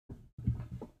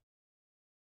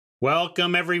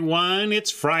Welcome everyone,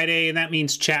 it's Friday and that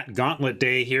means Chat Gauntlet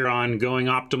Day here on Going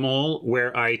Optimal,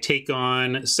 where I take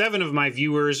on 7 of my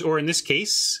viewers, or in this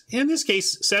case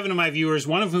 7 of my viewers,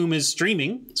 one of whom is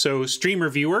streaming, so streamer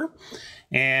viewer,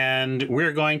 and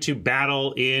we're going to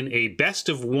battle in a best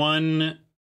of 1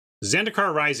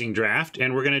 Zendikar Rising draft,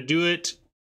 and we're going to do it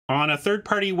on a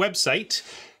third-party website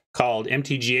called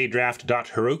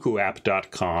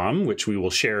mtgadraft.herokuapp.com, which we will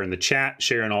share in the chat,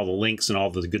 sharing all the links and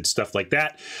all the good stuff like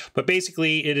that. But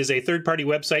basically, it is a third-party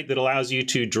website that allows you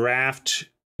to draft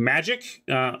Magic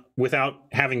without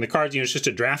having the cards. It's just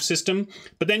a draft system.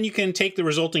 But then you can take the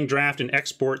resulting draft and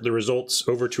export the results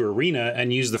over to Arena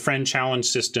and use the friend challenge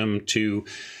system to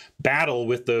battle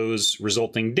with those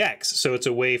resulting decks. So it's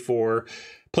a way for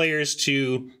players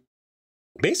to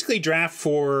basically draft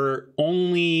for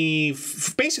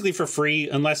basically for free,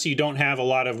 unless you don't have a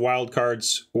lot of wild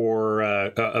cards or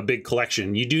a big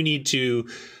collection. You do need to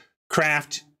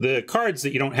craft the cards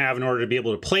that you don't have in order to be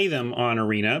able to play them on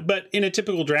Arena. But in a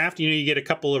typical draft, you get a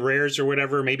couple of rares or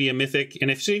whatever, maybe a mythic. And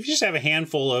if you just have a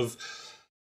handful of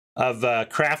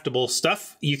craftable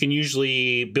stuff, you can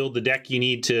usually build the deck you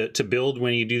need to build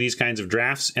when you do these kinds of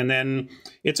drafts. And then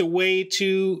it's a way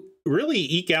to really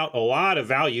eke out a lot of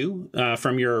value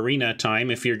from your Arena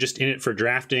time. If you're just in it for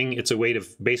drafting, it's a way to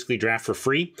basically draft for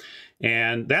free.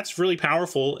 And that's really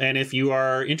powerful. And if you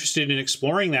are interested in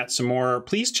exploring that some more,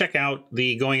 please check out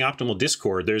the Going Optimal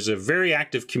Discord. There's a very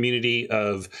active community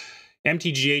of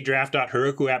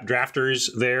mtgadraft.herokuapp drafters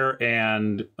there,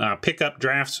 and pickup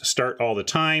drafts start all the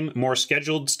time. More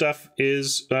scheduled stuff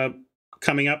is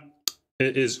coming up,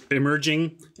 is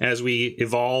emerging as we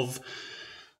evolve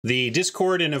the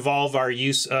Discord and evolve our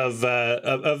use of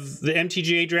the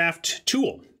MTGA Draft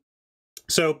tool.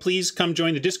 So please come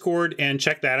join the Discord and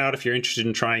check that out if you're interested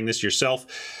in trying this yourself.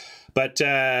 But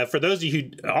for those of you who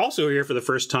also are here for the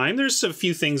first time, there's a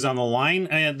few things on the line.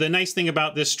 The nice thing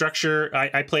about this structure,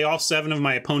 I play all 7 of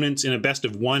my opponents in a best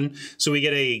of 1, so we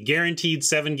get a guaranteed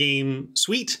 7-game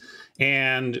sweep.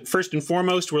 And first and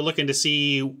foremost, we're looking to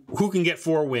see who can get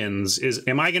 4 wins.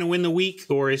 Am I going to win the week,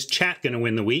 or is chat going to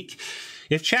win the week?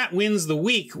 If chat wins the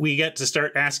week, we get to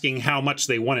start asking how much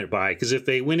they won it by. Because if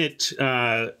they win it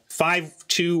 5-2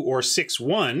 or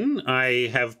 6-1, I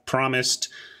have promised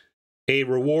a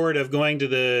reward of going to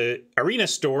the Arena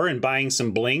store and buying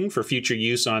some bling for future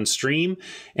use on stream.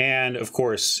 And of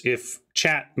course, if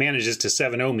chat manages to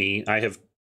 7-0 me, I have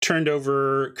turned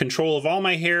over control of all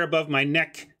my hair above my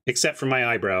neck, except for my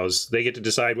eyebrows. They get to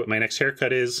decide what my next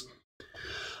haircut is.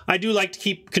 I do like to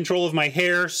keep control of my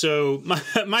hair, so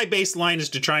my baseline is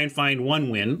to try and find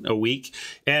 1 win a week,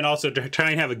 and also to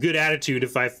try and have a good attitude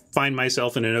if I find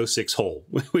myself in an 0-6 hole,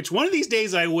 which one of these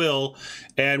days I will,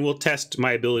 and will test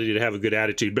my ability to have a good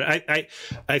attitude. But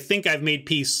I think I've made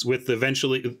peace with the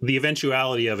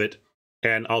eventuality of it,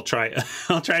 and I'll try to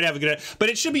have a good, but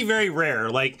it should be very rare.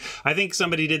 Like, I think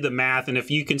somebody did the math, and if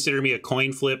you consider me a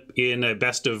coin flip in a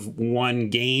best of 1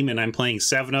 game and I'm playing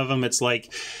 7 of them, it's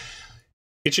like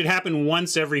it should happen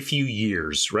once every few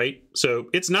years, right? So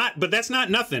it's not, but that's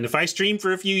not nothing. If I stream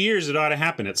for a few years, it ought to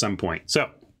happen at some point. So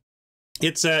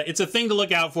it's a thing to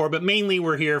look out for, but mainly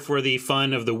we're here for the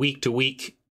fun of the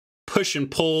week-to-week push and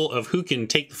pull of who can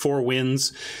take the 4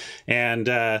 wins. And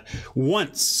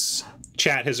once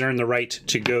chat has earned the right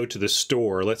to go to the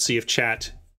store, let's see if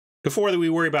chat, before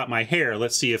we worry about my hair,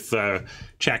 let's see if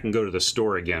chat can go to the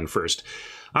store again first.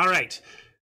 All right.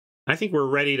 I think we're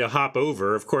ready to hop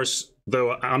over. Of course,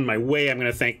 though, on my way, I'm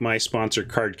going to thank my sponsor,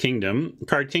 Card Kingdom.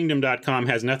 CardKingdom.com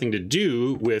has nothing to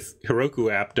do with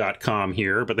HerokuApp.com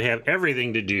here, but they have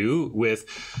everything to do with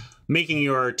making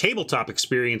your tabletop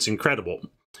experience incredible.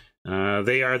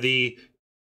 They are the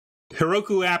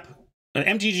Heroku app,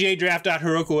 MTGA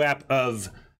Draft.HerokuApp of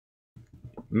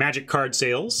Magic card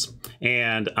sales,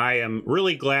 and I am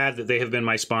really glad that they have been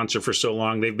my sponsor for so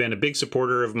long. They've been a big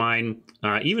supporter of mine,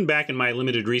 even back in my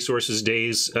limited resources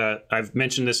days. I've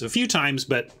mentioned this a few times,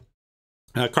 but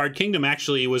Card Kingdom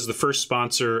actually was the first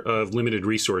sponsor of limited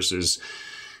resources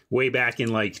way back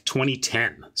in like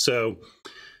 2010. So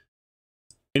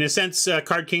in a sense,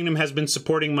 Card Kingdom has been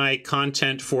supporting my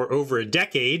content for over a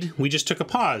decade. We just took a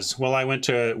pause while I went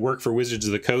to work for Wizards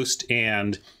of the Coast,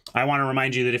 and I want to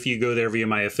remind you that if you go there via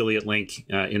my affiliate link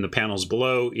in the panels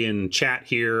below, in chat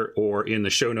here, or in the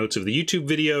show notes of the YouTube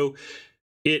video,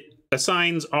 it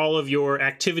assigns all of your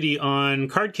activity on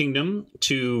Card Kingdom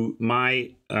to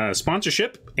my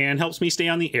sponsorship and helps me stay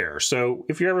on the air. So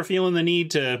if you're ever feeling the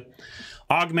need to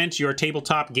augment your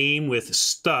tabletop game with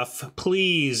stuff,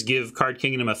 please give Card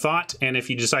Kingdom a thought. And if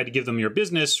you decide to give them your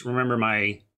business, remember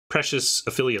my precious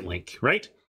affiliate link, right?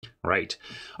 Right.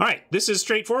 All right. This is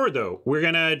straightforward, though. We're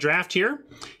going to draft here,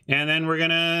 and then we're going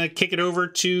to kick it over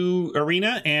to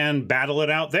Arena and battle it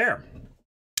out there.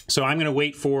 So I'm going to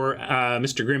wait for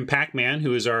Mr. Grim Pac-Man,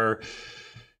 who is our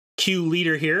queue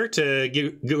leader here, to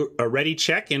give a ready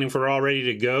check. And if we're all ready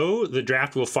to go, the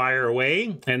draft will fire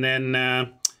away, and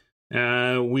then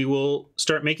we will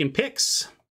start making picks.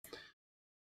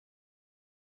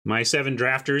 My 7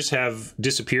 drafters have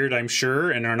disappeared, I'm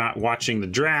sure, and are not watching the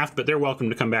draft, but they're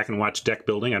welcome to come back and watch deck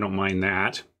building. I don't mind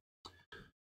that.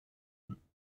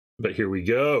 But here we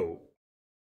go.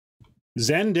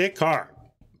 Zendikar.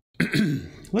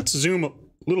 Let's zoom a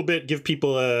little bit, give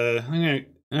people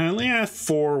yeah,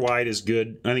 4 wide is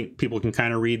good. I think people can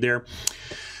kind of read there.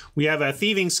 We have a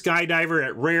Thieving Skydiver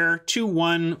at rare,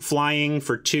 2/1 flying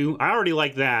for 2. I already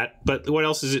like that, but what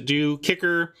else does it do?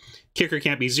 Kicker. Kicker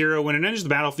can't be 0. When it enters the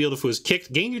battlefield, if it was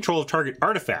kicked, gain control of target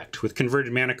artifact with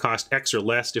converted mana cost X or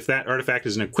less. If that artifact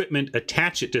is an equipment,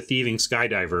 attach it to Thieving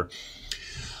Skydiver.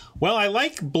 Well, I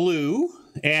like blue,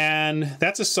 and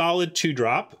that's a solid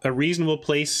 2-drop, a reasonable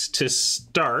place to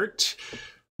start.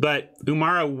 But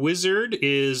Umara Wizard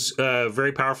is a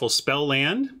very powerful spell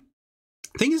land.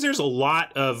 Thing is, there is a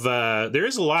lot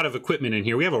of equipment in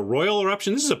here. We have a Royal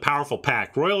Eruption. This is a powerful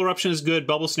pack. Royal Eruption is good.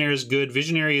 Bubble Snare is good.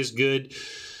 Visionary is good.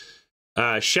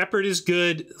 Shepherd is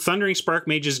good. Thundering Spark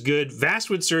Mage is good.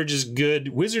 Vastwood Surge is good.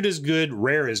 Wizard is good.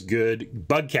 Rare is good.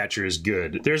 Bugcatcher is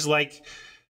good. There's like...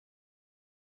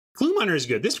 Gloom Hunter is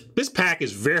good. This pack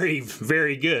is very,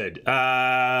 very good.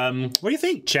 What do you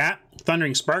think, chat?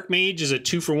 Thundering Spark Mage is a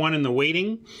 2-for-1 in the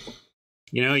waiting.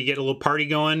 You know, you get a little party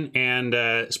going,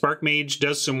 and Spark Mage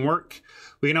does some work.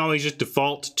 We can always just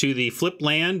default to the flip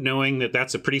land, knowing that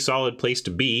that's a pretty solid place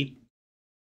to be.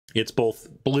 It's both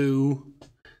blue.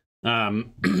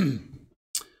 I'm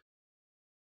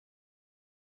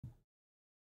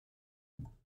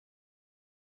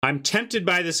tempted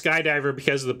by the Skydiver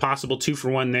because of the possible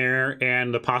 2-for-1 there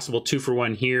and the possible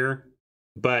 2-for-1 here,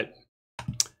 but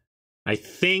I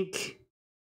think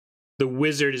the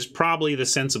Wizard is probably the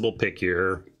sensible pick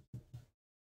here.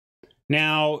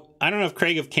 Now, I don't know if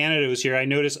Craig of Canada was here.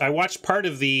 I watched part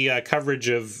of the coverage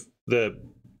of the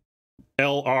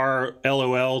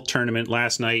LOL tournament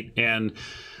last night, and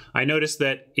I noticed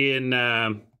that in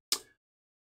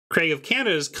Craig of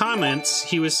Canada's comments,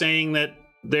 he was saying that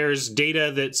there's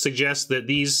data that suggests that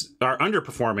these are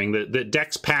underperforming, that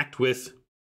decks packed with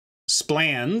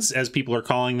splans, as people are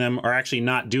calling them, are actually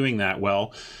not doing that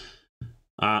well.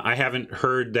 I haven't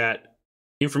heard that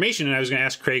information, and I was going to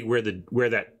ask Craig where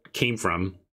that came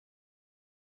from.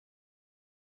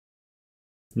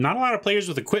 Not a lot of players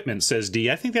with equipment, says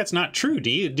D. I think that's not true,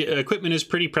 D. Equipment is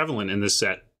pretty prevalent in this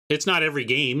set. It's not every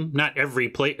game, not every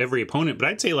opponent, but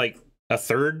I'd say like a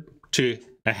third to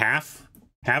a half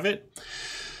have it.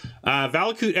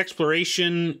 Valakut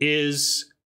Exploration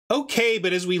is okay,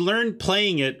 but as we learned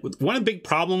playing it, one big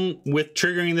problem with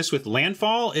triggering this with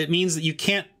landfall, it means that you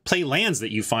can't play lands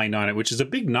that you find on it, which is a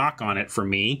big knock on it for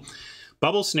me.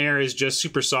 Bubble Snare is just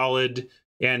super solid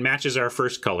and matches our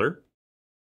first color,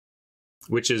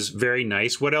 which is very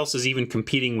nice. What else is even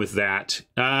competing with that?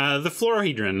 The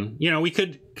Florahedron. You know, we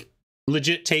could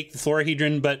legit take the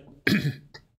Florahedron, but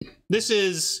this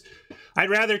is... I'd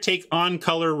rather take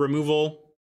on-color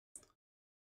removal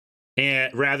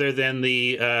rather than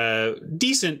the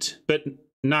decent but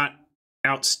not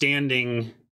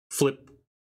outstanding flip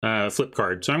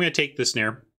card. So I'm going to take the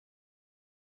Snare.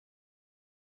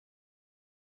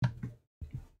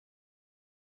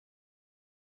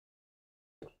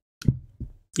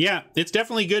 Yeah, it's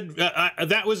definitely good.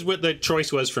 That was what the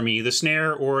choice was for me, the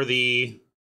Snare or the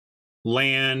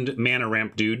land mana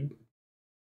ramp dude.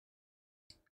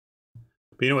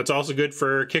 But you know what's also good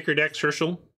for kicker decks,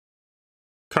 Herschel?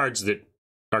 Cards that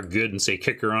are good and say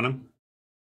kicker on them.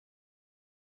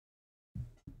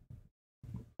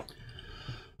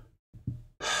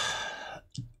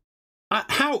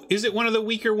 How is it one of the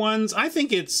weaker ones? I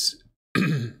think it's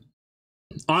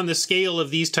on the scale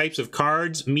of these types of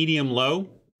cards, medium-low.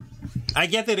 I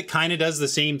get that it kind of does the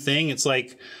same thing. It's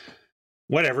like,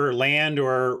 whatever, land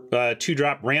or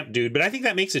 2-drop ramp dude, but I think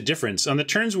that makes a difference. On the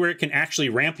turns where it can actually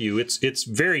ramp you, it's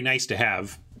very nice to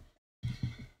have.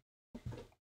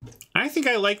 I think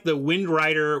I like the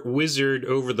Windrider Wizard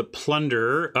over the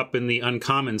Plunder up in the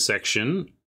uncommon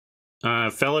section.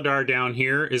 Felidar down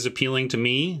here is appealing to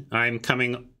me. I'm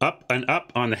coming up and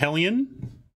up on the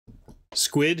Hellion.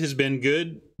 Squid has been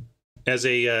good as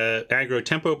a aggro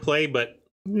tempo play, but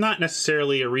not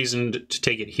necessarily a reason to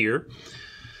take it here.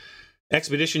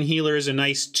 Expedition Healer is a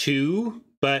nice 2.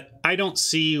 but I don't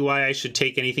see why I should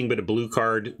take anything but a blue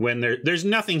card when there's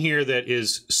nothing here that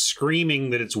is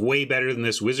screaming that it's way better than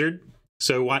this wizard.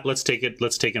 So let's take it.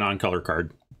 Let's take an on-color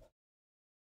card.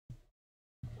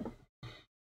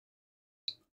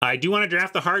 I do want to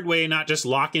draft the hard way and not just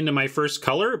lock into my first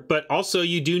color, but also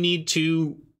you do need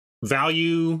to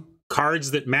value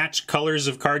cards that match colors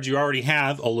of cards you already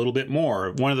have a little bit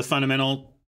more. One of the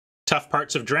fundamental tough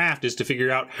parts of draft is to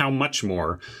figure out how much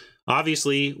more.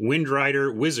 Obviously, Wind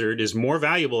Rider Wizard is more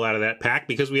valuable out of that pack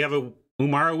because we have a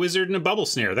Umara Wizard and a Bubble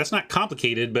Snare. That's not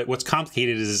complicated, but what's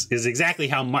complicated is exactly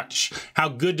how much. How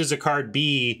good does a card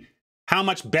be? How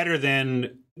much better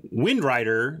than Wind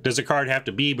Rider does a card have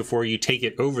to be before you take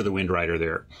it over the Wind Rider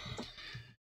there?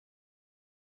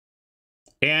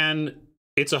 And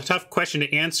it's a tough question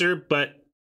to answer, but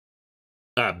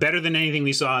better than anything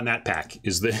we saw in that pack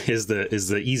is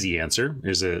the easy answer.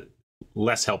 There's a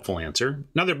less helpful answer.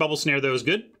 Another Bubble Snare, though, is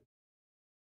good.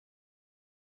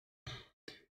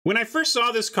 When I first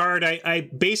saw this card, I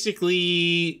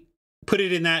basically put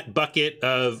it in that bucket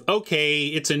of, okay,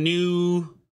 it's a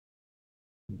new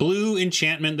blue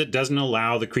enchantment that doesn't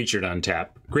allow the creature to untap.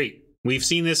 Great. We've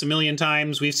seen this a million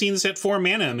times. We've seen this at 4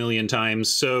 mana a million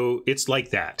times, so it's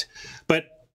like that. But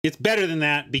it's better than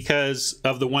that because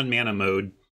of the 1 mana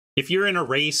mode. If you're in a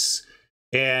race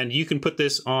and you can put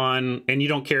this on and you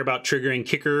don't care about triggering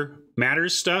kicker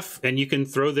matters stuff, and you can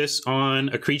throw this on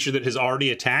a creature that has already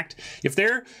attacked. If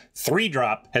their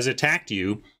 3-drop has attacked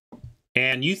you,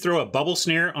 and you throw a Bubble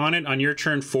Snare on it on your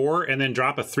turn 4 and then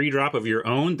drop a 3-drop of your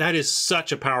own, that is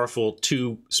such a powerful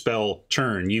 2-spell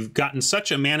turn. You've gotten such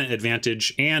a mana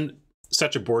advantage and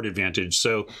such a board advantage.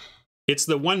 So it's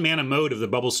the 1 mana mode of the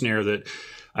Bubble Snare that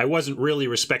I wasn't really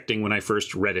respecting when I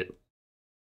first read it.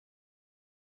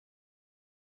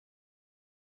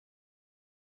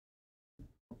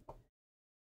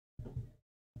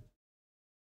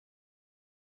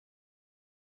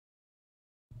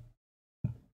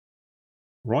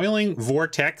 Roiling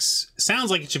Vortex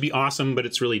sounds like it should be awesome, but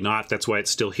it's really not. That's why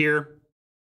it's still here.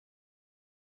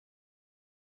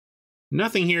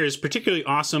 Nothing here is particularly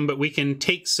awesome, but we can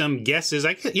take some guesses.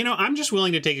 I'm just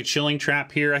willing to take a Chilling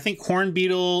Trap here. I think Horn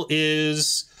Beetle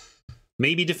is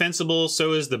maybe defensible.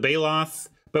 So is the Baloth,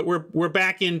 but we're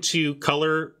back into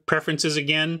color preferences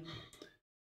again.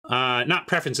 Not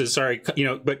preferences, sorry.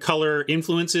 But color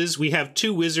influences. We have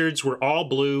 2 wizards. We're all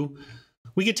blue.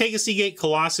 We could take a Seagate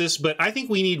Colossus, but I think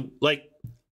we need, like,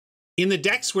 in the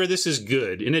decks where this is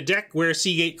good, in a deck where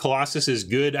Seagate Colossus is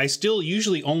good, I still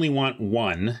usually only want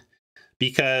 1,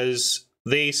 because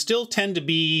they still tend to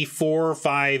be 4 or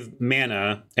 5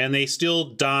 mana, and they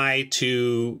still die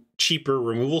to cheaper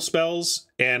removal spells,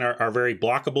 and are very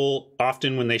blockable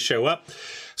often when they show up.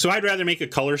 So I'd rather make a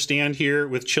color stand here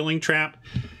with Chilling Trap.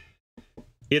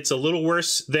 It's a little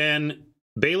worse than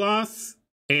Baloth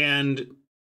and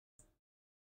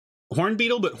Horn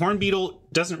Beetle, but Horn Beetle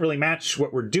doesn't really match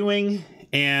what we're doing,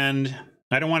 and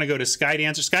I don't want to go to Sky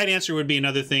Dancer. Sky Dancer would be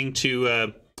another thing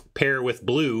to pair with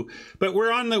blue, but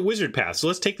we're on the wizard path, so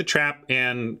let's take the trap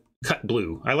and cut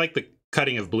blue. I like the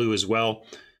cutting of blue as well.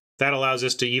 That allows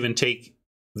us to even take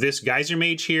this Geyser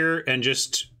Mage here and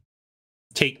just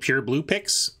take pure blue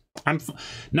picks.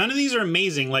 None of these are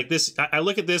amazing. Like this, I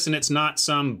look at this and it's not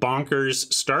some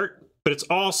bonkers start, but it's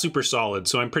all super solid,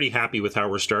 so I'm pretty happy with how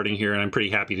we're starting here, and I'm pretty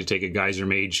happy to take a Geyser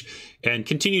Mage and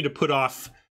continue to put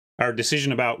off our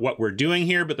decision about what we're doing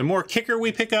here. But the more kicker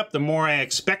we pick up, the more I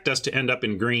expect us to end up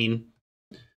in green.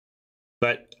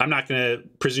 But I'm not going to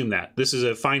presume that. This is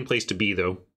a fine place to be,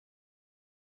 though.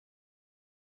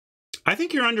 I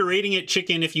think you're underrating it,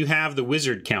 Chicken, if you have the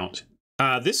wizard count.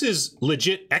 This is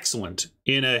legit excellent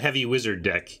in a heavy wizard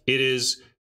deck. It is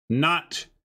not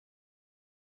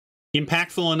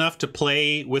impactful enough to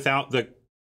play without the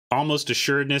almost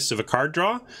assuredness of a card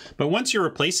draw, but once you're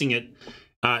replacing it,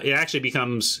 it actually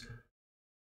becomes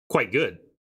quite good.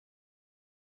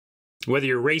 Whether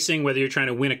you're racing, whether you're trying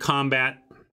to win a combat.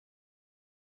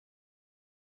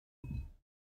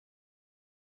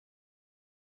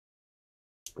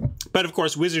 But of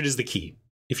course, wizard is the key.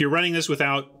 If you're running this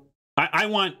without... I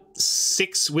want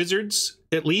 6 wizards,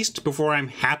 at least, before I'm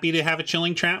happy to have a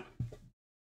Chilling Trap.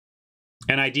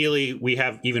 And ideally, we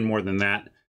have even more than that.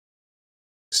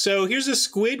 So here's a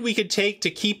squid we could take to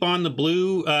keep on the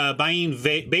blue.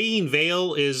 Bayeen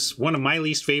Veil is one of my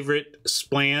least favorite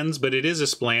splans, but it is a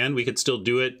splan. We could still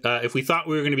do it. If we thought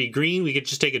we were going to be green, we could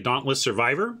just take a Dauntless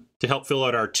Survivor to help fill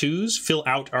out our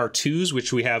 2s,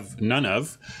 which we have none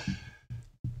of.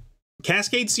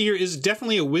 Cascade Seer is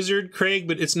definitely a wizard, Craig,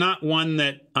 but it's not one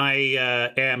that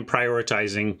I am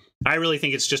prioritizing. I really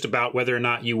think it's just about whether or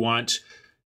not you want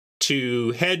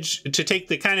to hedge, to take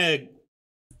the kind of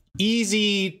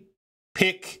easy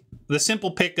pick, the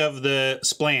simple pick of the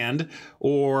Spland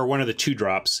or one of the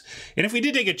 2-drops. And if we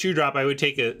did take a 2-drop, I would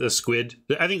take a squid.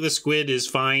 I think the squid is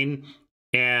fine,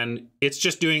 and it's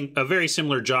just doing a very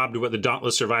similar job to what the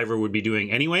Dauntless Survivor would be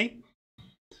doing anyway.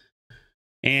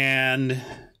 And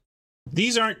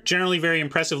these aren't generally very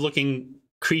impressive looking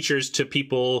creatures to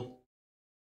people.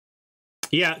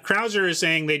 Yeah, Krauser is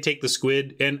saying they'd take the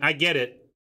squid, and I get it.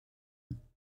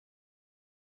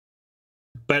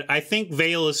 But I think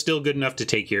Veil is still good enough to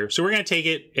take here. So we're going to take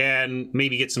it and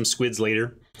maybe get some squids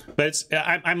later. But it's,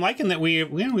 I'm liking that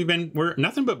we're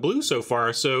nothing but blue so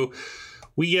far. So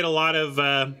we get a lot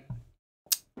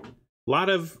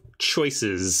of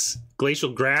choices.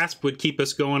 Glacial Grasp would keep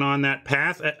us going on that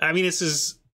path. I mean, this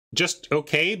is just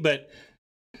okay, but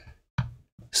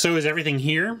so is everything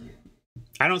here.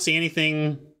 I don't see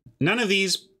anything. None of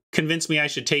these convince me I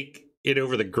should take it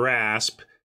over the Grasp.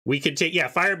 We could take, yeah,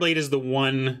 Fireblade is the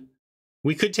one.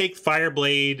 We could take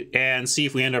Fireblade and see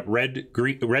if we end up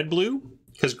red-blue,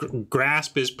 because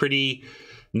Grasp is pretty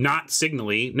not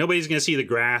signally. Nobody's going to see the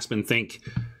Grasp and think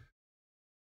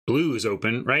blue is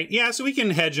open, right? Yeah, so we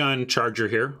can hedge on Charger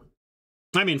here.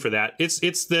 I'm in for that. It's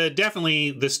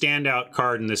definitely the standout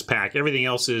card in this pack. Everything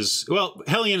else is, well,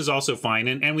 Hellion is also fine,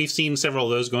 and we've seen several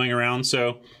of those going around,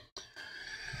 so.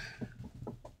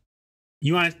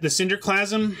 You want the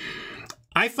Cinderclasm?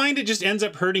 I find it just ends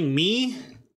up hurting me.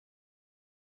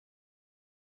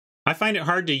 I find it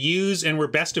hard to use, and we're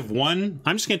best of one.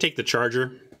 I'm just going to take the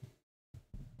Charger.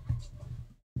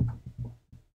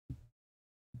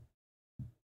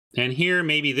 And here,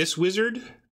 maybe this Wizard.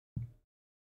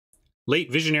 Late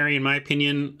Visionary, in my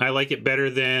opinion. I like it better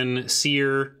than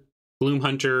Seer,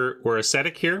 Gloomhunter, or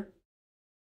Ascetic here.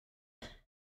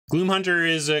 Gloomhunter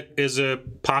is a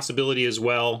possibility as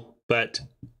well, but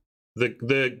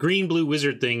the green-blue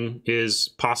wizard thing is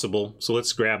possible, so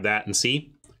let's grab that and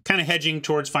see. Kind of hedging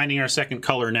towards finding our second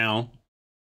color now.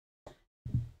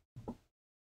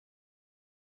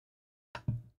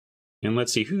 And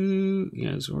let's see who...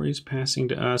 Yeah, Zori's passing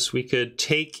to us. We could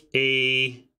take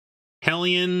a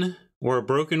Hellion or a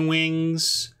Broken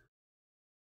Wings.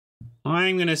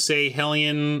 I'm going to say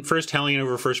Hellion, first Hellion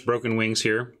over first Broken Wings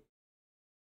here.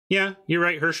 Yeah, you're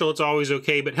right, Herschel, it's always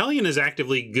okay, but Hellion is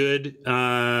actively good,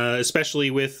 especially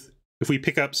with, if we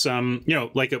pick up some,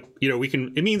 like we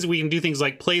can, it means we can do things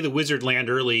like play the wizard land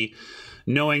early,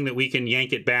 knowing that we can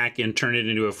yank it back and turn it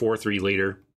into a 4/3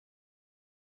 later.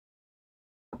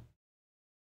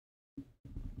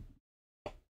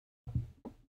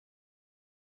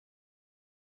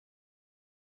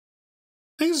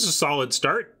 I think this is a solid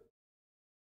start.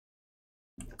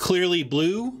 Clearly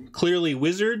blue, clearly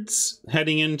wizards,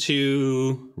 heading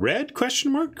into red,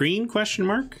 question mark, green, question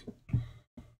mark.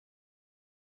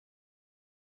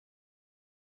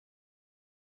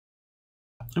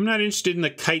 I'm not interested in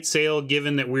the kite sail,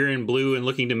 given that we're in blue and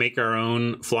looking to make our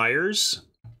own flyers.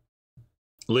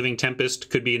 Living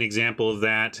Tempest could be an example of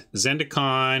that.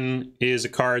 Zendikar is a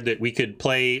card that we could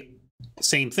play,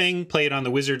 same thing, play it on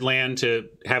the wizard land to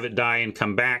have it die and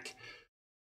come back.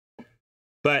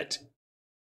 But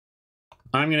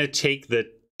I'm going to take the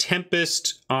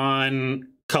Tempest on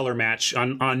color match,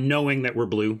 on knowing that we're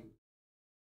blue.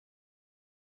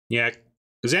 Yeah,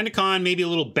 Zendikar maybe a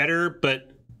little better, but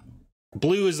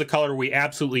blue is the color we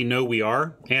absolutely know we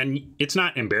are. And it's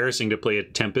not embarrassing to play a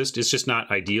Tempest. It's just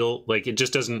not ideal. Like, it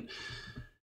just doesn't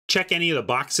check any of the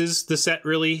boxes the set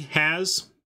really has.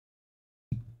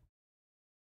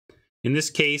 In this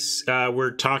case,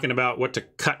 we're talking about what to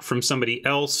cut from somebody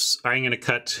else. I'm going to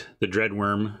cut the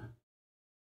Dreadworm.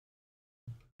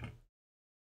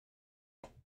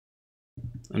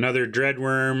 Another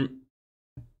Dreadworm,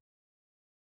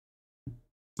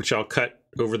 which I'll cut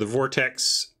over the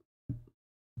Vortex.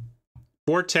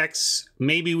 Vortex,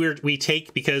 maybe we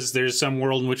take because there's some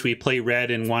world in which we play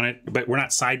red and want it, but we're not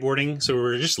sideboarding, so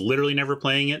we're just literally never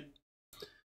playing it.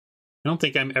 I don't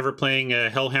think I'm ever playing a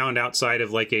Hellhound outside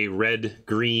of like a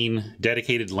red-green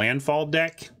dedicated landfall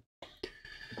deck.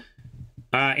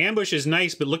 Ambush is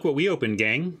nice, but look what we opened,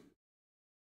 gang.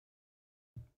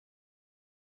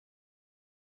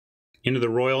 Into the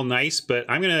Royal, nice, but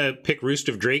I'm going to pick Roost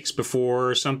of Drakes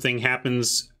before something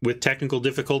happens with technical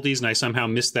difficulties and I somehow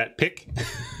missed that pick.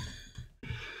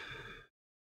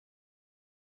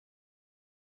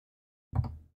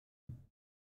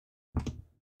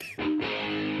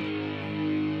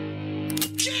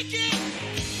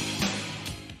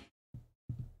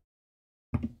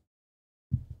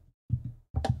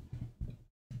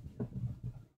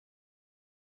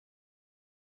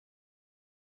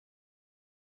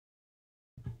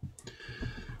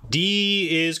 D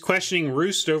is questioning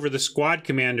Roost over the squad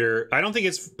commander. I don't think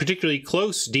it's particularly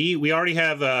close, D. We already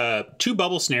have 2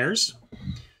 bubble snares.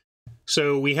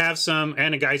 So we have some,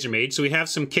 and a geyser mage. So we have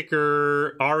some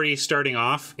kicker already starting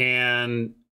off,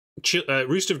 and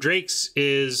Roost of Drakes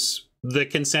is the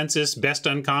consensus best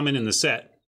uncommon in the set.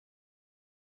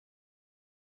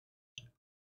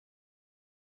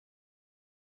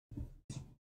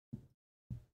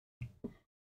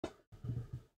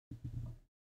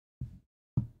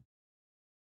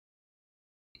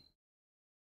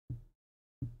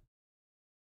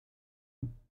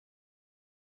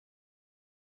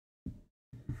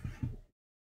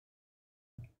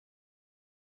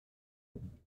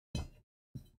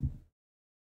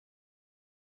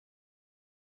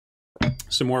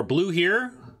 Some more blue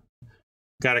here.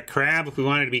 Got a crab if we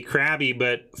wanted to be crabby,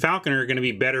 but Falconer are going to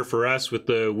be better for us with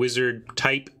the wizard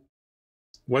type.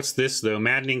 What's this, though?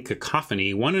 Maddening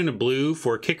Cacophony. 1 in a blue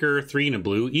for kicker, 3 in a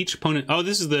blue. Each opponent... Oh,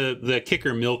 this is the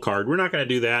kicker mill card. We're not going to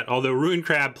do that, although Ruin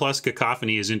Crab plus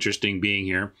Cacophony is interesting being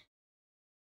here.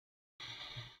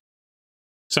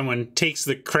 Someone takes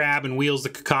the crab and wheels the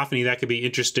Cacophony. That could be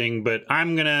interesting, but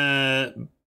I'm going to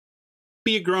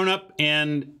be a grown-up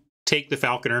and take the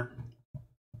Falconer.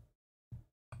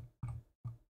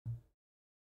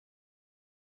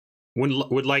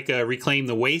 Would like a Reclaim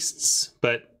the Wastes,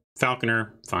 but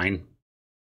Falconer, fine.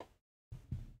 I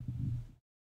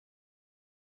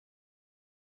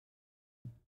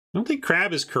don't think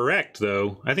crab is correct,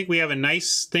 though. I think we have a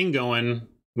nice thing going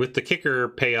with the kicker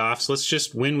payoffs. Let's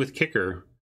just win with kicker.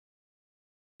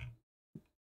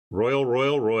 Royal,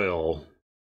 royal, royal.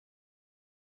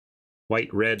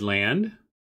 White, red land.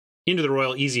 Into the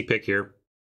royal, easy pick here.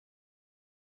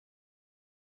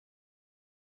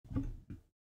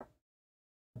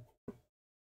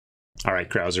 All right,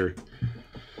 Krauser.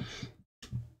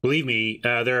 Believe me,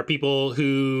 there are people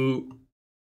who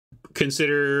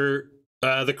consider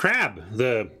the crab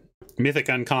the mythic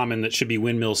uncommon that should be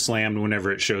windmill slammed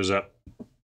whenever it shows up.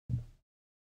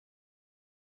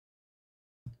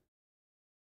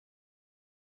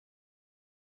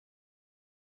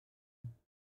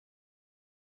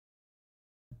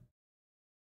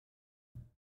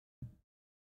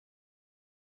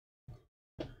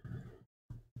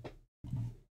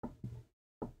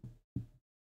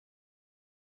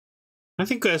 I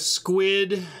think a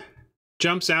squid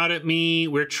jumps out at me.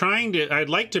 We're trying to... I'd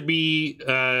like to be...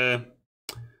 we're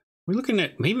looking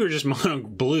at... Maybe we're just mono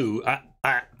blue.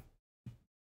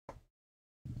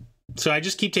 So I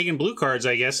just keep taking blue cards,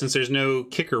 I guess, since there's no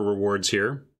kicker rewards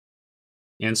here.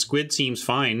 And squid seems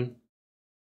fine.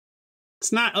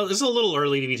 It's not... It's a little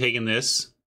early to be taking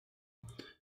this.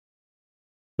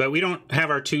 But we don't have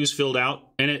our 2s filled out,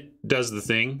 and it does the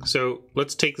thing. So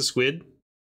let's take the squid.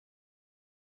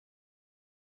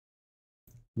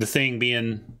 The thing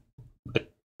being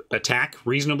attack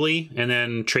reasonably and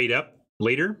then trade up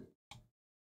later.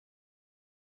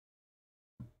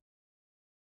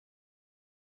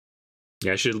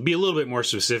 Yeah, I should be a little bit more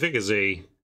specific as a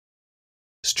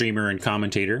streamer and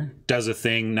commentator. Does a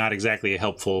thing, not exactly a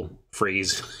helpful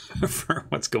phrase for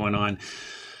what's going on.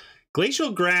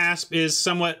 Glacial Grasp is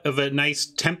somewhat of a nice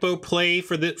tempo play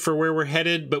for where we're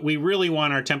headed, but we really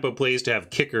want our tempo plays to have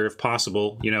kicker if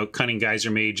possible. You know, Cunning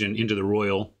Geyser Mage and Into the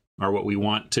Royal are what we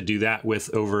want to do that with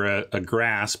over a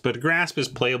Grasp. But a Grasp is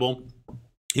playable.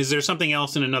 Is there something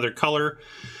else in another color?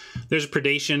 There's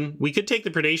Predation. We could take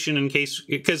the Predation in case,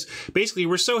 because basically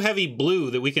we're so heavy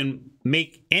blue that we can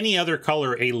make any other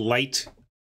color a light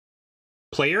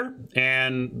player,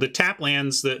 and the tap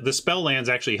lands, the spell lands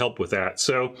actually help with that.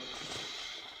 So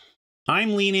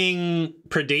I'm leaning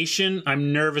Predation.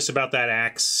 I'm nervous about that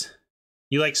axe.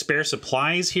 You like spare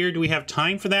supplies here? Do we have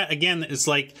time for that? Again, it's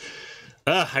like,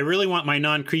 I really want my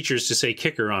non-creatures to say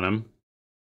kicker on them.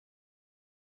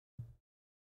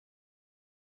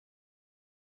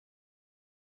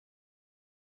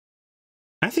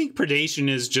 I think Predation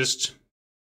is just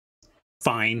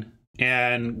fine.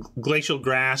 And Glacial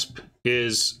Grasp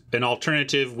is an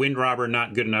alternative. Wind Robber,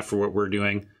 not good enough for what we're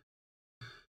doing.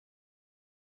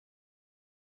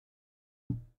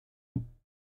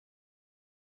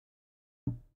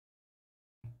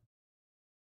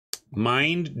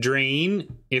 Mind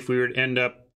Drain, if we were to end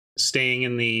up staying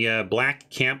in the black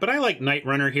camp. But I like Night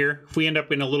Runner here. If we end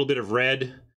up in a little bit of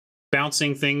red,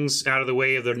 bouncing things out of the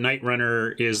way of the Night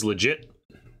Runner is legit.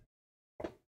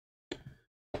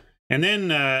 And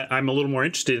then I'm a little more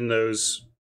interested in those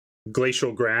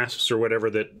Glacial Grasps or whatever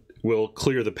that will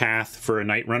clear the path for a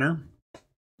Night Runner.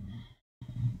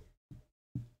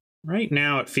 Right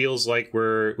now it feels like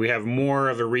we have more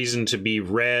of a reason to be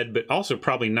red, but also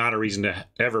probably not a reason to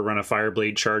ever run a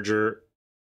Fireblade Charger.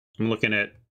 I'm looking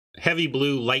at heavy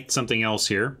blue, light something else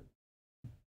here.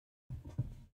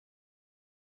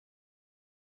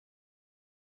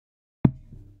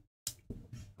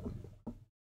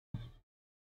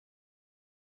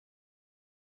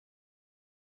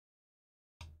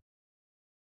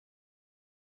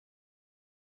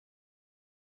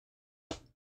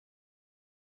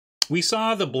 We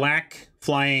saw the black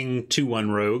flying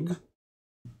 2/1 rogue.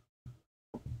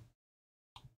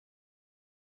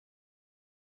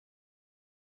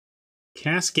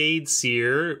 Cascade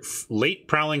Seer, late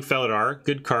Prowling Felidar,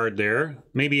 good card there.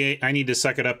 Maybe I need to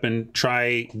suck it up and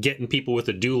try getting people with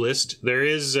a duelist. There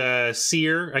is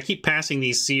Seer. I keep passing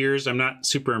these Seers. I'm not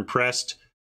super impressed.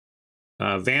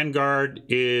 Vanguard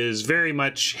is very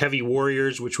much heavy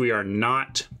warriors, which we are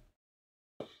not.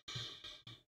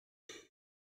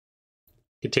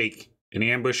 Could take an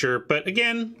ambusher, but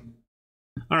again,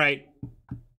 all right.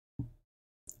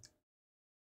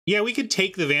 Yeah, we could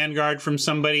take the Vanguard from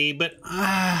somebody, but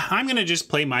I'm going to just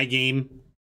play my game.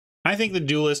 I think the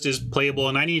Duelist is playable,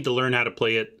 and I need to learn how to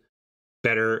play it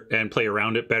better and play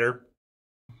around it better.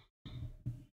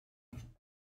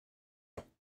 I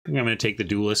think I'm going to take the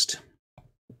Duelist.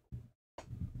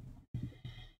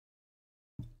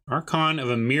 Archon of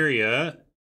Emeria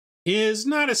is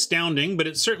not astounding, but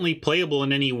it's certainly playable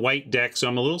in any white deck, so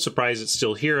I'm a little surprised it's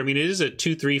still here. I mean, it is a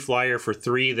 2/3 flyer for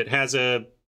 3 that has a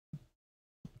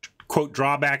quote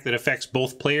drawback that affects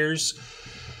both players.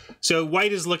 So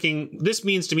white is looking, this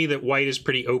means to me that white is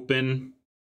pretty open.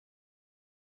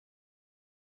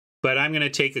 But I'm going to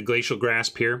take a Glacial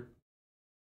Grasp here.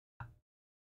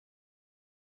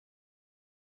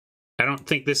 I don't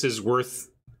think this is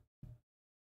worth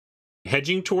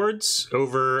hedging towards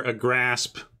over a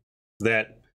Grasp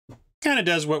that kind of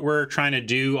does what we're trying to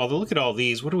do. Although look at all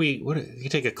these. You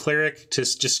take a Cleric to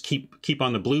just keep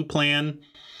on the blue plan.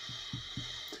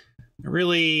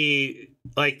 Really,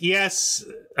 like, yes,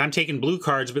 I'm taking blue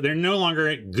cards, but they're no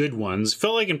longer good ones.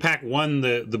 Felt like in pack 1,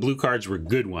 the blue cards were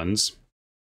good ones.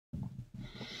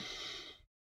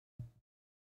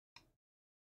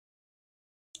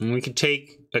 And we could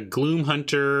take a Gloom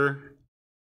Hunter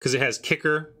because it has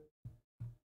Kicker.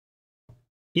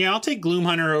 Yeah, I'll take Gloom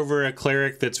Hunter over a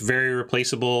Cleric that's very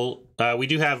replaceable. We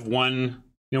do have one,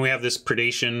 we have this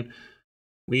Predation.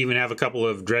 We even have a couple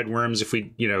of Dreadworms if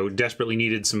we, desperately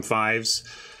needed some 5s.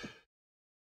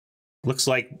 Looks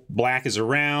like black is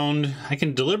around. I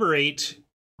can deliberate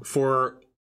for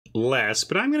less,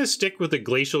 but I'm going to stick with the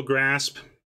Glacial Grasp.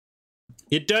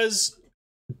 It does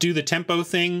do the tempo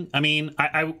thing. I mean,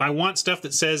 I want stuff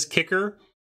that says Kicker,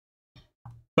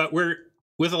 but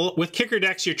with Kicker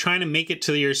decks, you're trying to make it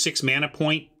to your 6 mana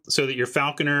point so that your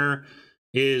Falconer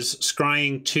is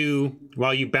scrying 2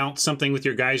 while you bounce something with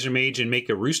your Geyser Mage and make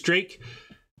a Roost Drake.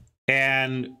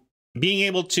 And being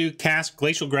able to cast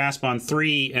Glacial Grasp on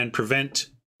 3 and prevent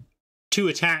 2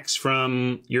 attacks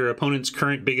from your opponent's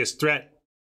current biggest threat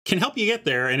can help you get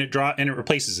there, and it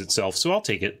replaces itself. So I'll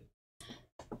take it.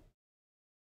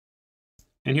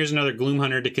 And here's another Gloom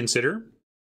Hunter to consider.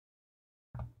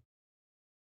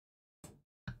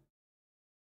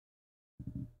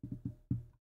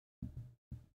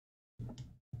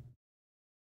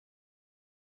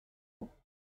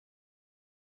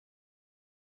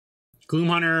 Gloom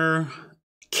Hunter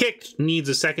kicked needs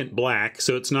a second black,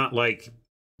 so it's not like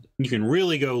you can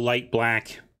really go light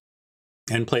black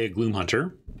and play a Gloom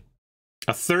Hunter.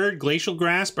 A third Glacial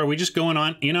Grasp, are we just going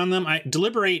in on them?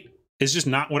 Deliberate is just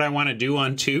not what I want to do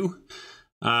on 2.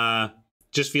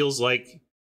 Just feels like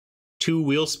too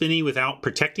wheel spinny without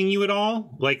protecting you at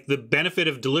all. Like, the benefit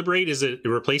of Deliberate is that it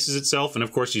replaces itself, and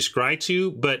of course you scry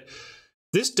 2, but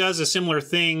this does a similar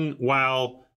thing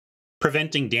while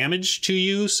preventing damage to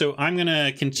you, so I'm going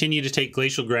to continue to take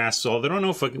Glacial Grasp. So I don't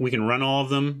know if we can run all of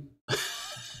them.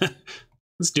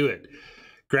 Let's do it.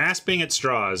 Grasping at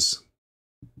Straws.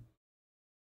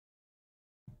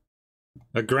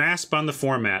 A grasp on the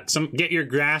format. Get your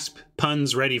grasp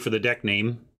puns ready for the deck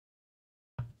name.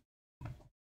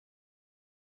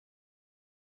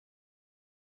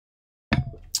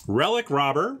 Relic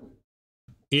Robber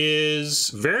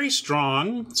is very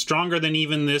strong, stronger than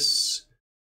even this.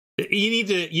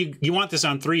 You want this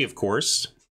on 3, of course.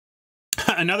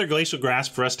 Another Glacial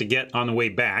Grasp for us to get on the way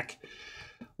back.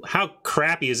 How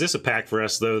crappy is this a pack for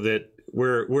us, though, that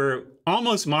we're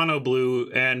almost mono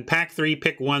blue, and pack 3,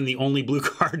 pick 1, the only blue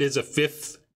card is a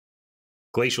 5th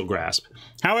Glacial Grasp.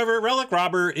 However, Relic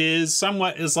Robber is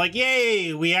like,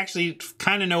 yay, we actually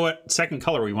kind of know what second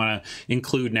color we want to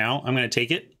include now. I'm going to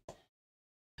take it.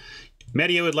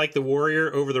 Media would like the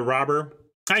Warrior over the Robber.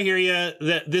 I hear you.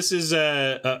 That this is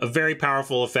a very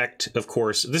powerful effect, of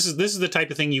course. This is the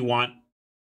type of thing you want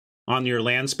on your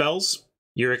land spells.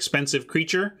 your expensive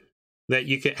creature that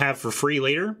you could have for free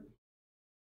later.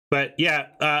 But yeah,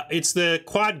 it's the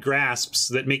quad grasps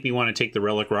that make me want to take the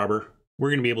Relic Robber. We're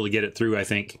going to be able to get it through, I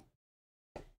think.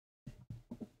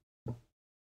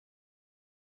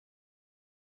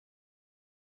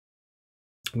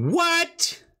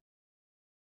 What?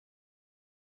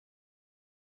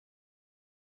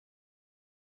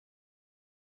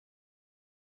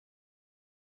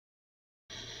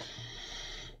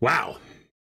 Wow.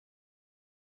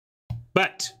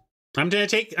 But I'm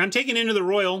taking into the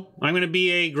Royal. I'm gonna be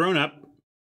a grown-up.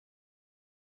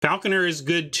 Falconer is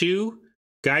good too.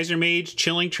 Geyser Mage,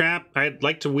 Chilling Trap. I'd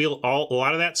like to wheel a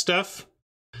lot of that stuff.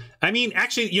 I mean,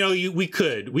 actually, you know, we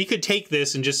could take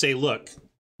this and just say, look,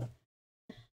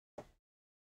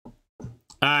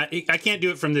 I can't do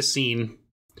it from this scene,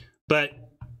 but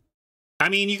I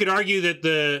mean, you could argue that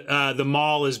the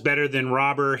Maul is better than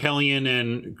Robber, Hellion,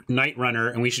 and Night Runner,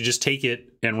 and we should just take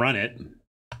it and run it.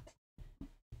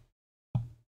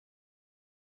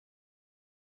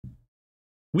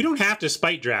 We don't have to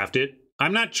spite draft it.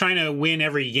 I'm not trying to win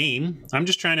every game. I'm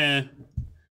just trying to,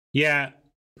 yeah.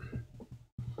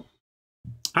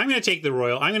 I'm going to take the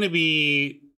Royal. I'm going to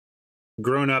be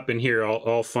grown up in here.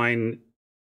 I'll find,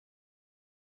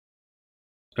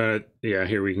 yeah,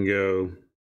 here we can go.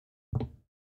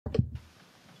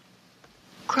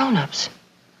 Grown-ups.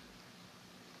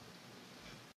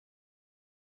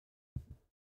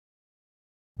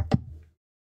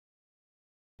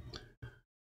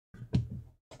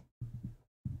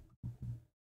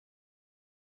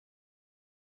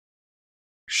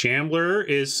 Shambler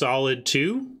is solid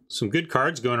too. Some good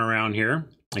cards going around here.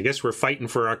 I guess we're fighting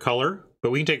for our color, but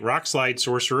we can take Rock Slide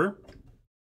Sorcerer.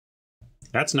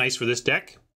 That's nice for this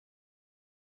deck.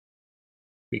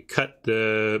 We cut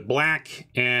the black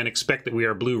and expect that we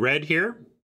are blue-red here.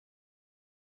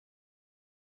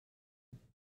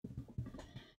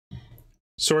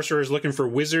 Sorcerer is looking for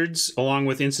wizards along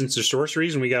with instants or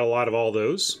sorceries, and we got a lot of all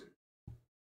those.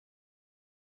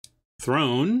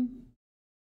 Throne.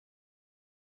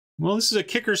 Well, this is a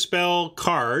kicker spell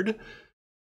card.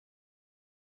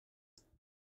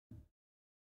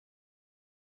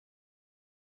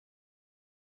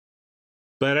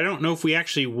 But I don't know if we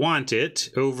actually want it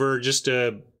over just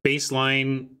a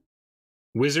baseline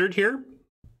wizard here.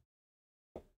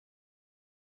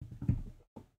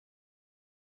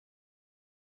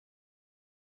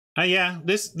 Yeah,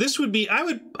 this would be,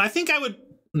 I think I would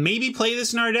maybe play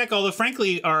this in our deck, although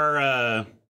frankly our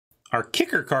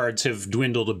kicker cards have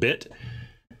dwindled a bit.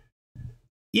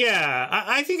 Yeah,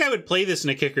 I think I would play this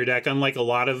in a kicker deck, unlike a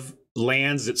lot of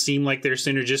lands that seem like they're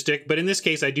synergistic, but in this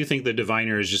case I do think the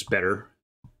Diviner is just better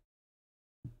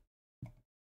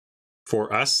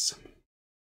for us.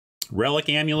 Relic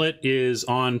Amulet is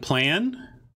on plan.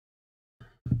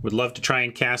 Would love to try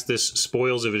and cast this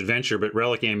Spoils of Adventure, but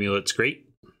Relic Amulet's great.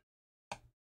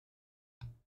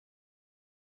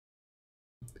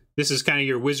 This is kind of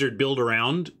your wizard build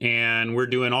around, and we're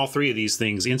doing all three of these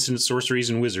things, instant sorceries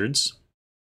and wizards.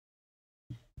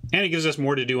 And it gives us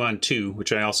more to do on 2,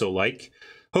 which I also like.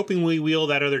 Hoping we wheel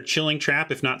that other Chilling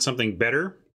Trap, if not something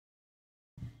better.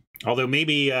 Although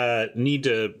maybe need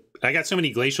to... I got so many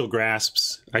Glacial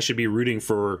Grasps, I should be rooting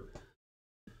for,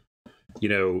 you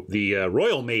know, the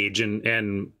Royal Mage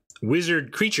and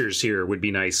wizard creatures here would be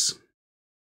nice.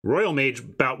 Royal Mage,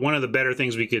 about one of the better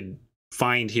things we could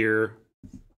find here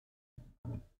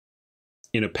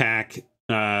in a pack.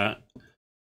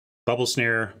 Bubble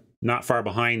Snare, not far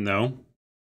behind, though.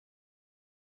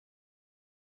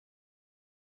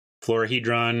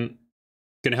 Florahedron,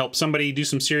 going to help somebody do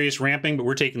some serious ramping, but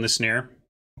we're taking the Snare.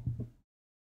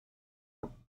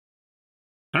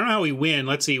 I don't know how we win.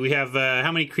 Let's see. We have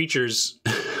how many creatures?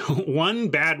 One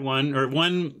bad one, or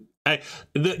one...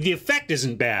 the effect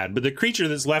isn't bad, but the creature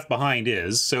that's left behind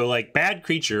is. So, like, bad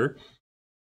creature,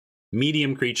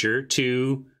 medium creature,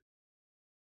 2,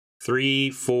 3,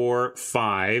 4,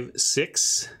 5,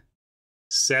 6,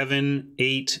 7,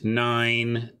 8,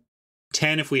 9,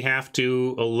 10 if we have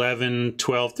to, 11,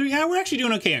 12, 3. Yeah, we're actually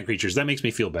doing okay on creatures. That makes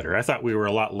me feel better. I thought we were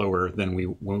a lot lower than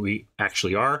we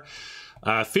actually are.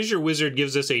 Fissure Wizard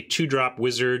gives us a 2-drop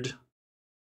wizard.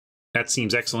 That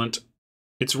seems excellent.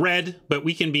 It's red, but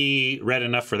we can be red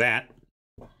enough for that.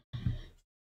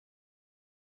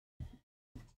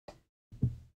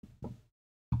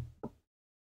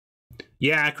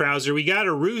 Yeah, Krauser, we got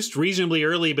a Roost reasonably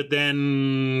early, but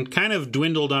then kind of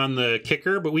dwindled on the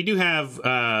kicker. But we do have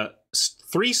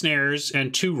 3 snares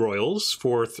and 2 royals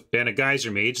and a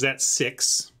Geyser Mage. That's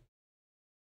 6.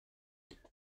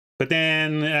 But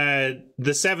then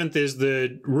the 7th is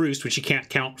the Roost, which you can't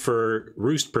count for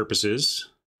Roost purposes.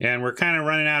 And we're kind of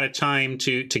running out of time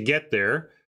to get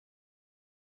there.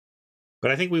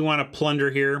 But I think we want to plunder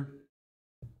here.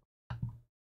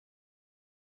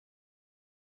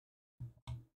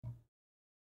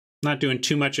 Not doing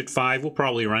too much at 5. We'll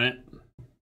probably run it.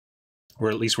 Or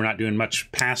at least we're not doing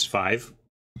much past 5.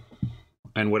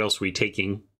 And what else are we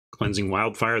taking? Cleansing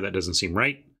Wildfire? That doesn't seem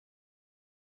right.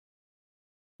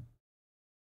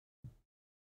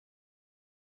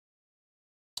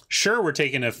 Sure, we're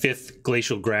taking a 5th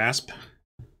Glacial Grasp.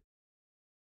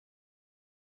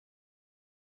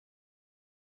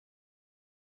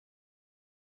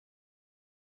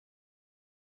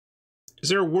 Is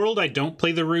there a world I don't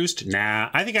play the Roost? Nah,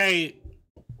 I think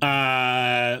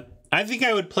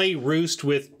I would play Roost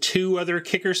with 2 other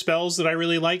kicker spells that I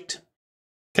really liked.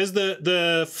 Because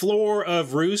the floor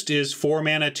of Roost is 4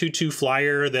 mana, 2/2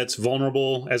 flyer that's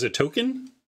vulnerable as a token.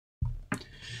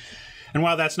 And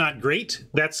while that's not great,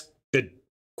 that's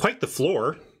quite the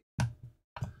floor.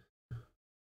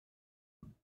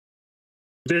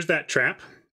 There's that trap.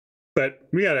 But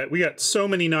we got so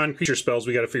many non-creature spells,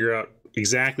 we got to figure out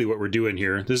exactly what we're doing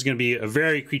here. This is going to be a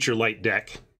very creature-light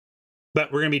deck.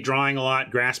 But we're going to be drawing a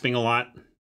lot, grasping a lot.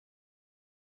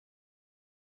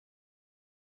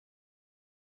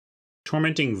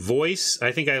 Tormenting Voice,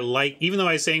 I think I like, even though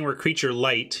I was saying we're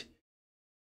creature-light,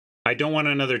 I don't want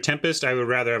another Tempest. I would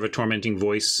rather have a Tormenting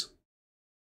Voice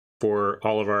for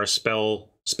all of our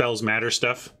spells matter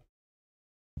stuff.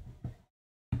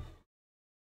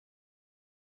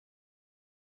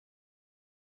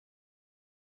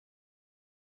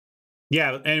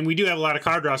 Yeah, and we do have a lot of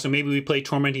card draw, so maybe we play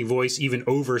Tormenting Voice even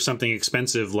over something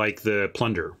expensive like the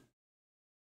Plunder.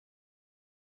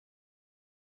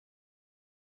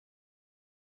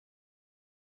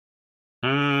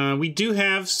 We do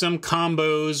have some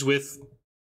combos with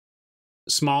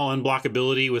small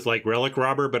unblockability with like Relic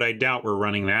Robber, but I doubt we're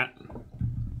running that.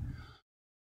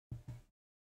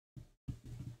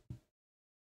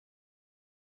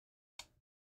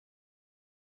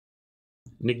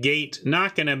 Negate,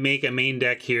 not going to make a main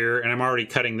deck here, and I'm already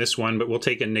cutting this one, but we'll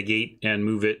take a Negate and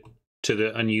move it to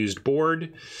the unused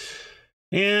board.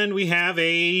 And we have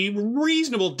a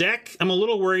reasonable deck. I'm a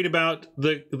little worried about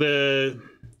the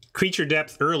creature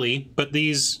depth early, but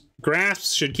these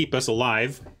grasps should keep us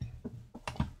alive.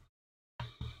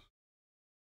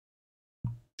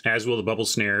 As will the bubble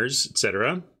snares,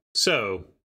 etc. So,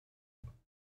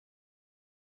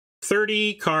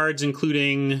 30 cards,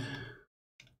 including...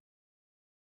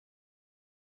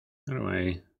 How do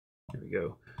I... There we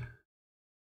go.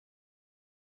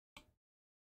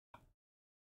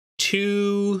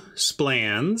 2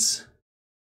 Splans.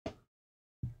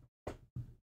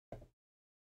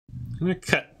 I'm going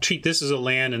to treat this as a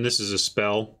land and this as a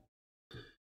spell.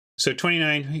 So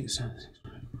 29...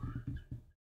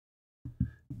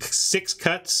 6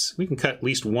 cuts. We can cut at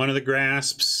least one of the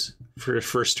grasps for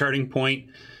a starting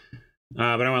point.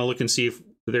 But I want to look and see if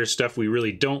there's stuff we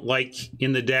really don't like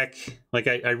in the deck. Like,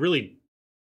 I really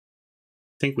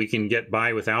think we can get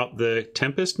by without the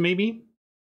Tempest, maybe?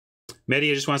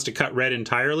 Media just wants to cut red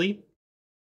entirely.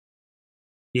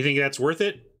 You think that's worth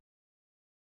it?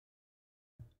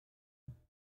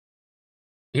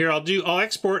 Here, I'll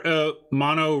export a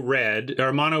mono red,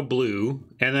 or mono blue,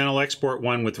 and then I'll export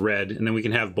one with red, and then we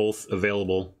can have both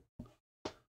available.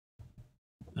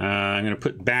 I'm going to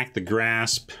put back the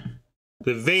Grasp.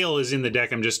 The Veil is in the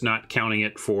deck, I'm just not counting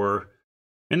it for...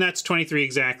 And that's 23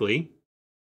 exactly.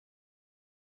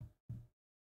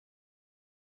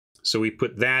 So we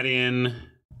put that in,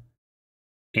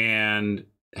 and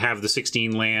have the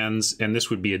 16 lands, and this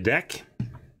would be a deck.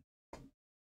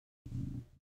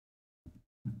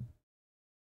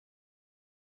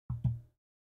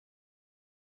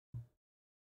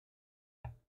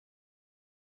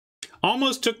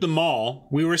 Almost took the Maul.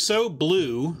 We were so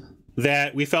blue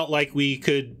that we felt like we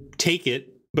could take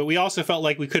it, but we also felt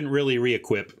like we couldn't really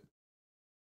re-equip.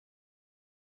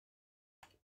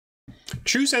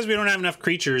 True says we don't have enough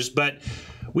creatures, but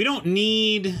we don't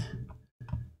need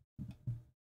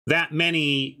that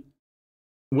many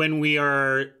when we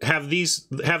have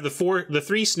the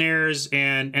 3 snares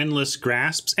and endless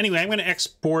grasps. Anyway, I'm going to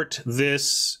export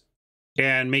this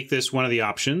and make this one of the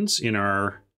options in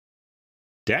our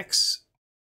decks.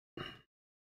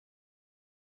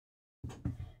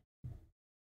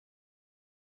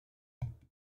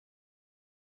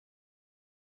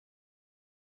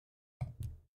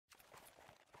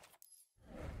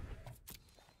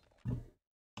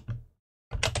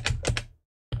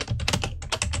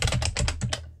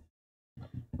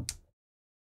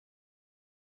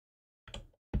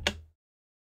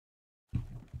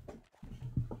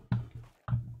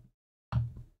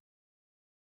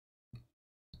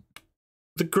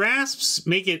 The grasps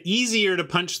make it easier to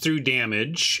punch through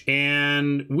damage,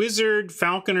 and Wizard,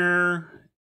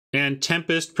 Falconer, and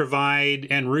Tempest provide,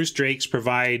 and Roost Drakes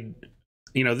provide,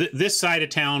 you know, this side of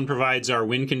town provides our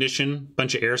win condition,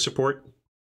 bunch of air support.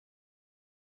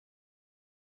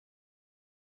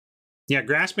 Yeah,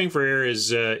 grasping for air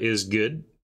is good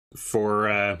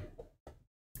for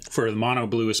the mono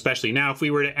blue especially. Now, if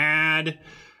we were to add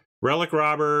Relic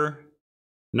Robber,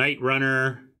 Night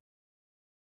Runner,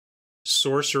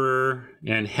 Sorcerer,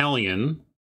 and Hellion,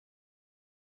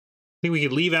 I think we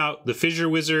could leave out the Fissure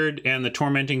Wizard and the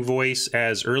Tormenting Voice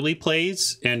as early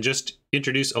plays and just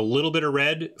introduce a little bit of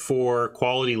red for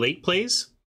quality late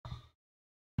plays.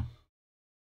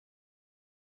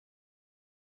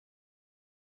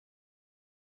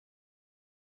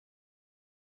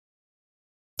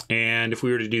 And if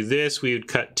we were to do this, we would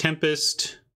cut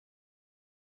Tempest,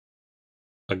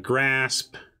 a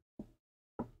Grasp,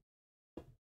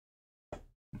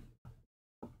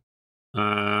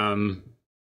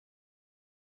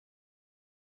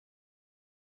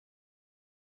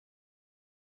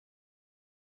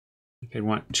 I'd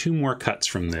want 2 more cuts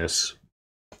from this.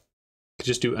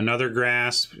 Just do another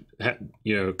Grasp,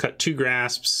 you know, cut 2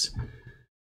 Grasps.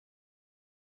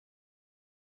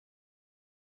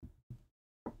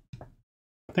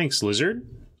 Thanks, Lizard.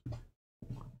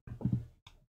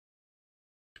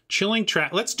 Chilling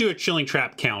Trap. Let's do a Chilling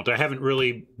Trap count. I haven't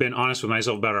really been honest with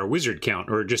myself about our Wizard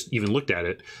count, or just even looked at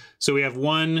it. So we have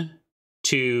 1,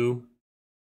 2,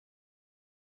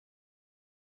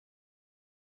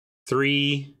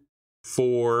 3,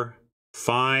 4,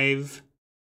 5,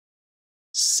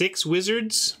 6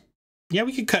 Wizards. Yeah,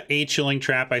 we could cut a Chilling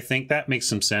Trap, I think. That makes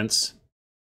some sense.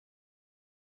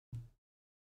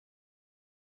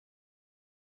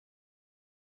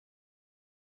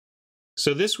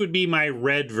 So this would be my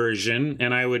red version,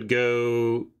 and I would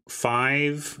go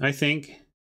 5, I think.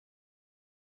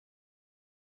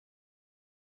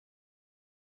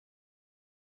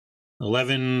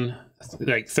 $11,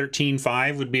 like 13,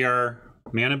 5 would be our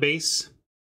mana base.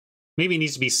 Maybe it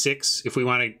needs to be 6 if we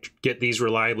want to get these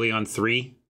reliably on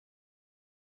 3.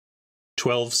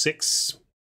 12, 6.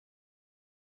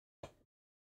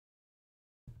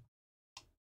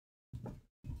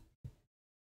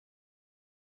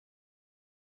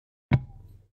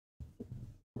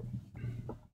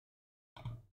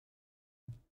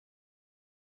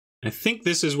 I think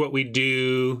this is what we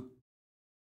do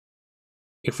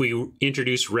if we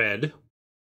introduce red.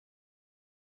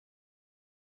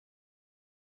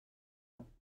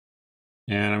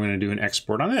 And I'm going to do an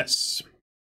export on this.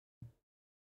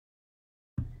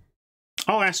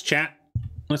 I'll ask chat.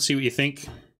 Let's see what you think.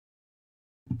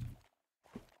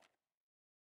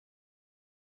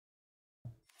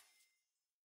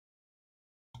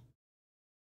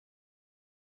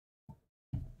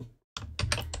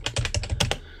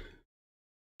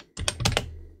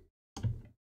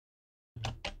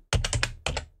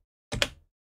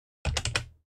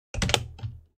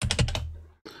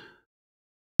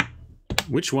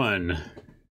 Which one?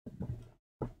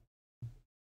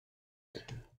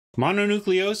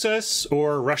 Mononucleosis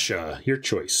or Russia? Your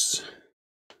choice.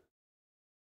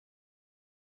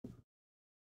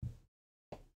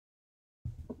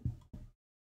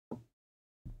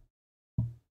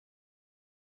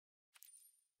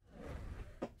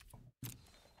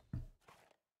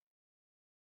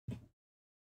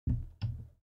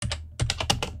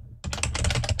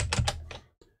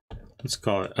 Let's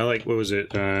call it, I like, what was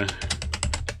it?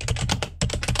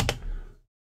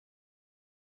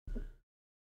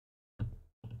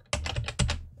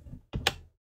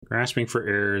 Grasping for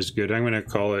air is good. I'm going to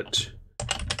call it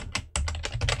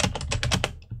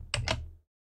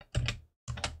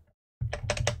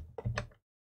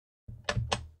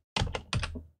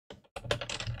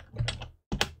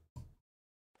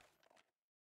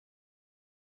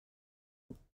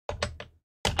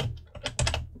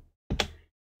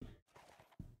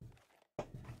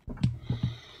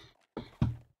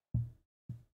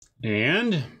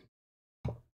and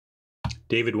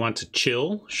David wants a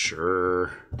chill.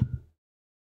 Sure.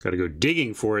 Gotta go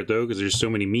digging for it, though, because there's so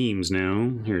many memes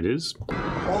now. Here it is.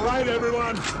 All right,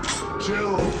 everyone.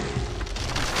 Chill.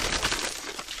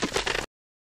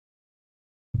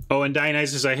 Oh, and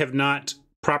Dionysus, I have not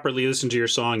properly listened to your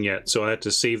song yet, so I have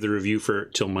to save the review for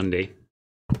till Monday.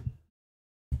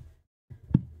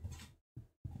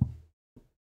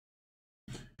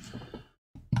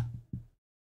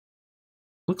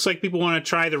 Looks like people want to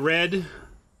try the red.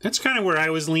 That's kind of where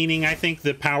I was leaning. I think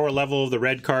the power level of the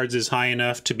red cards is high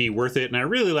enough to be worth it, and I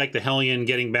really like the Hellion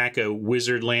getting back a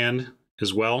wizard land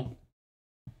as well.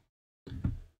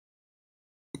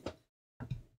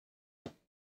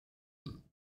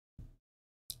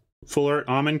 Full art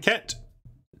Amonkhet.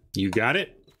 You got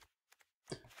it.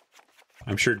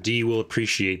 I'm sure D will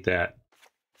appreciate that.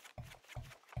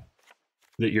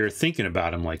 That you're thinking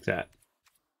about him like that.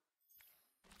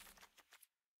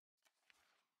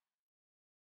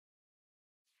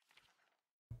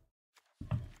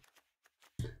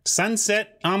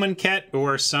 Sunset Amonkhet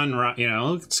or Sunrise, you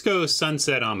know, let's go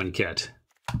Sunset Amonkhet.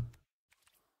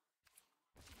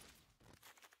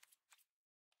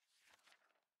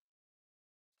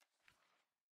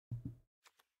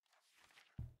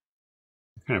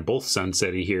 Kind of both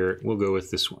sunsetty here. We'll go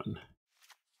with this one.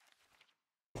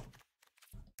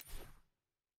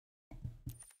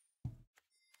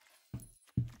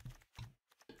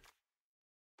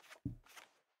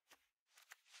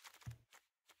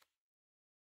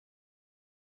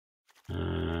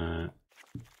 Uh,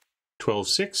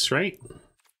 12-6, right?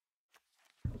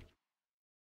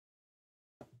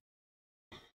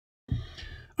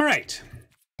 All right.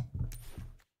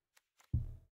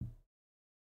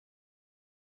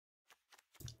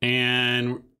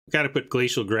 And got to put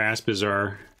Glacial Grasp as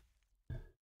our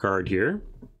card here.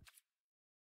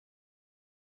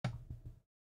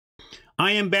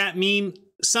 I am Bat Meme.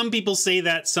 Some people say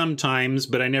that sometimes,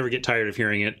 but I never get tired of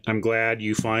hearing it. I'm glad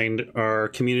you find our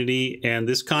community and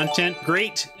this content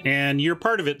great, and you're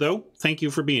part of it, though. Thank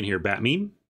you for being here, Bat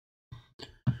Meme.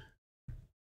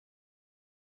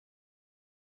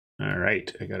 All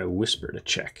right, I got a whisper to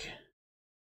check.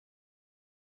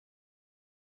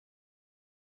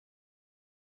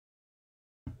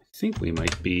 I think we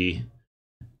might be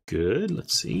good.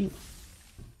 Let's see.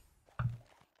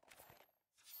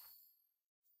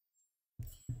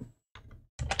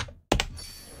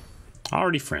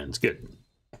 Already friends. Good.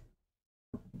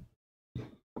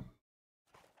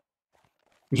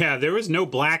 Yeah, there was no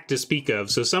black to speak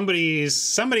of, so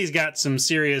somebody's got some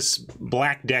serious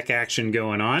black deck action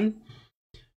going on.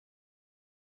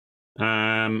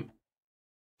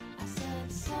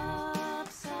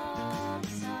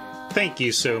 Thank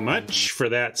you so much for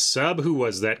that sub. Who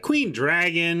was that? Queen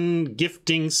Dragon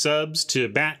gifting subs to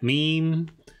Bat Meme.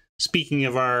 Speaking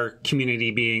of our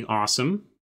community being awesome.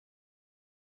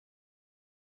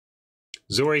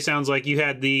 Zori, sounds like you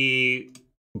had the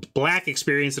black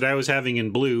experience that I was having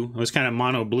in blue. I was kind of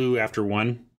mono blue after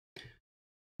one.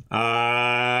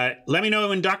 Let me know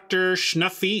when Dr.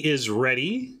 Schnuffy is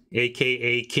ready,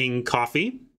 aka King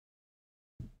Coffee.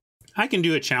 I can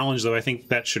do a challenge, though. I think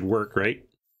that should work, right?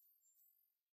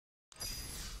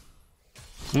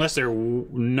 Unless they're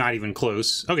not even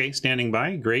close. Okay, standing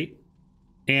by. Great.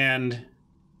 And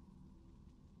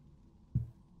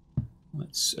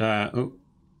let's... oh.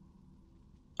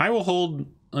 I will hold...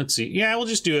 Let's see. Yeah, we'll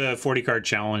just do a 40-card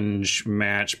challenge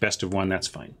match. Best of one. That's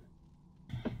fine.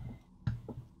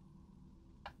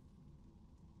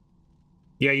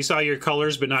 Yeah, you saw your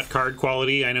colors, but not card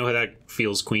quality. I know how that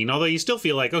feels, Queen. Although you still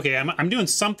feel like, okay, I'm doing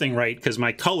something right because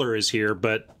my color is here,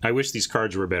 but I wish these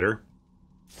cards were better.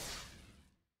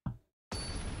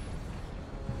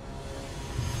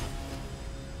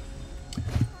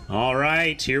 All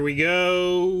right, here we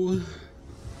go.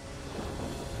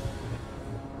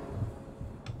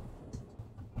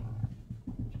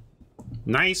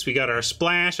 Nice, we got our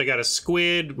splash, I got a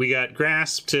squid, we got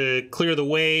grasp to clear the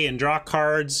way and draw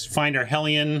cards, find our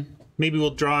Hellion. Maybe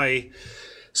we'll draw a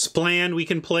Spland we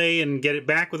can play and get it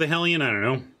back with a Hellion, I don't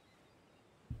know.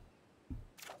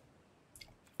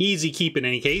 Easy keep in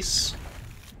any case.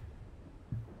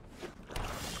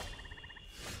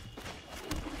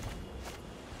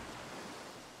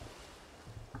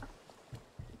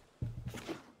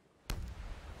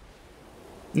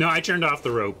 No, I turned off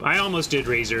the rope. I almost did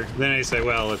Razor. Then I said,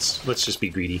 well, let's just be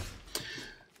greedy.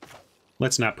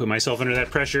 Let's not put myself under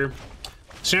that pressure.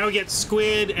 So now we get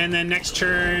Squid, and then next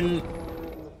turn,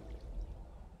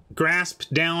 grasp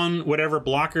down whatever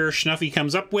blocker Schnuffy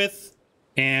comes up with.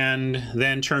 And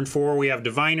then turn 4, we have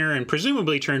Diviner, and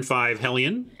presumably turn 5,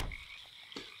 Hellion.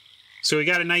 So we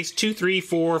got a nice 2, 3,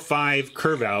 4, 5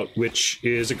 curve out, which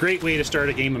is a great way to start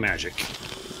a game of Magic.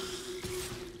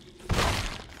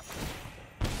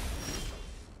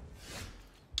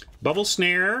 Bubble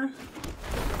Snare.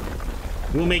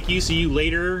 We'll make use of you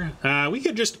later. We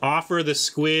could just offer the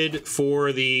squid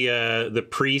for the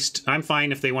priest. I'm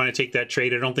fine if they want to take that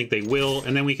trade. I don't think they will.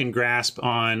 And then we can grasp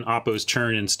on Oppo's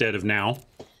turn instead of now.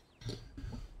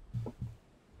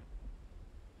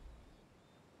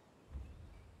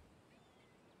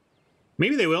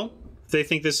 Maybe they will. If they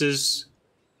think this is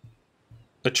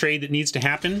a trade that needs to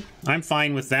happen, I'm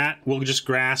fine with that. We'll just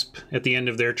grasp at the end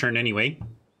of their turn anyway.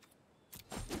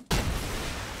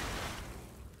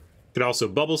 Could also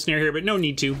Bubble Snare here, but no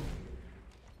need to.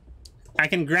 I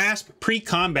can grasp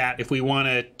pre-combat if we want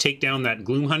to take down that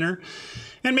Gloom Hunter,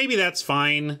 and maybe that's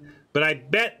fine. But I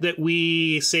bet that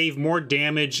we save more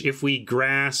damage if we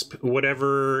grasp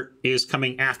whatever is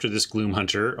coming after this Gloom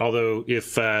Hunter. Although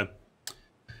if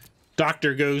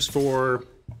Doctor goes for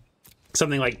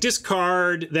something like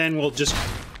discard, then we'll just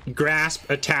grasp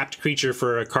a tapped creature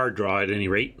for a card draw at any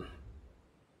rate.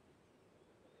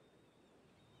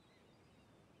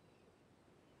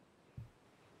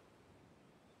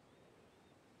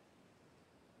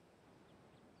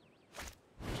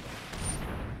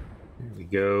 There we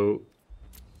go.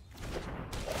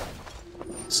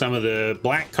 Some of the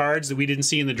black cards that we didn't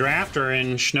see in the draft are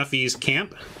in Schnuffy's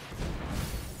camp.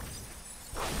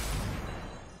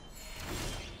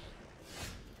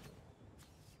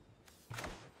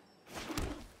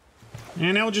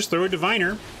 And now we'll just throw a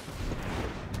Diviner.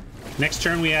 Next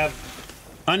turn we have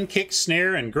Unkick,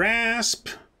 Snare, and Grasp.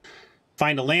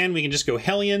 Find a land, we can just go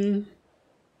Hellion.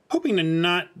 Hoping to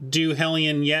not do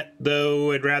Hellion yet,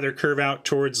 though I'd rather curve out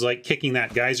towards, like, kicking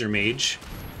that Geyser Mage.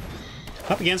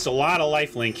 Up against a lot of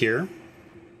lifelink here.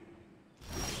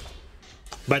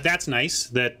 But that's nice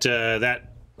that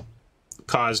that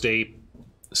caused a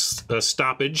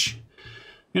stoppage.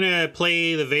 I'm going to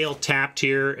play the Veil tapped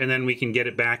here, and then we can get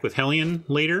it back with Hellion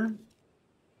later.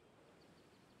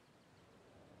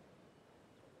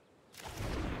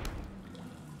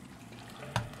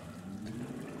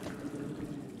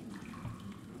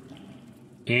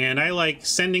 And I like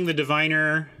sending the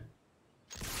Diviner.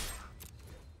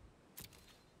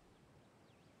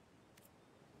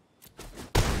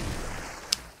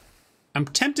 I'm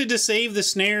tempted to save the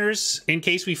snares in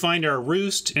case we find our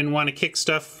roost and want to kick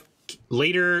stuff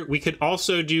later. We could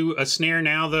also do a snare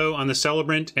now, though, on the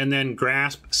Celebrant and then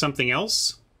grasp something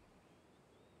else.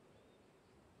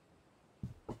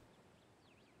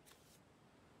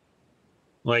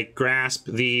 Like grasp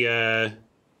the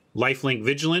lifelink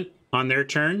Vigilant on their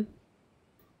turn.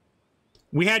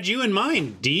 We had you in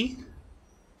mind, D.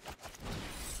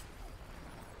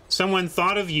 Someone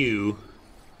thought of you.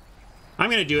 I'm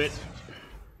going to do it.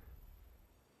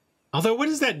 Although, what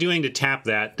is that doing to tap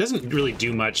that? Doesn't really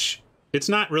do much. It's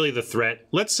not really the threat.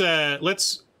 Let's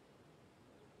just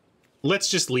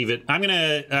leave it. I'm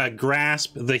gonna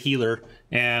grasp the healer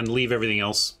and leave everything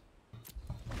else.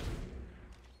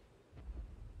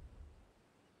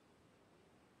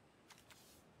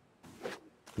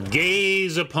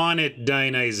 Gaze upon it,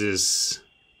 Dionysus.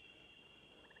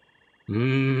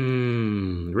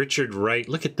 Richard Wright.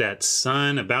 Look at that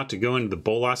sun about to go into the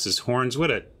Bolas's horns.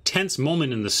 What a tense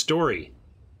moment in the story.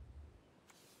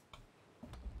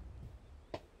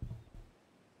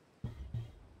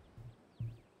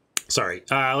 Sorry.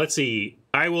 Let's see.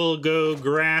 I will go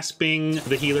grasping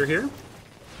the healer here.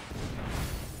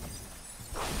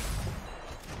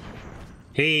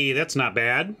 Hey, that's not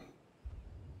bad.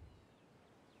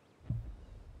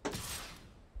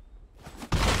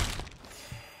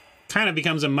 Kind of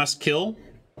becomes a must-kill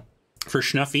for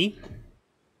Schnuffy,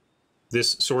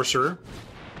 this sorcerer.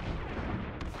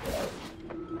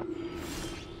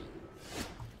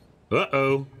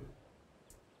 Uh-oh.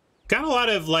 Got a lot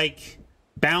of, like,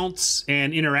 bounce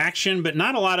and interaction, but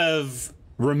not a lot of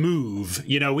remove.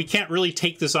 You know, we can't really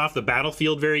take this off the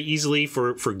battlefield very easily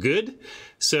for good.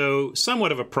 So,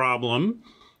 somewhat of a problem.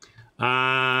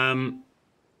 I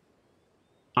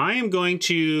am going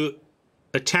to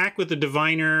attack with the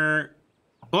Diviner.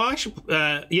 Well, I should,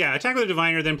 yeah, attack with the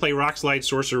Diviner, then play Rock Slide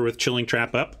Sorcerer with Chilling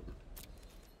Trap up.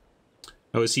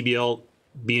 Oh, is CBL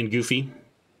being goofy?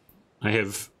 I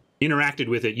have interacted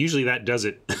with it. Usually that does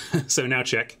it. So now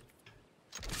check.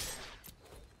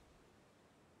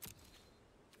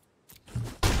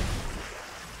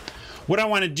 What I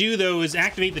want to do, though, is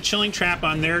activate the Chilling Trap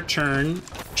on their turn,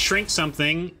 shrink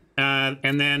something,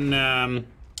 and then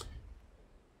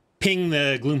ping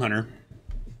the Gloom Hunter.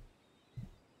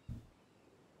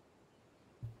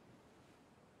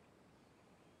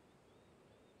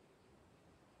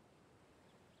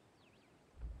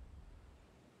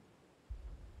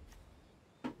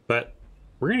 But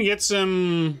we're gonna get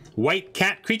some white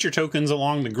cat creature tokens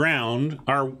along the ground.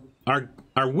 Our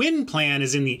win plan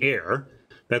is in the air.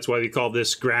 That's why we call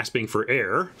this grasping for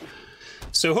air.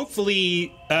 So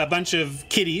hopefully a bunch of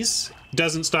kitties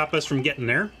doesn't stop us from getting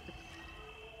there.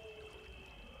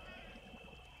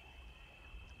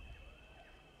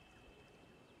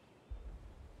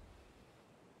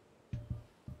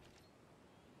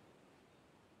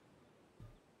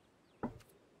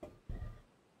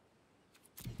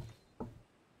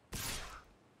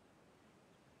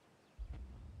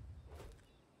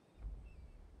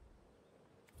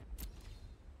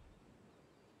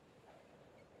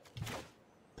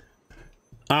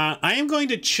 I am going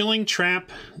to Chilling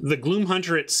Trap the Gloom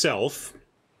Hunter itself.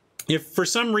 If for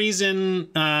some reason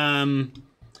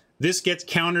this gets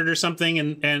countered or something,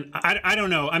 and I don't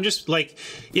know. I'm just like,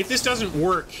 if this doesn't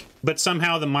work, but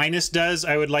somehow the minus does,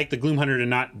 I would like the Gloom Hunter to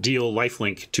not deal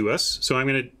lifelink to us. So I'm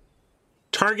going to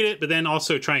target it, but then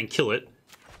also try and kill it.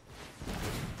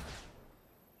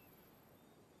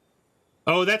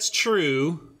 Oh, that's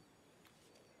true.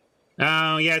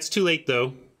 Oh, yeah, it's too late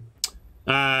though.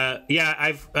 Yeah,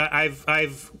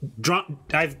 I've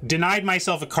denied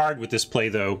myself a card with this play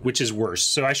though, which is worse.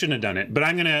 So I shouldn't have done it. But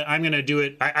I'm gonna do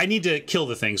it. I need to kill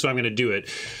the thing, so I'm gonna do it.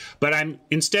 But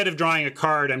instead of drawing a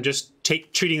card, I'm just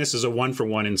treating this as a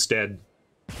 1-for-1 instead.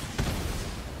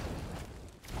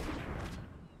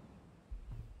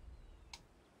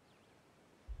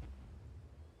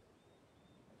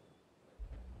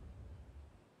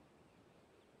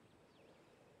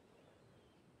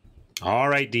 All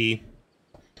right, D.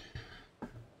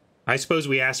 I suppose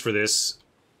we asked for this,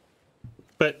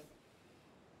 but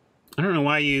I don't know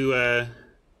why you, I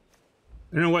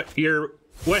don't know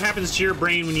what happens to your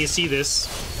brain when you see this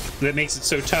that makes it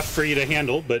so tough for you to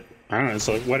handle, but I don't know, it's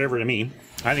like whatever to me.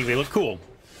 I think they look cool.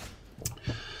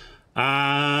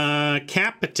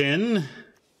 Captain.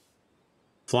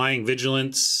 Flying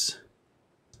Vigilance.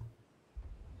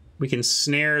 We can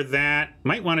snare that.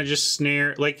 Might want to just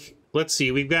snare, like, let's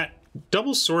see, we've got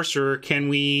Double Sorcerer. Can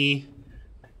we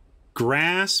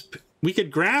grasp? We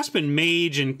could grasp and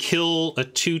mage and kill a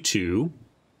 2/2.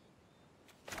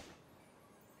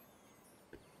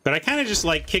 But I kind of just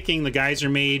like kicking the Geyser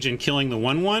Mage and killing the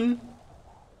 1/1.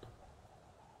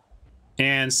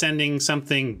 And sending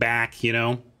something back, you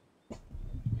know.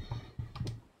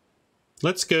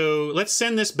 Let's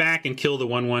send this back and kill the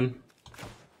 1/1.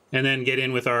 And then get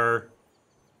in with our...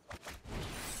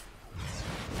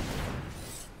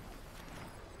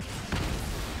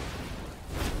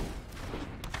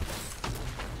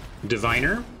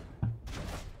 Diviner.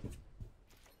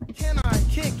 Can I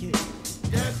kick it?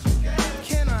 Yes, you can.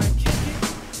 Can I kick it?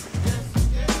 Yes, you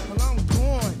can. Well, I'm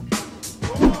going.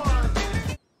 Go on.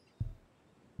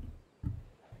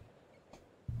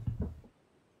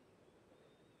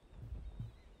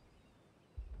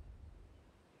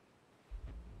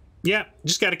 Yeah,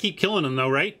 just got to keep killing them though,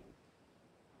 right?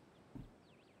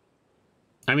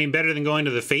 I mean, better than going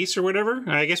to the face or whatever.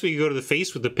 I guess we could go to the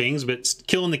face with the pings, but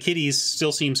killing the kitties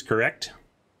still seems correct.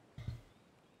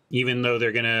 Even though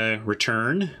they're going to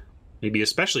return. Maybe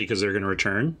especially because they're going to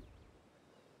return.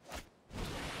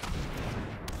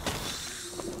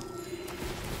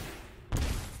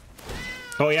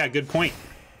 Oh yeah, good point.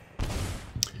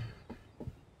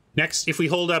 Next, if we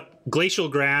hold up Glacial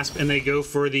Grasp and they go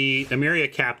for the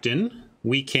Emeria Captain,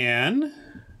 we can...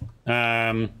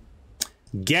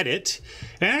 get it.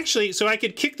 And actually, so I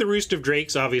could kick the Roost of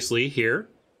Drakes, obviously, here.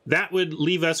 That would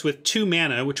leave us with 2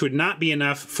 mana, which would not be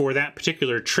enough for that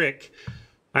particular trick.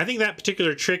 I think that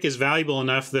particular trick is valuable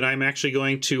enough that I'm actually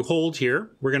going to hold here.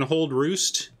 We're going to hold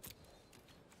Roost.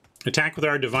 Attack with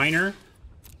our Diviner.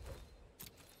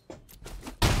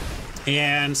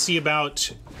 And see about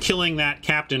killing that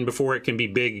Captain before it can be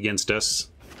big against us.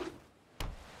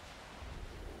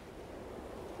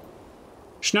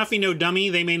 Snuffy no dummy,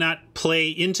 they may not play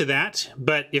into that,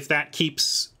 but if that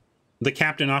keeps the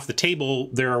Captain off the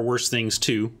table, there are worse things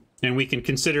too. And we can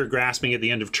consider grasping at the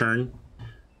end of turn,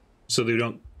 so that we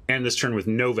don't end this turn with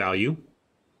no value.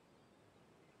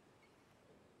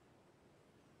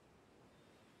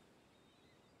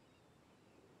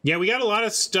 Yeah, we got a lot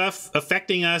of stuff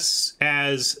affecting us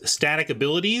as static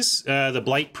abilities. The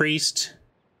Blight Priest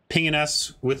pinging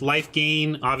us with life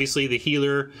gain, obviously the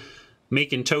healer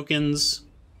making tokens.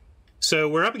 So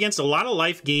we're up against a lot of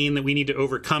life gain that we need to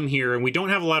overcome here, and we don't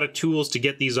have a lot of tools to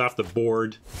get these off the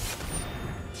board.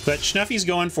 But Snuffy's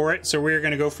going for it, so we're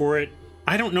going to go for it.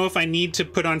 I don't know if I need to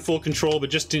put on full control, but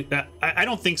just to, I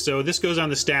don't think so. This goes on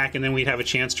the stack, and then we'd have a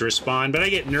chance to respond. But I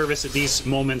get nervous at these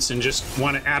moments and just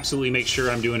want to absolutely make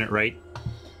sure I'm doing it right.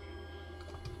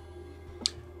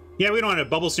 Yeah, we don't want to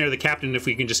bubble snare the Captain if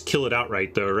we can just kill it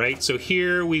outright, though, right? So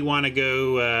here we want to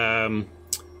go...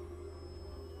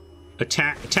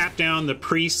 tap down the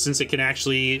Priest, since it can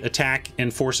actually attack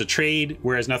and force a trade,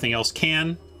 whereas nothing else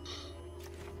can.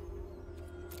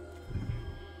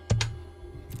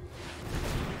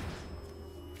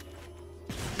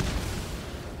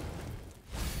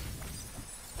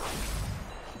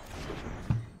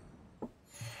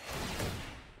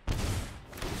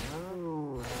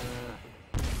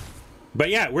 But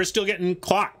yeah, we're still getting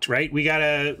clocked, right? We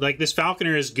gotta, like, this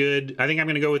Falconer is good. I think I'm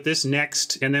gonna go with this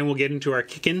next, and then we'll get into our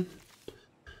kicking.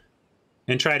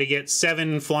 And try to get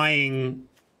 7 flying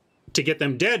to get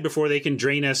them dead before they can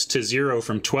drain us to 0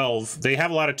 from 12. They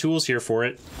have a lot of tools here for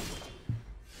it.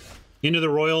 Into the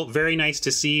Royal, very nice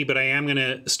to see, but I am going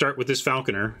to start with this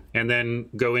Falconer and then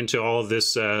go into all of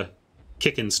this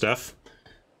kicking stuff.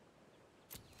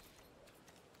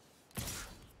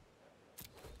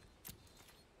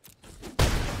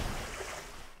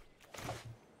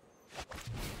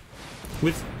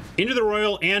 With Into the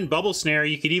Royal and Bubble Snare,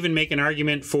 you could even make an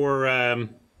argument for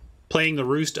playing the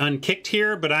Roost unkicked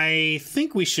here, but I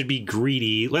think we should be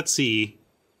greedy. Let's see.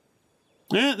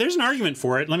 There's an argument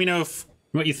for it. Let me know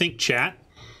what you think, chat.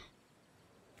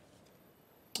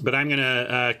 But I'm going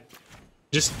to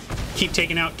just keep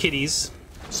taking out kitties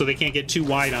so they can't get too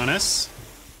wide on us.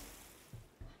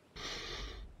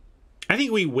 I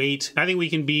think we wait. I think we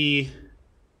can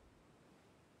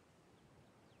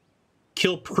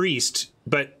kill Priest,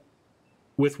 but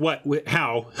with what?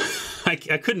 How? I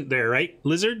couldn't there, right?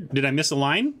 Lizard? Did I miss a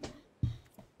line?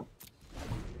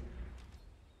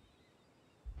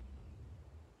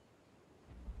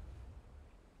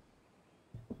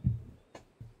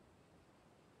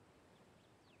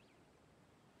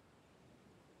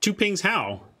 Two pings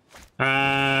how?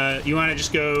 You want to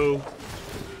just go...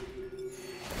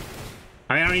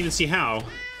 I don't even see how.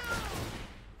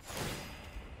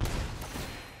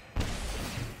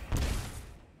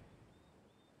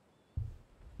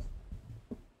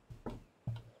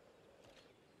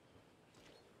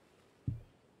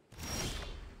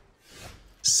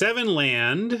 Seven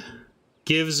land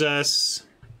gives us...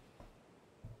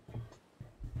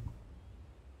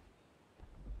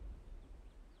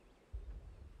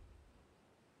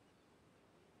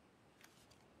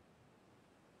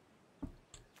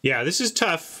 Yeah, this is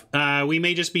tough. We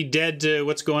may just be dead to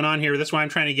what's going on here. That's why I'm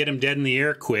trying to get him dead in the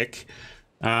air quick.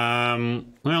 Well,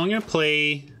 I'm going to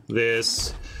play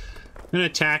this. I'm going to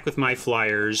attack with my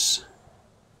flyers.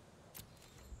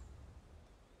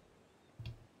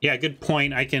 Yeah, good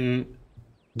point. I can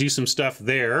do some stuff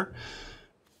there.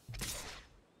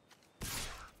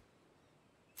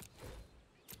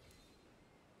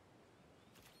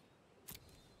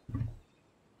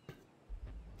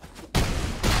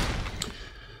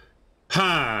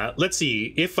 Let's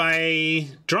see. If I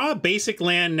draw a basic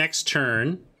land next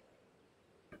turn,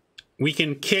 we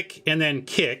can kick and then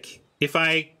kick. If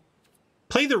I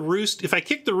play the Roost, if I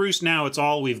kick the Roost now, it's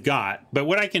all we've got. But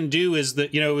what I can do is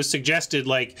that, it was suggested,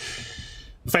 like,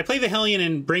 if I play the Hellion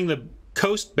and bring the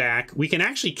Coast back, we can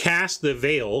actually cast the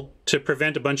Veil to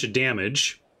prevent a bunch of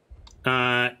damage,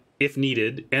 if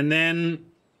needed. And then...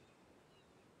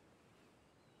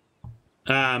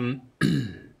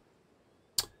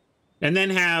 and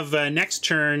then have next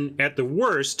turn, at the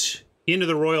worst, Into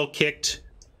the Royal kicked,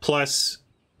 plus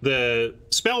the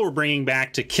spell we're bringing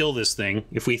back to kill this thing,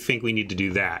 if we think we need to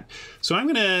do that. So I'm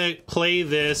going to play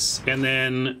this, and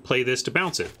then play this to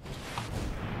bounce it.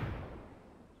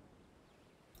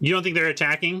 You don't think they're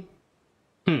attacking?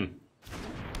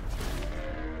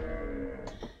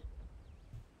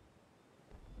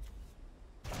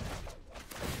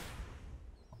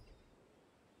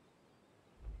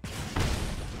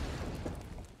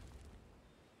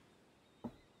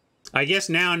 I guess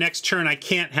now, next turn, I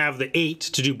can't have the 8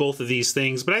 to do both of these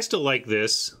things, but I still like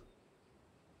this.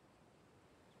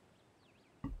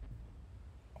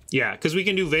 Yeah, because we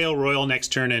can do Veil Royal next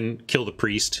turn and kill the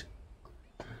Priest.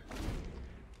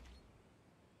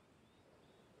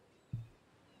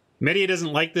 Media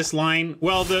doesn't like this line.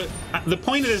 Well, the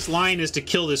point of this line is to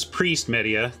kill this Priest,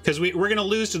 Media, because we're going to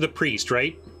lose to the Priest,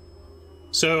 right?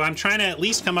 So I'm trying to at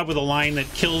least come up with a line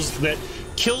that kills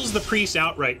the Priest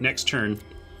outright next turn.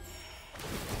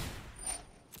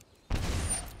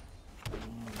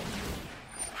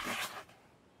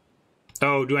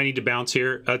 Oh, do I need to bounce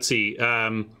here? Let's see.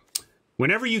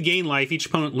 Whenever you gain life, each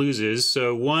opponent loses.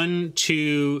 So 1,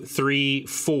 2, 3,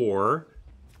 4.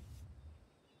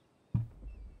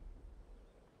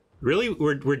 Really?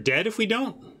 We're dead if we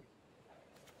don't?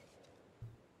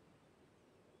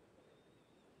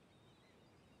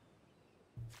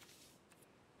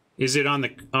 Is it on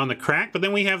the crack? But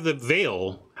then we have the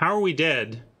Veil. How are we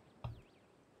dead?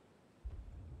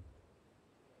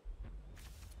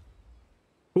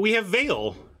 But we have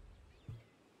Veil.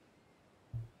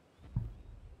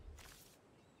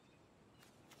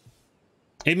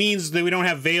 It means that we don't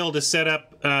have Veil to set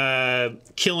up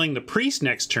killing the Priest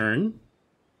next turn.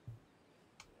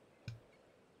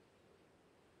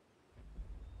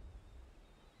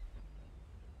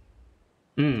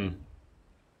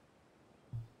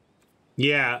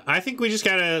 Yeah, I think we just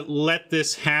gotta let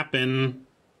this happen.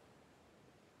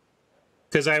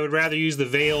 Because I would rather use the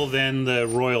Veil than the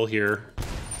Royal here.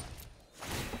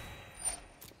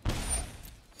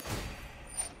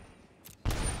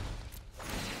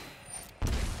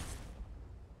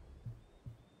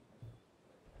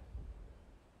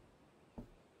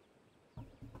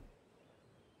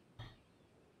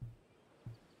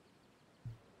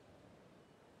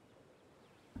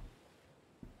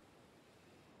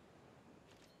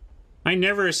 I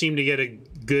never seem to get a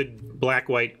good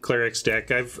black-white clerics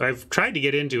deck. I've tried to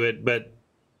get into it, but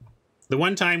the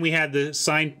one time we had the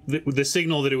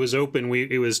signal that it was open,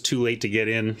 it was too late to get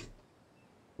in.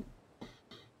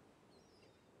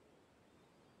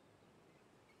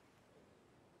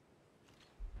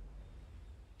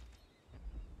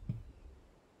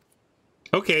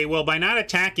 Okay, well, by not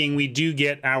attacking, we do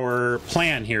get our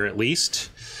plan here, at least,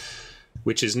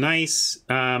 which is nice.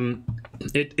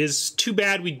 It is too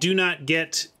bad we do not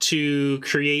get to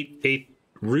create a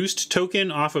roost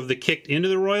token off of the kicked into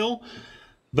the royal,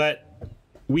 but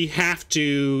we have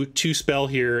to two-spell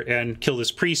here and kill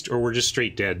this priest, or we're just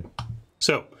straight dead.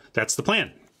 So, that's the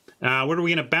plan. What are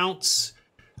we going to bounce?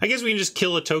 I guess we can just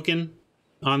kill a token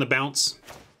on the bounce.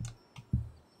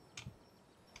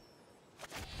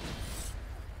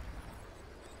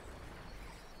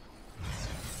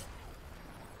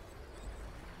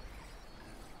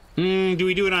 Do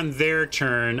we do it on their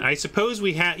turn? I suppose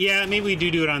we have. Yeah, maybe we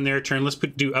do it on their turn. Let's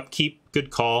do upkeep.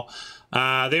 Good call.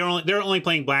 They're only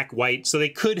playing black-white, so they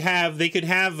could have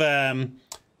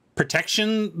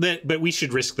protection, but we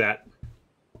should risk that.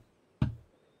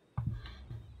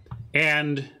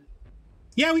 And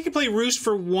yeah, we could play Roost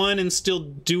for 1 and still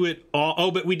do it all. Oh,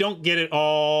 but we don't get it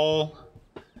all.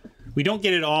 We don't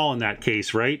get it all in that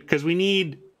case, right? Because we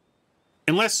need,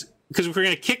 because if we're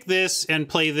going to kick this and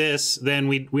play this, then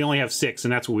we only have 6,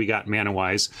 and that's what we got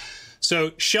mana-wise.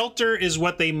 So Shelter is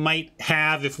what they might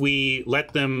have if we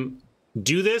let them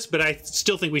do this, but I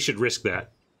still think we should risk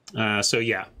that. So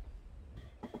yeah.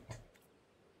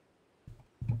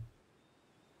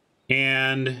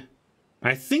 And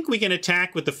I think we can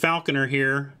attack with the Falconer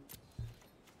here,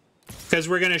 because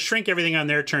we're going to shrink everything on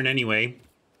their turn anyway.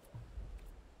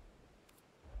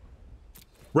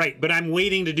 Right, but I'm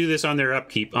waiting to do this on their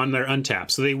upkeep, on their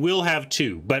untap, so they will have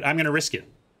 2, but I'm going to risk it.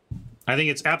 I think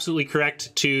it's absolutely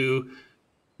correct to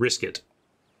risk it.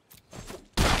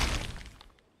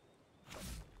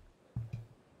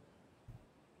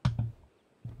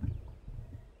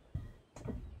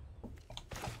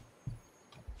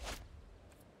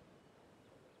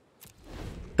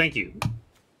 Thank you.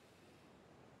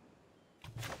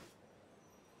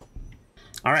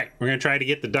 All right, we're going to try to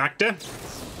get the Doctor.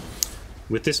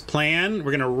 With this plan,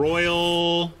 we're going to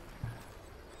royal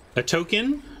a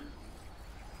token.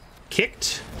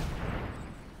 Kicked.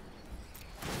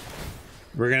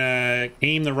 We're going to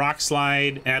aim the Rock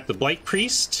Slide at the Blight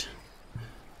Priest.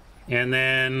 And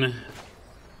then...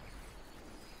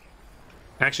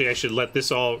 Actually, I should let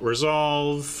this all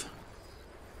resolve.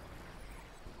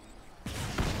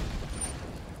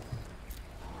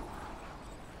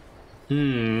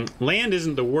 Land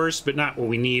isn't the worst, but not what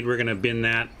we need. We're going to bin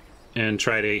that and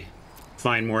try to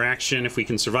find more action if we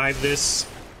can survive this.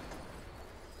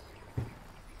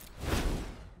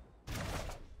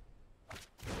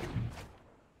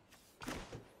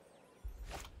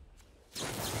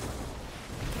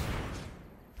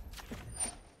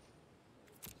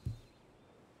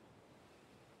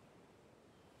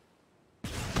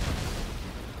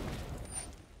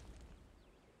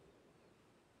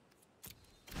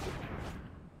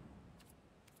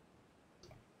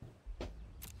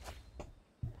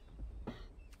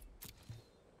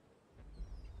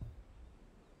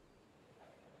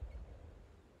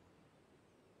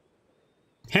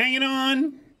 Hanging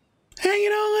on! Hanging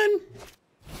on!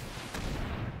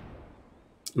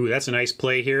 Ooh, that's a nice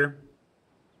play here.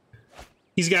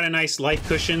 He's got a nice life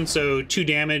cushion, so 2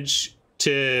 damage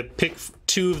to pick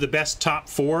 2 of the best top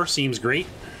 4 seems great.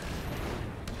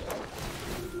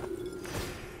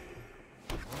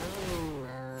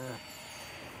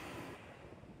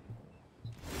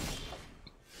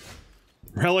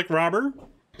 Relic Robber,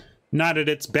 not at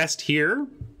its best here.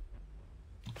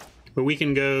 But we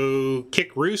can go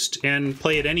kick Roost and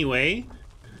play it anyway.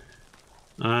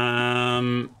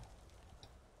 I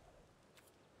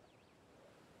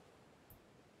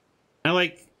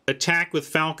like attack with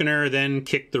Falconer, then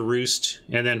kick the Roost,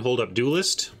 and then hold up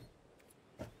Duelist.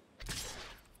 You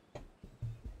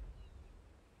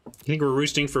think we're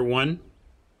roosting for 1?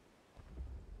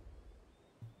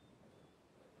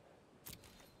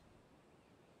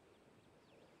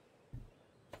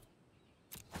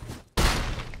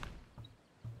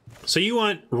 So you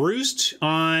want Roost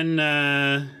on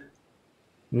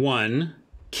 1,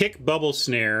 kick Bubble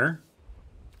Snare.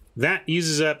 That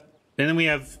uses up, and then we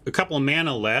have a couple of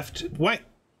mana left. What?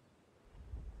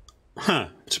 Huh.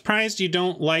 Surprised you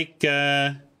don't like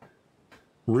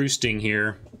roosting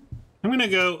here. I'm going to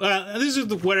go, this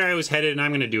is where I was headed, and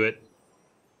I'm going to do it.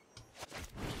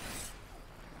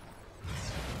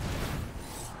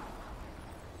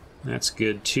 That's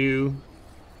good, too.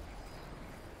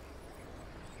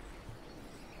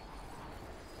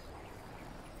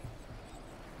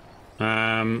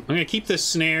 I'm going to keep the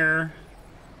snare,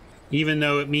 even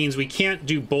though it means we can't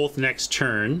do both next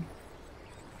turn.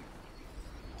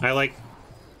 I like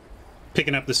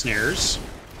picking up the snares.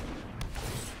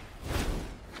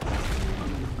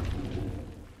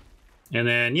 And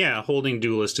then, yeah, holding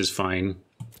Duelist is fine.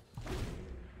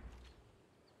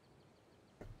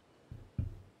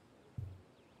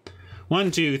 One,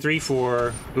 two, three,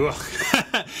 four.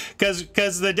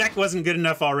 Because the deck wasn't good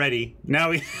enough already.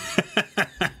 Now we...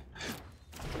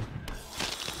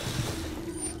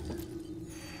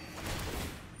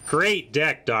 Great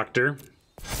deck, Doctor.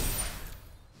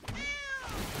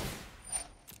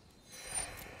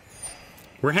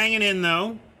 We're hanging in,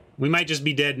 though. We might just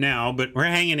be dead now, but we're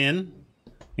hanging in.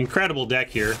 Incredible deck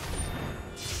here.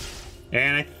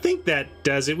 And I think that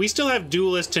does it. We still have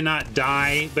Duelist to not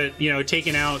die, but, you know,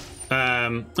 taking out...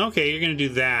 okay, you're gonna do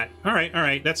that.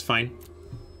 Alright, that's fine.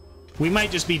 We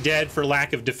might just be dead for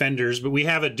lack of defenders, but we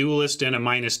have a Duelist and a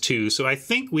 -2, so I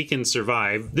think we can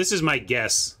survive. This is my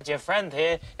guess. Your friend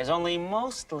here is only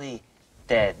mostly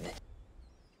dead.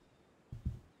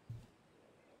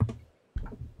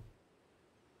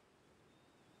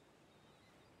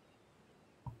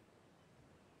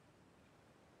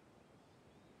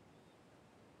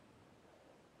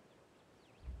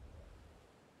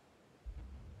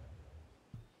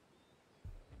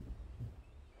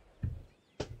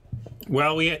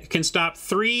 Well, we can stop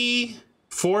 3,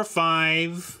 4,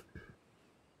 5.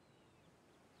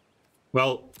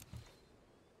 Well,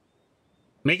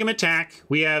 make him attack.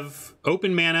 We have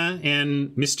open mana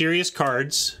and mysterious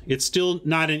cards. It's still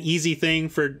not an easy thing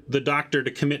for the Doctor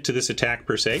to commit to this attack,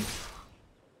 per se.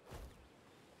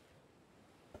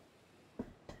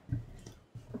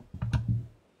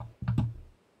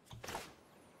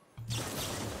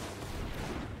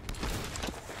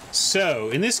 So,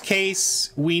 in this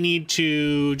case, we need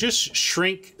to just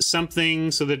shrink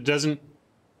something so that it doesn't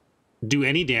do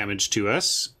any damage to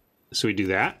us. So we do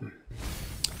that.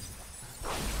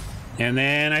 And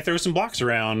then I throw some blocks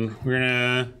around. We're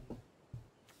gonna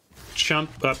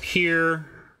jump up here.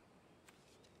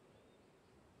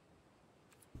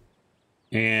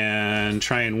 And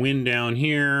try and win down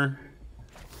here.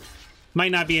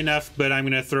 Might not be enough, but I'm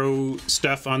gonna throw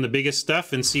stuff on the biggest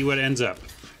stuff and see what ends up.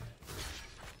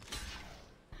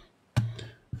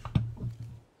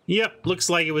 Yep, looks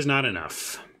like it was not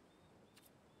enough.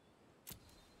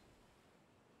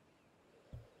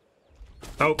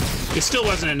 Oh, it still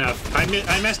wasn't enough. I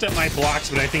messed up my blocks,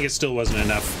 but I think it still wasn't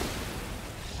enough.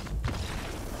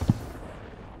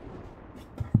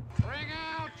 Bring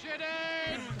out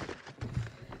Jidane!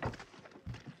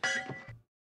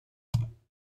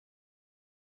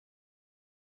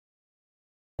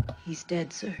 He's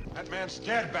dead, sir. That man's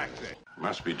dead back there.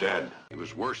 Must be dead. He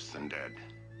was worse than dead.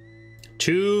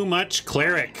 Too much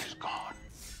cleric. He's gone.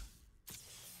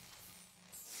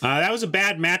 That was a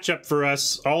bad matchup for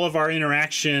us. All of our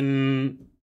interaction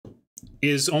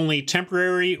is only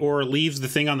temporary or leaves the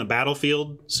thing on the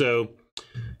battlefield. So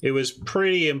it was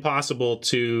pretty impossible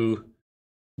to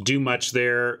do much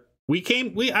there.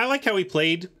 I like how we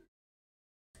played.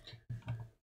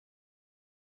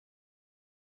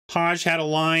 Hodge had a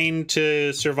line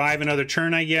to survive another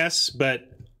turn, I guess, but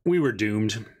we were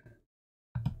doomed.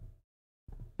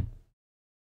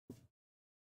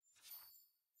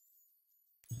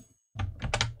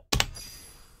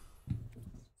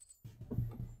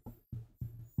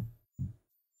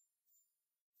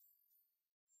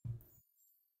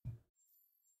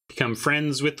 Become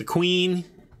friends with the Queen.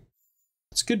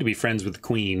 It's good to be friends with the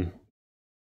Queen.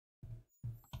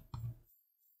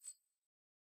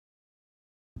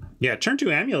 Yeah, turn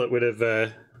 2 Amulet would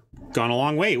have gone a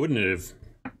long way, wouldn't it have?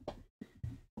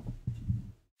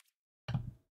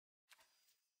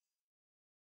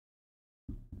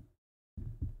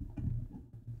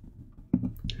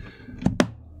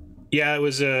 Yeah, it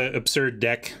was a absurd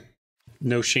deck.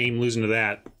 No shame losing to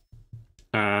that.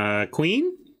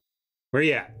 Queen? Where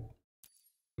you at?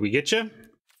 We get you?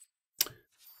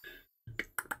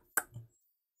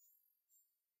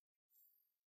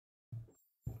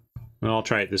 Well, I'll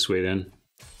try it this way then.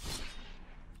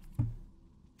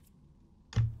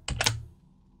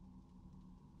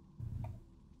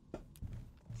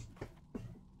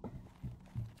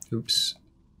 Oops.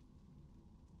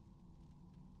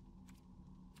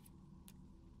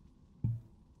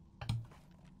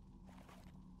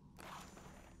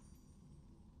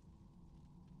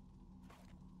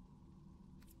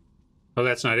 Oh,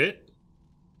 that's not it?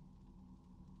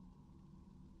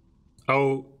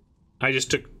 Oh, I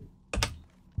just took...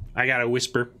 I got a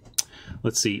whisper.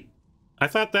 Let's see. I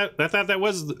thought that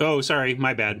was... Oh, sorry.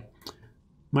 My bad.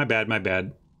 My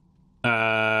bad.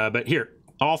 But here.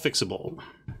 all fixable.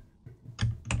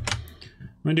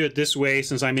 I'm gonna do it this way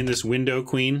since I'm in this window,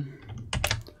 Queen.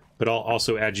 But I'll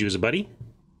also add you as a buddy.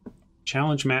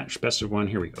 Challenge match, best of one,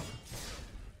 here we go.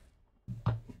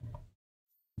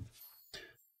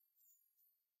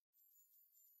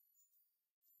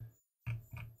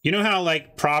 You know how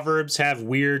like proverbs have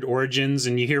weird origins,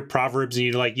 and you hear proverbs and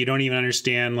you don't even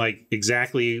understand like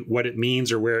exactly what it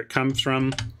means or where it comes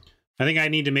from? I think I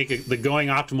need to make the going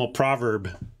optimal proverb.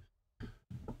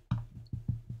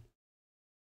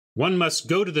 One must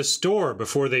go to the store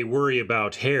before they worry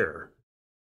about hair.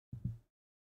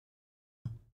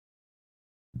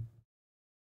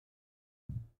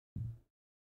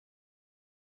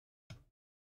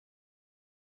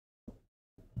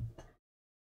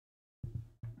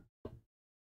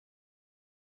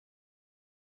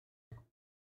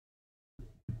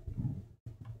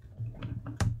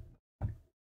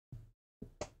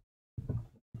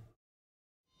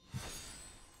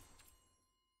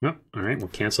 Oh, all right, we'll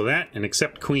cancel that and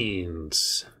accept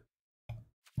queens.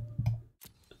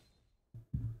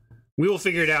 We will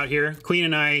figure it out here. Queen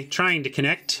and I trying to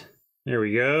connect. There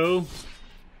we go.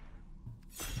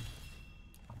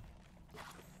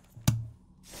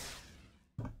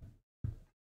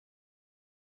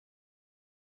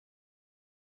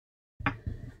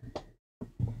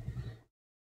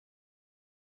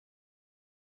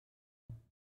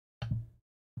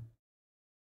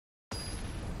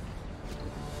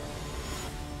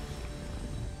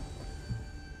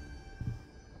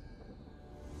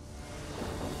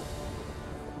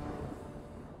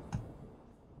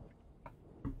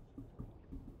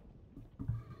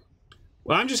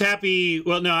 Well, I'm just happy.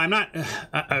 Well, no, I'm not.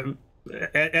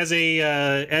 As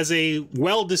a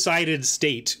well-decided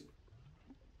state,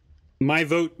 my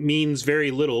vote means very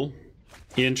little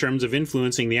in terms of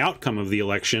influencing the outcome of the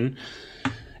election.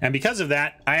 And because of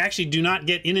that, I actually do not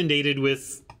get inundated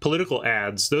with political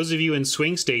ads. Those of you in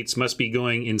swing states must be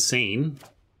going insane.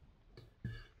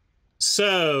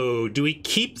 So, do we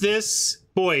keep this?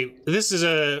 Boy, this is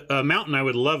a mountain. I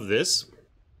would love this.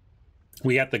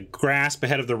 We got the grasp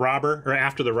ahead of the robber, or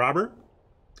after the robber.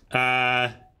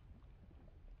 And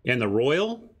the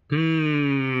royal?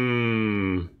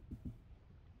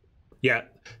 Yeah.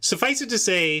 Suffice it to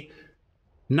say,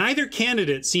 neither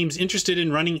candidate seems interested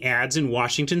in running ads in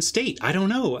Washington State. I don't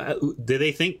know. Do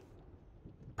they think?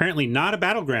 Apparently not a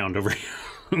battleground over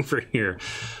here.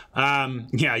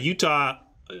 Yeah, Utah.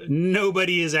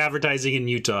 Nobody is advertising in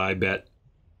Utah, I bet.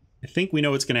 I think we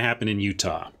know what's going to happen in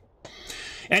Utah.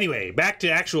 Anyway, back to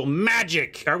actual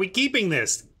magic. Are we keeping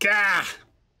this? Gah!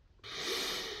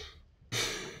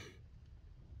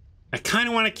 I kind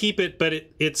of want to keep it, but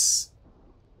it's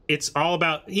all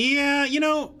about, yeah, you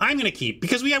know, I'm going to keep,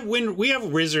 because we have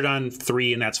Wizard on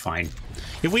 3, and that's fine.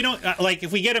 If we don't,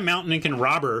 if we get a mountain and can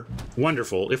rob her,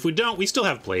 wonderful. If we don't, we still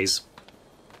have plays.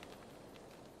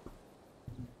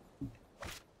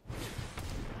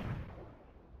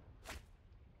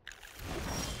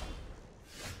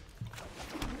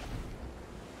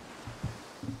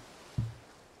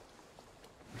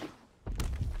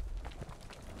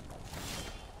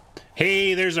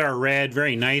 Hey, there's our red.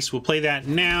 Very nice. We'll play that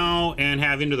now and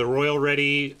have Into the Royal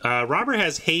ready. Robber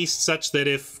has haste such that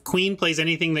if Queen plays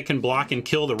anything that can block and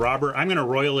kill the robber, I'm going to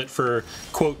royal it for,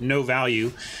 quote, no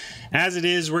value. As it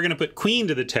is, we're going to put Queen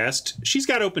to the test. She's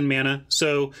got open mana,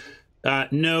 so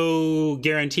no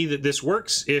guarantee that this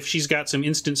works. If she's got some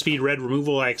instant speed red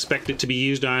removal, I expect it to be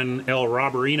used on El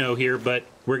Robberino here, but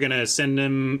we're going to send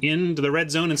him into the red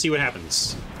zone and see what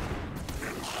happens.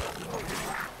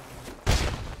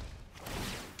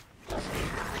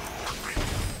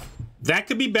 That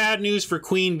could be bad news for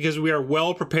Queen because we are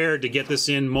well prepared to get this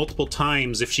in multiple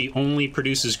times if she only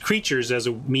produces creatures as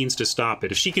a means to stop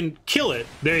it. If she can kill it,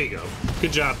 there you go.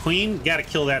 Good job, Queen. Gotta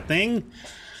kill that thing.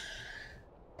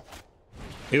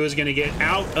 It was gonna get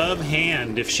out of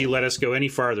hand if she let us go any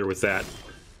farther with that.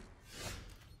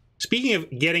 Speaking of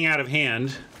getting out of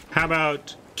hand, how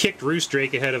about kicked Roost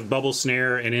Drake ahead of Bubble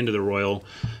Snare and Into the Royal?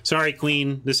 Sorry,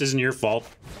 Queen. This isn't your fault.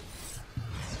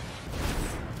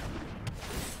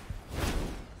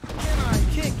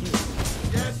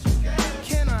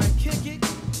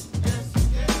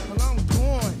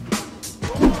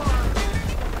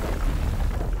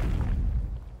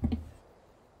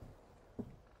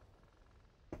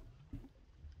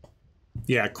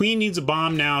 Yeah, Queen needs a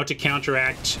bomb now to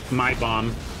counteract my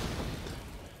bomb.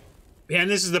 And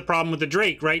this is the problem with the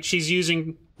Drake, right? She's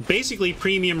using basically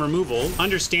premium removal,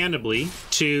 understandably,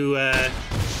 to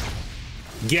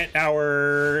get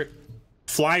our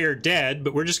flyer dead,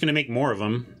 but we're just going to make more of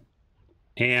them.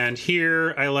 And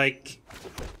here I like...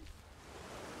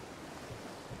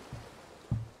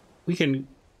 we can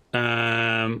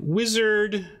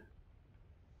wizard.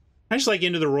 I just like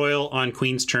Into the Royal on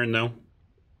Queen's turn, though.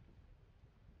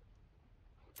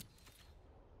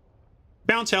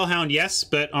 Bounce Hellhound, yes,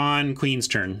 but on Queen's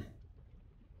turn.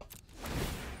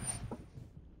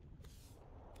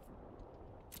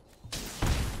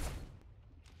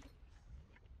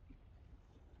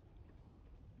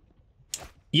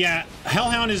 Yeah,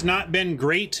 Hellhound has not been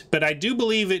great, but I do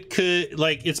believe it could,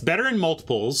 like, it's better in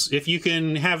multiples if you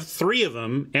can have 3 of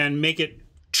them and make it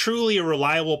truly a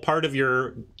reliable part of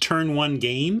your turn 1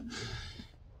 game.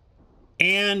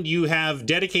 And you have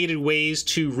dedicated ways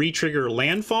to re-trigger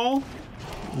landfall,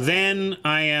 then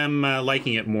I am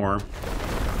liking it more.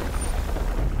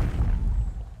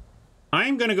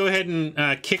 I'm going to go ahead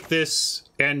and kick this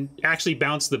and actually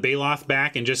bounce the Baloth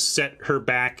back and just set her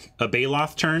back a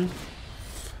Baloth turn.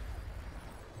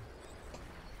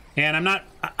 And I'm not,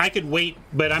 I could wait,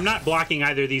 but I'm not blocking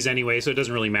either of these anyway, so it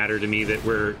doesn't really matter to me that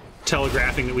we're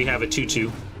telegraphing that we have a 2-2.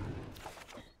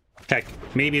 Heck,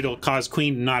 maybe it'll cause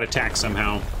Queen to not attack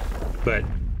somehow, but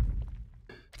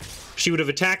she would have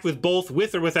attacked with both,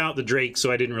 with or without the Drake,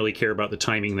 so I didn't really care about the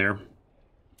timing there.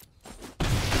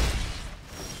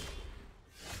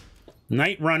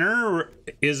 Night Runner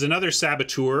is another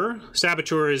Saboteur.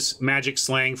 Saboteur is magic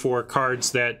slang for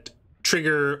cards that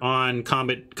trigger on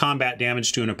combat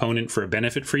damage to an opponent for a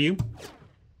benefit for you.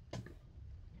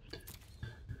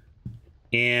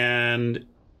 And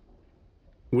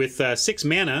with 6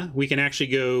 mana, we can actually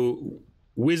go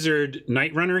Wizard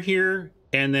Night Runner here,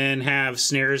 and then have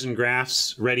Snares and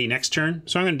Graphs ready next turn.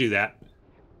 So I'm going to do that.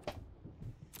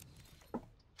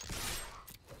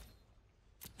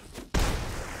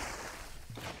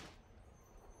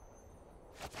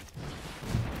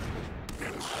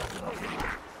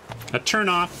 A turn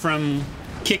off from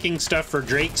kicking stuff for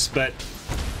Drakes, but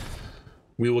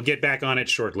we will get back on it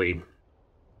shortly.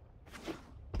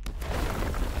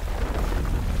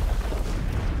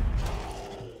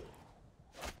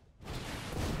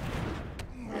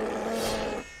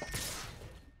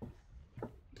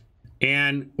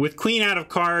 And with Queen out of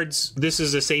cards, this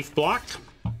is a safe block.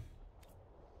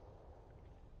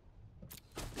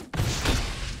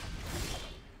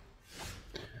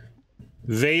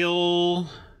 Veil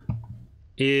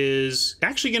is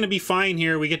actually going to be fine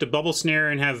here. We get to Bubble Snare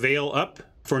and have Veil up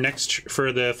for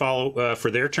for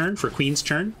their turn, for Queen's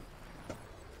turn.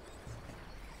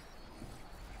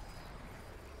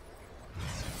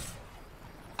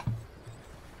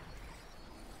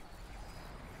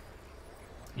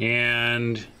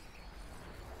 And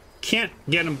can't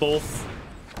get them both,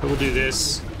 but we'll do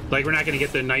this. Like, we're not going to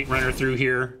get the Night Runner through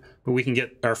here, but we can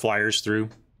get our flyers through.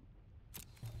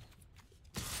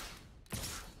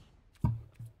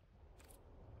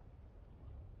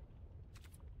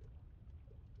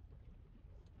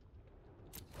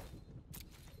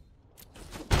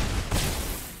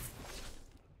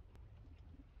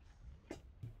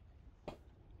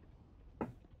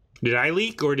 Did I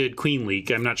leak or did Queen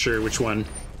leak? I'm not sure which one.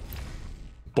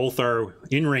 Both are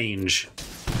in range.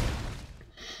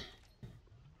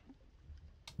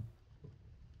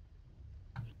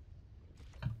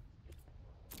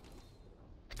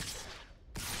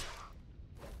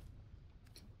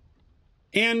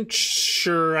 And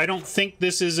sure, I don't think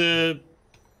this is a...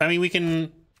 I mean, we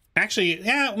can... Actually,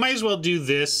 yeah, might as well do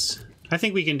this. I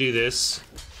think we can do this.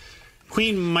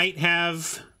 Queen might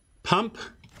have Pump.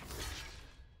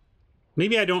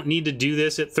 Maybe I don't need to do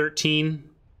this at 13.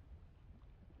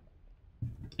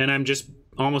 And I'm just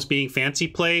almost being fancy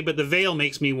play, but the Veil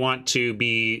makes me want to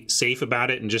be safe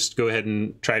about it and just go ahead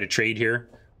and try to trade here.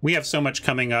 We have so much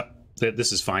coming up that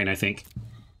this is fine, I think.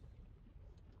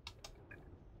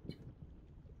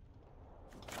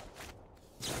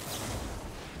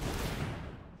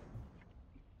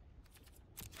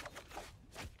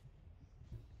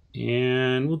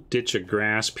 And we'll ditch a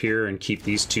Grasp here and keep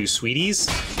these 2 sweeties.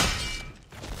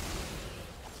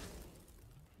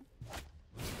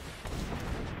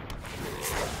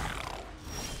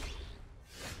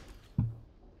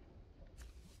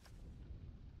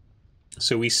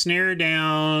 So we snare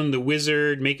down the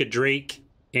Wizard, make a Drake,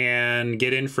 and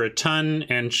get in for a ton,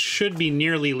 and should be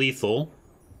nearly lethal.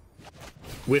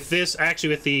 With this,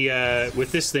 actually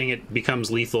with this thing, it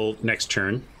becomes lethal next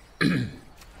turn.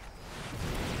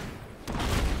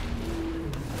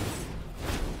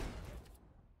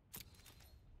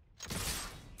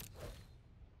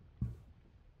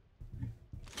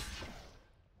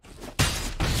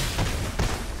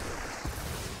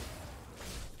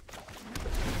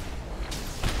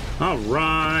 All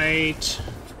right.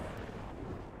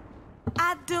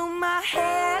 I do my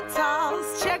hair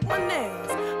toss, check my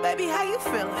nails. Baby, how you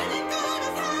feeling?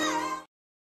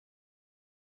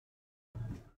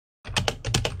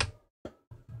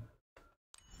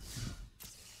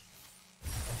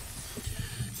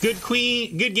 Good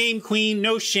queen, good game, queen.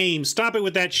 No shame. Stop it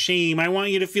with that shame. I want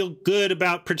you to feel good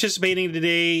about participating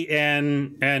today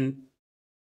and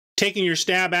taking your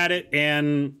stab at it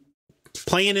and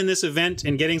playing in this event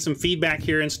and getting some feedback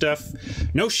here and stuff.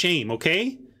 No shame,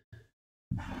 okay?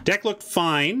 Deck looked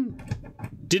fine.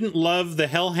 Didn't love the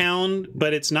Hellhound,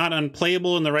 but it's not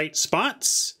unplayable in the right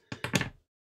spots.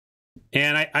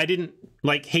 And I didn't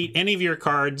like hate any of your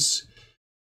cards.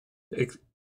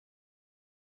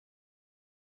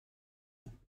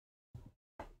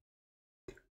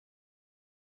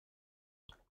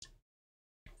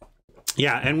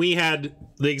 Yeah, and we had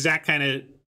the exact kind of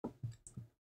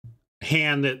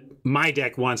hand that my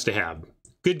deck wants to have.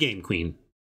 Good game, queen.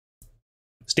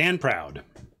 Stand proud.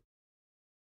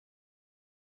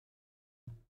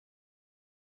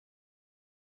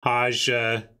 Haj,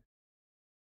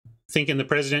 thinking the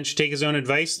president should take his own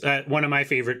advice. One of my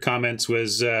favorite comments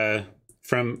was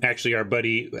from actually our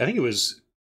buddy. I think it was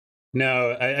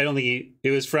no, I don't think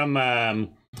it was from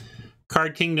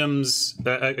Card Kingdom's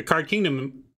a Card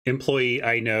Kingdom employee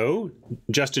I know,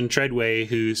 Justin Treadway,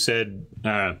 who said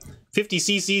 50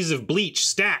 cc's of bleach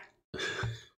stat.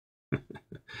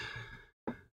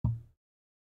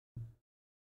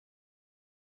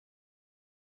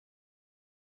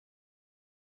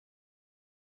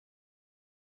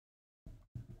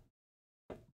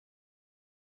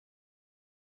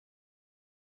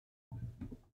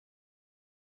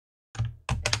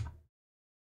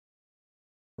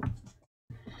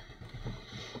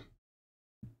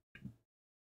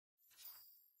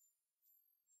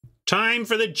 Time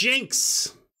for the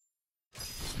jinx.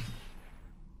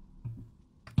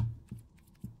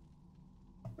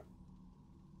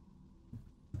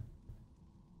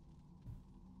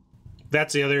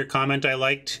 That's the other comment I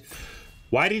liked.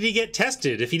 Why did he get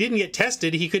tested? If he didn't get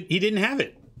tested, he didn't have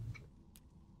it.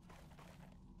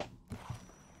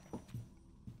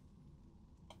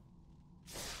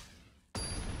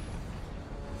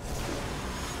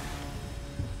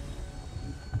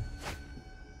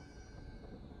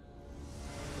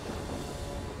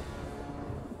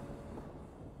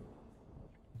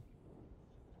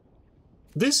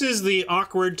 This is the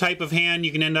awkward type of hand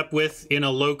you can end up with in a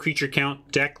low creature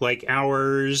count deck like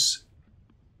ours.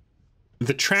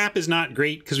 The trap is not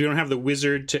great because we don't have the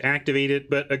wizard to activate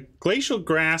it, but a Glacial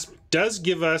Grasp does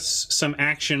give us some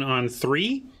action on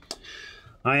 3.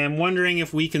 I am wondering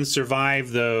if we can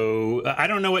survive, though. I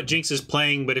don't know what Jinx is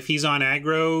playing, but if he's on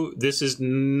aggro, this is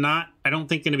not, I don't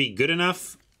think, going to be good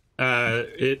enough.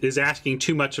 It is asking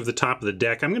too much of the top of the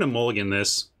deck. I'm going to mulligan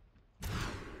this.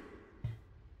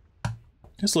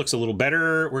 This looks a little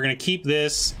better. We're going to keep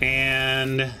this,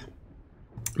 and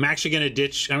I'm actually going to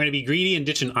ditch. I'm going to be greedy and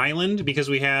ditch an island because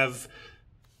we have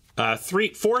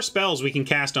 4 spells we can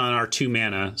cast on our 2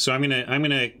 mana. So I'm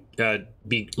going to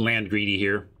be land greedy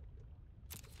here.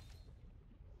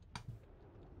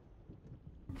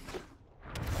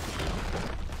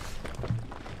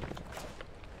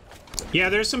 Yeah,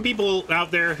 there's some people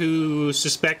out there who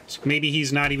suspect maybe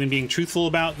he's not even being truthful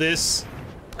about this.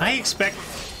 I expect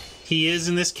he is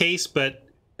in this case, but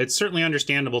it's certainly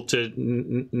understandable to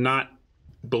not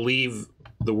believe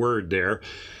the word there.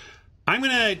 I'm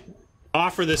going to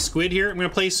offer the squid here. I'm going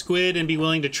to play squid and be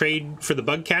willing to trade for the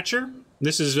bug catcher.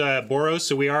 This is Boros,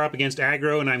 so we are up against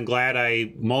aggro, and I'm glad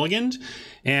I mulliganed.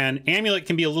 And Amulet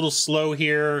can be a little slow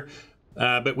here,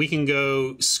 but we can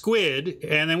go squid.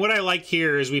 And then what I like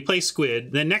here is we play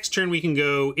squid. Then next turn we can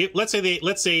go. Let's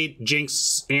say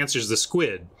Jinx answers the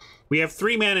squid. We have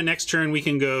 3 mana next turn. We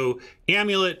can go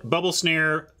Amulet, Bubble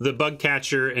Snare, the Bug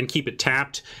Catcher, and keep it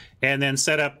tapped. And then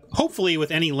set up, hopefully with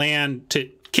any land,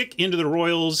 to kick into the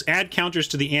Royals, add counters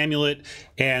to the Amulet,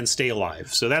 and stay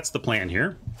alive. So that's the plan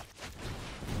here.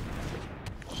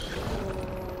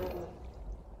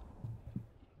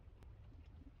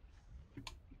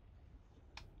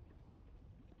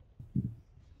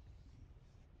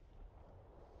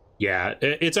 Yeah,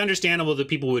 it's understandable that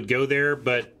people would go there,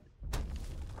 but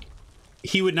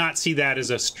he would not see that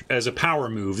as a power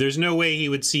move. There's no way he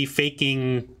would see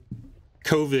faking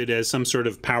COVID as some sort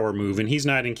of power move, and he's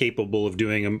not incapable of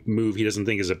doing a move he doesn't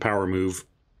think is a power move.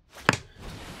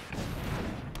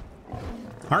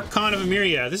 Archon of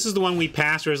Emeria. This is the one we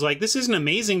passed where it's like, this isn't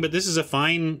amazing, but this is a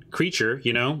fine creature,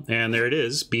 you know? And there it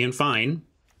is, being fine.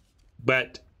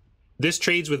 But this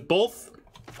trades with both.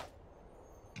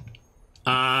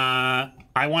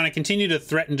 I want to continue to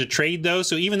threaten to trade, though,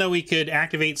 so even though we could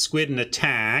activate Squid and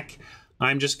attack,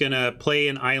 I'm just going to play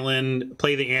an island,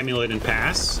 play the Amulet, and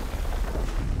pass.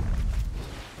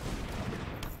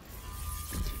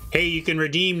 Hey, you can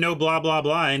redeem no blah blah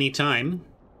blah anytime.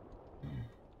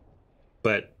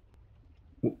 But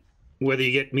whether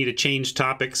you get me to change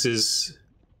topics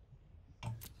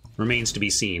remains to be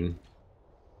seen.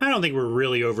 I don't think we're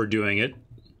really overdoing it.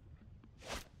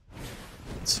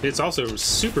 It's also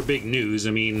super big news.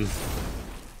 I mean,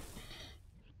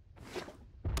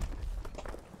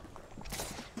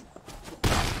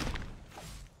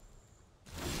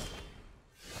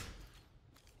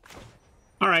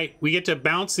 all right, we get to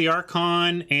bounce the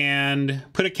Archon and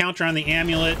put a counter on the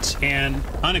amulet and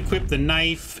unequip the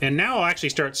knife, and now I'll actually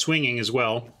start swinging as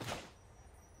well.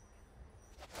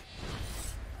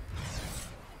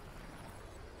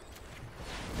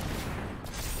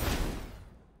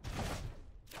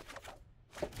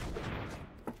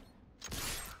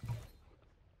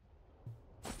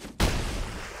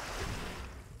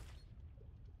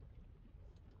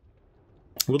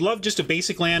 Would love just a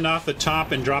basic land off the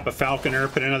top and drop a Falconer,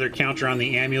 put another counter on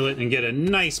the amulet, and get a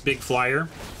nice big flyer.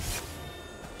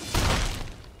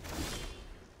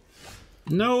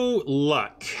 No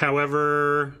luck.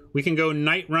 However, we can go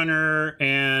Night Runner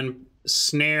and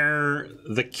snare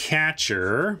the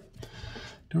catcher.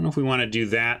 Don't know if we want to do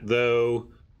that, though.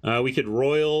 We could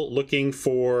Royal looking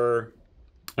for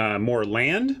more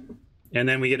land, and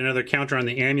then we get another counter on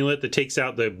the amulet that takes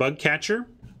out the bug catcher,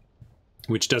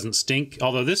 which doesn't stink.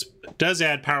 Although this does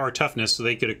add power toughness, so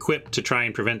they could equip to try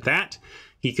and prevent that.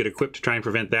 He could equip to try and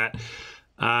prevent that.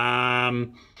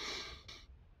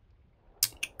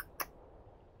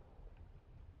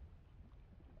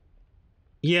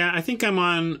 Yeah, I think I'm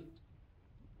on...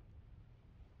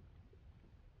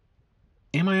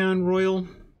 Am I on Royal?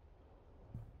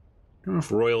 I don't know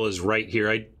if Royal is right here.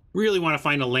 I really want to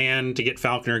find a land to get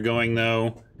Falconer going,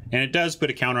 though. And it does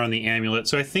put a counter on the amulet,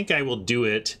 so I think I will do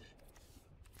it.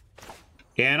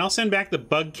 And I'll send back the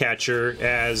bug catcher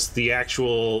as the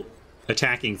actual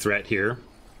attacking threat here.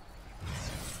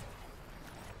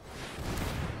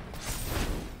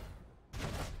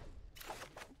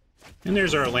 And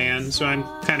there's our land, so I'm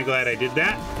kind of glad I did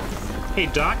that. Hey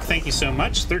Doc, thank you so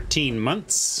much. 13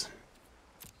 months.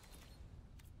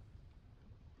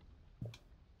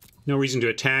 No reason to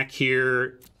attack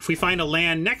here. If we find a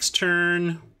land next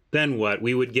turn, then what?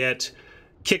 We would get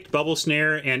kicked Bubble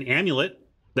Snare and Amulet.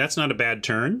 That's not a bad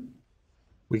turn.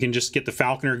 We can just get the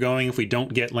Falconer going if we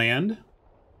don't get land.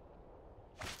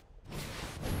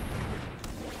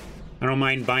 I don't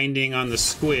mind binding on the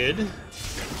squid.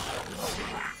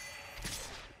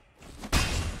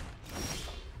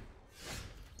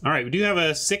 All right, we do have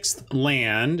a 6th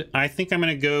land. I think I'm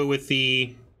going to go with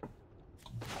the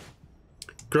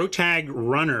Grotag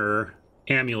Runner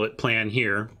amulet plan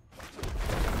here.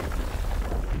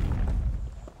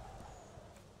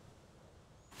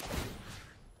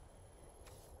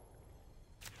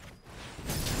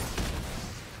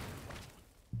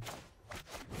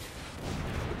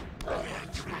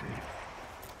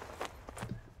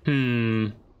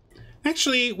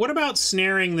 Actually, what about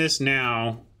snaring this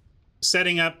now?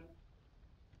 Setting up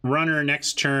runner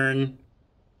next turn.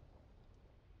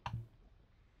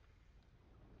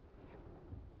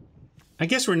 I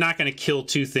guess we're not going to kill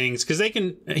two things because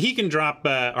he can drop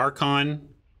Archon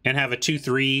and have a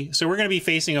 2/3. So we're going to be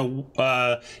facing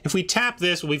a if we tap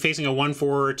this, we'll be facing a 1/4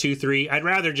 or 2/3. I'd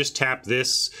rather just tap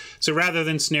this. So rather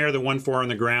than snare the 1/4 on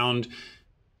the ground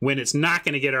when it's not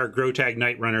going to get our Grotag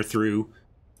Night Runner through,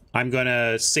 I'm going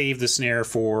to save the snare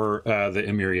for the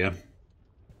Emeria.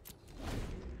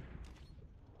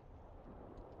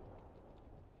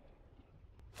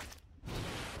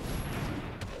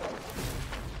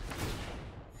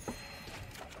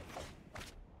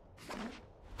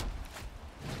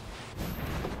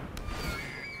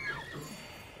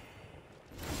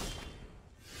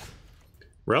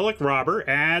 Relic Robber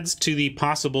adds to the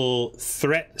possible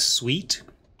threat suite.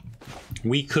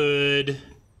 We could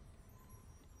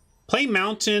play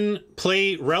Mountain,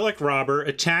 play Relic Robber,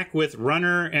 attack with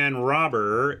Runner and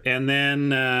Robber, and then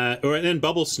then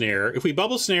Bubble Snare. If we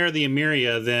Bubble Snare the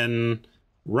Emeria, then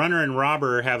Runner and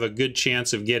Robber have a good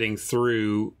chance of getting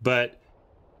through, but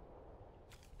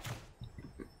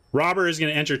Robber is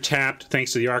going to enter tapped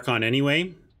thanks to the Archon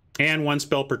anyway. And 1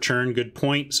 spell per turn, good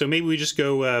point. So maybe we just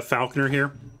go Falconer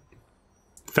here.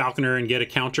 Falconer and get a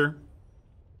counter.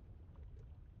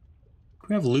 Do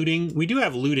we have looting? We do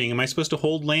have looting. Am I supposed to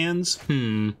hold lands?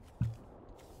 Oh,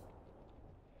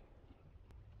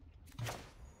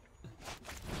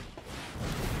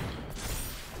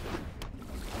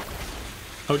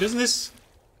 doesn't this...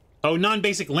 Oh,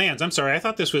 non-basic lands. I'm sorry. I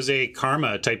thought this was a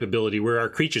Karma type ability where our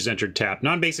creatures entered tapped.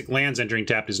 Non-basic lands entering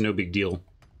tapped is no big deal.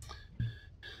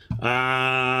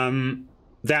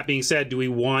 That being said, do we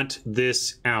want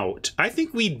this out? I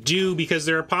think we do because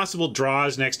there are possible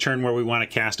draws next turn where we want to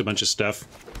cast a bunch of stuff.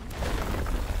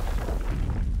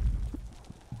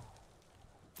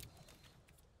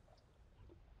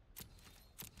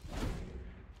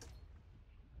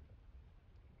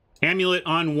 Amulet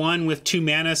on 1 with 2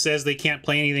 mana says they can't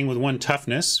play anything with 1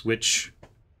 toughness, which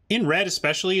in red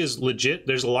especially is legit.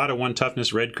 There's a lot of 1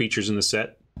 toughness red creatures in the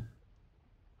set.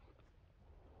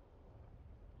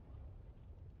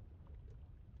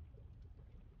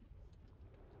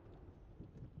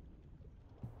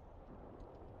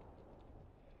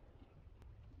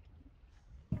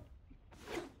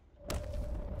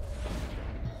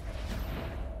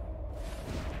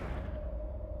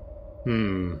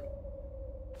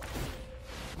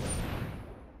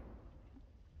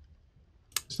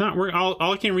 It's not working.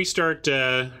 I can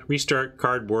restart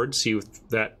cardboard. See if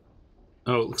that.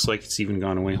 Oh, it looks like it's even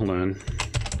gone away. Hold on.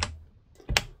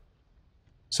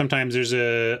 Sometimes there's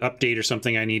a update or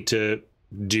something I need to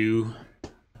do.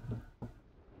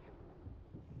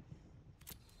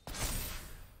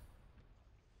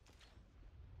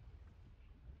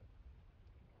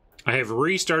 I have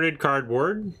restarted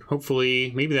cardboard.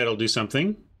 Hopefully, maybe that'll do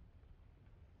something.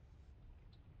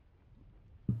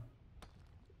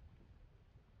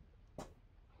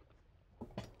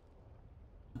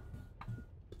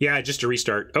 Yeah, just a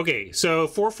restart. Okay, so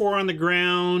 4/4 on the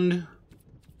ground.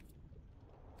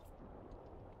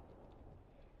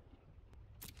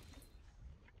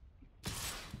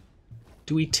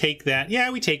 Do we take that? Yeah,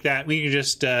 we take that. We can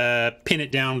just pin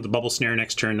it down with the bubble snare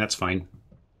next turn. That's fine.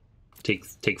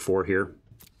 Take 4 here.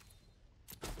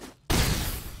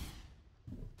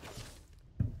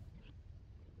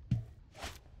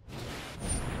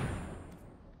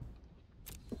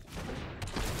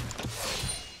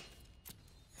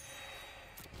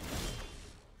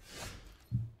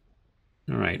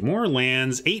 All right, more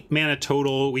lands, 8 mana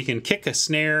total. We can kick a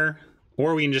snare,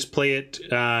 or we can just play it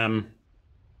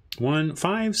 1,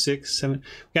 5, 6, 7.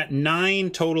 We got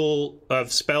 9 total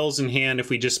of spells in hand if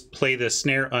we just play the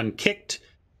snare unkicked,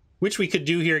 which we could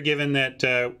do here given that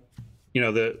you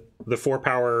know, the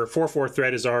 4-power 4/4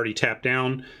 threat is already tapped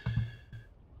down.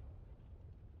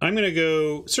 I'm gonna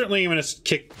go. Certainly, I'm gonna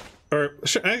kick, or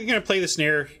I'm gonna play the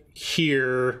snare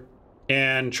here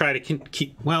and try to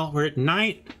keep. Well, we're at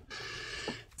 9.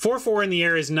 4/4 in the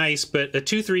air is nice, but a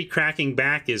 2/3 cracking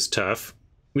back is tough.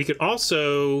 We could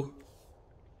also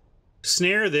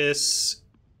snare this,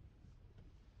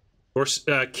 or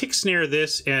kick snare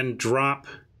this and drop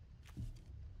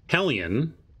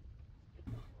Hellion.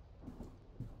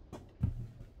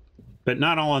 But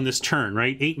not all on this turn,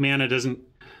 right? 8 mana doesn't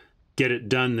get it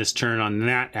done this turn on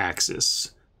that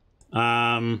axis.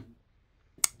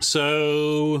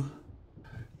 So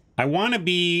I want to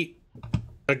be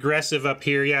aggressive up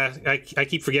here. Yeah, I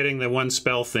keep forgetting the 1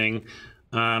 spell thing.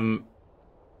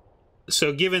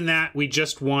 So given that, we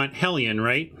just want Hellion,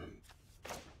 right?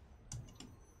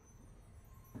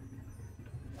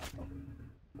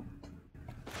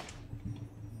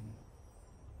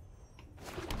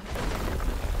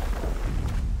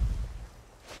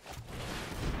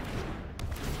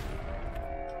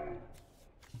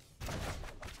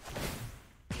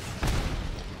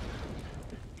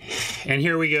 And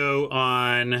here we go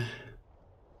on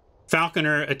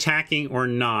Falconer attacking or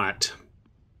not.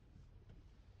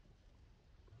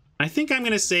 I think I'm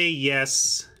going to say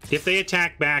yes. If they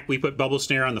attack back, we put Bubble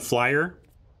Snare on the flyer.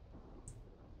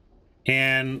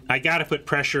 And I got to put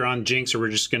pressure on Jinx or we're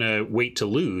just going to wait to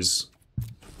lose.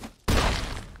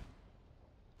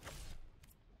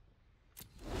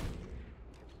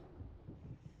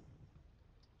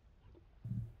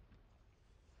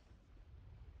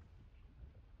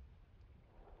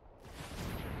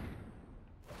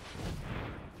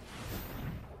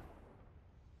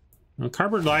 Well,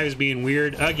 Cardboard Live is being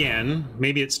weird again.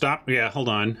 Maybe it stopped. Yeah, hold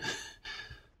on.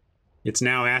 It's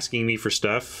now asking me for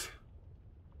stuff.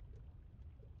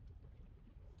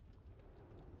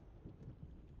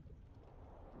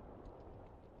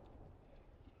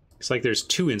 It's like there's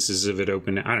 2 instances of it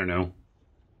open. I don't know.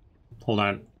 Hold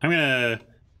on. I'm gonna...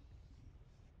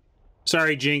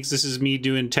 Sorry, Jinx. This is me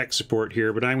doing tech support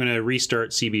here, but I'm gonna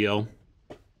restart CBL.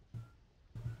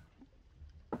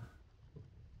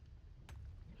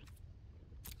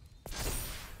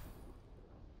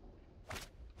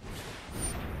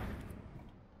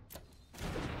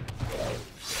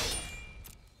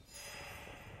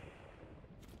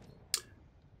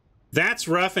 That's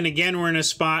rough, and again, we're in a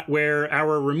spot where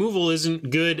our removal isn't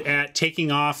good at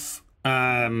taking off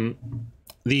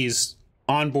these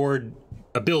onboard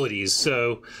abilities.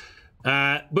 So,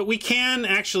 but we can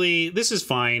actually, this is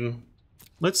fine.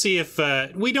 Let's see if,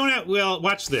 we don't have, well,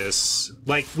 watch this.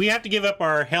 Like, we have to give up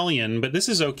our Hellion, but this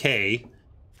is okay.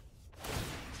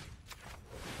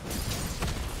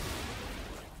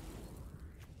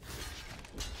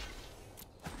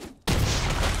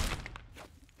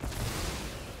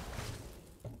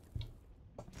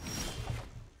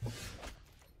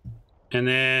 And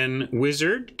then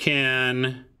Wizard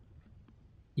can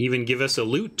even give us a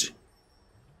loot.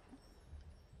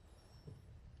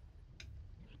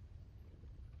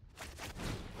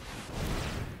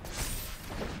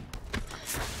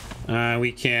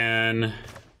 We can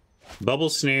bubble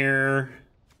snare.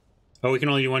 Oh, we can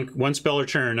only do one spell or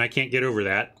turn. I can't get over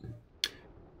that.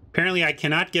 Apparently, I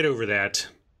cannot get over that.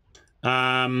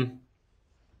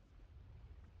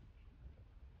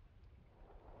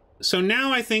 So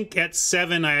now I think at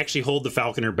 7, I actually hold the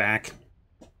Falconer back.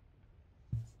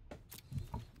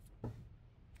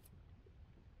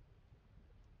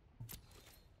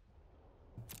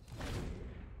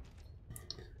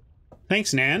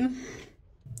 Thanks, Nan.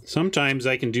 Sometimes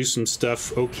I can do some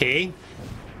stuff okay.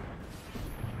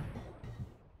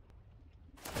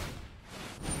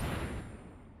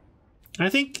 I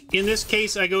think in this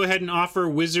case I go ahead and offer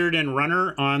Wizard and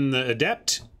Runner on the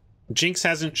Adept. Jinx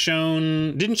didn't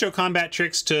show combat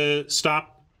tricks to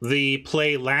stop the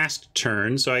play last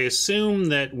turn, so I assume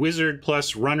that Wizard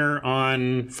plus Runner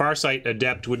on Farsight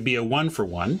Adept would be a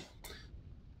 1-for-1.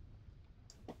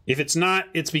 If it's not,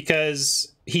 it's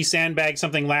because he sandbagged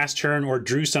something last turn or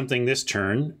drew something this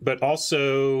turn, but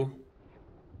also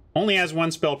only has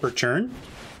 1 spell per turn.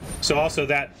 So also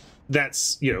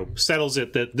that's, you know, settles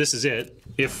it that this is it.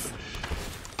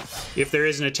 If there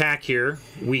is an attack here,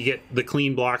 we get the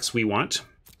clean blocks we want.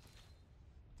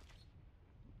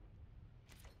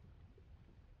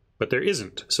 But there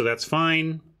isn't, so that's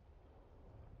fine.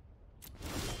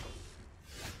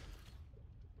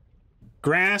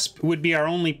 Grasp would be our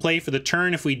only play for the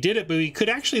turn if we did it, but we could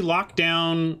actually lock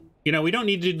down, you know, we don't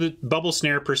need to do the bubble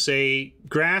snare per se.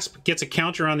 Grasp gets a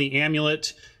counter on the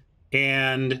amulet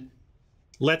and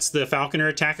lets the Falconer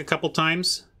attack a couple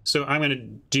times. So I'm going to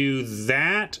do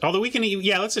that. Although we can,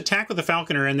 yeah, let's attack with the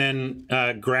Falconer and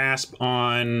then Grasp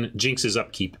on Jinx's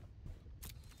upkeep.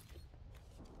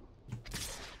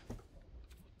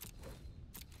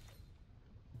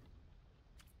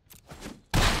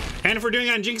 And if we're doing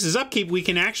it on Jinx's upkeep, we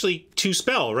can actually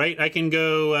 2-spell, right? I can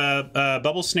go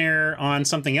Bubble Snare on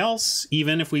something else,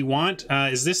 even if we want.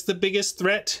 Is this the biggest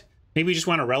threat? Maybe we just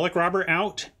want a Relic Robber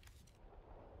out?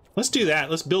 Let's do that.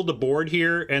 Let's build the board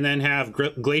here and then have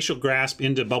Glacial Grasp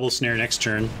into Bubble Snare next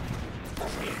turn.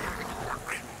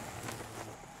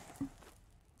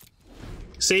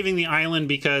 Saving the island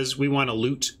because we want to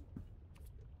loot.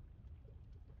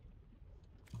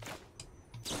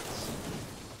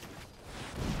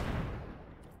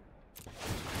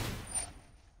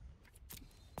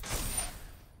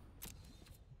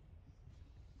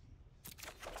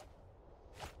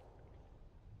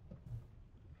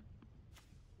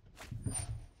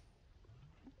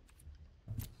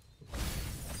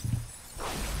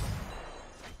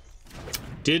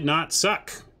 Did not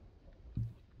suck.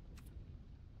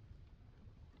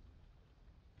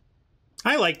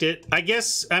 I liked it. I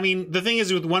guess, I mean, the thing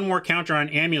is with one more counter on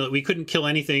Amulet, we couldn't kill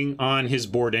anything on his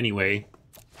board anyway.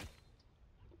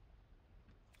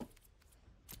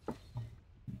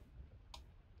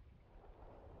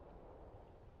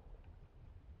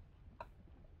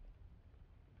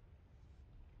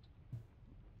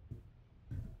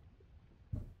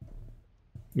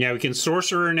 Yeah, we can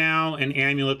Sorcerer now and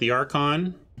Amulet the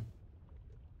Archon.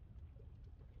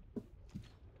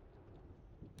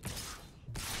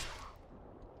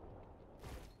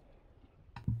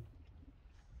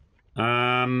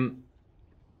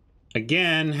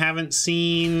 Again, haven't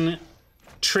seen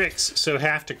tricks, so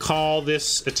have to call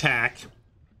this attack.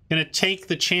 Gonna take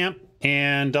the Champ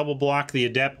and double block the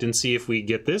Adept and see if we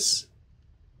get this.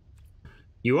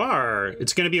 You are.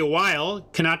 It's going to be a while.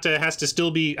 Kanata has to still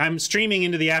be... I'm streaming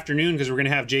into the afternoon because we're going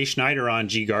to have Jay Schneider on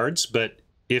G-Guards, but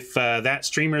if that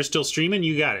streamer is still streaming,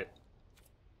 you got it.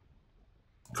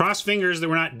 Cross fingers that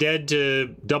we're not dead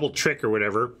to double trick or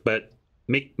whatever, but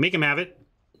make him have it.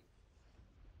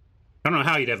 I don't know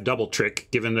how you'd have double trick,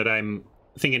 given that I'm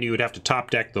thinking you would have to top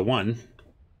deck the 1.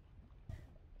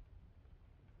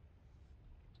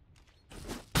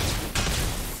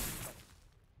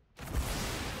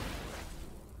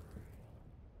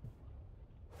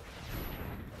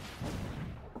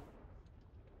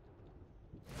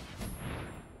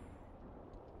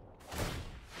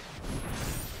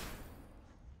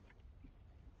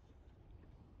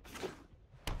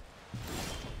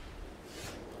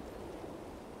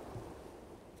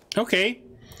 Okay,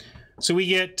 so we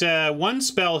get 1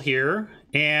 spell here,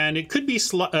 and it could be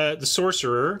the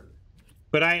Sorcerer,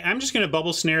 but I'm just going to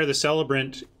Bubble Snare the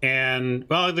Celebrant, and,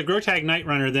 well, the Grotag Night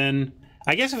Runner, then,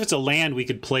 I guess if it's a land, we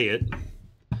could play it.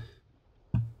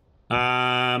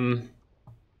 I'm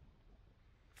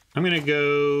going to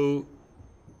go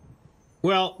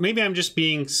Well, maybe I'm just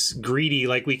being greedy.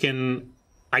 Like, we can...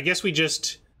 I guess we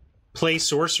just play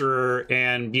Sorcerer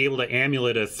and be able to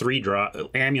amulet a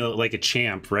 3-drop. Amulet like a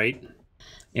champ, right?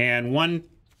 And 1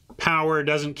 power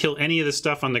doesn't kill any of the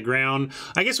stuff on the ground.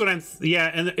 I guess what I'm...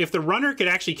 Yeah, and if the runner could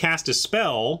actually cast a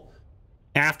spell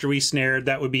after we snared,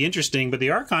 that would be interesting. But the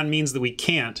Archon means that we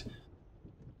can't.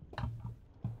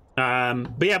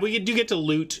 But yeah, we do get to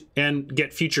loot and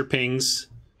get future pings.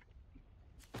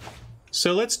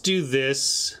 So let's do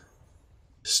this.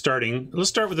 Let's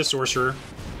start with the Sorcerer.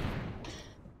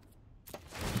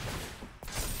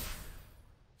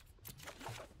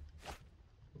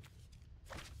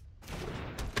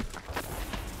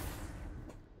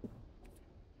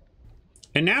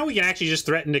 And now we can actually just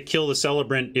threaten to kill the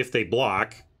Celebrant if they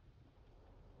block.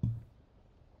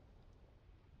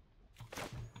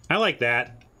 I like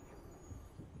that.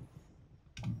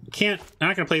 I'm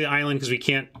not going to play the island because we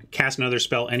can't cast another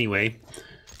spell anyway.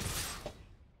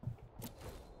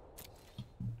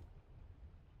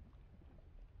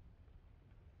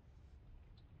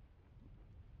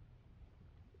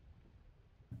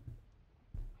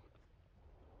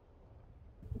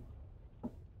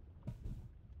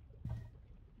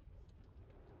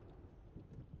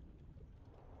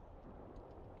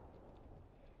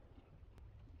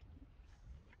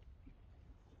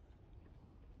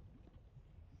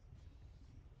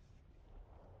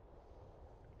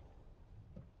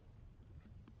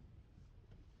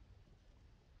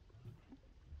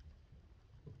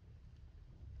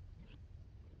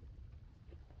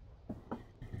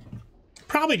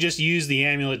 Probably just use the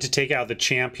amulet to take out the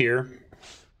champ here.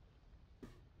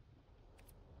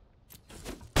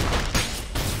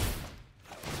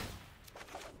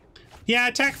 Yeah,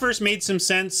 attack first made some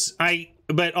sense.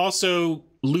 But also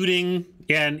looting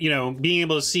and, you know, being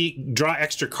able to draw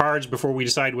extra cards before we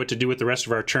decide what to do with the rest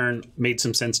of our turn made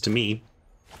some sense to me.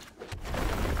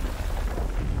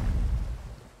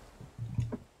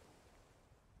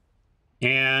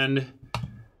 And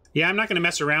yeah, I'm not going to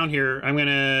mess around here. I'm going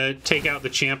to take out the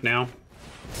champ now.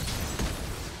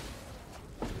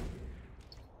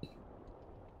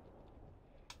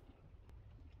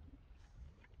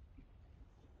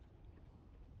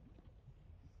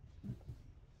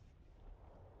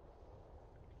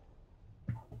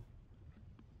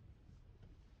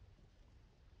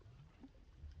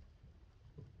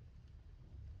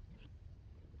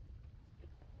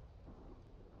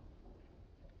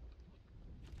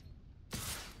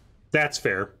 That's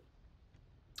fair.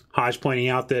 Hodge pointing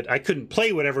out that I couldn't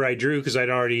play whatever I drew because I'd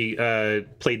already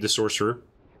played the Sorcerer.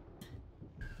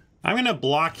 I'm going to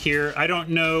block here. I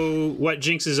don't know what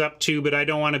Jinx is up to, but I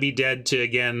don't want to be dead to,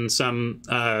 again, some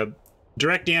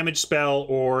direct damage spell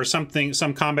or something,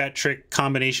 some combat trick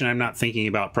combination I'm not thinking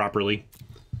about properly.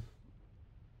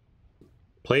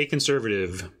 Play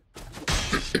conservative.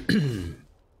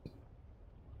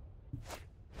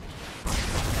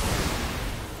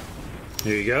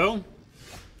 There you go.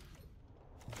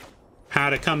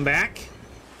 How to come back.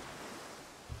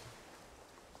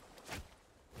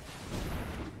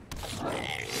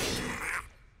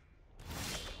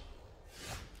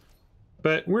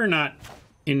 But we're not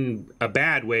in a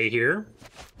bad way here.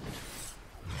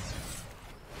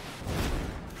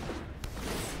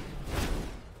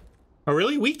 Oh,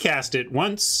 really? We cast it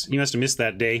once. You must have missed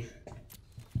that day.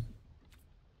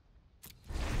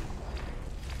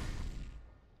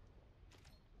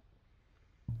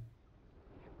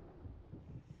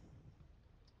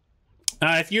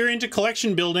 If you're into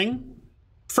collection building,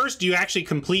 first you actually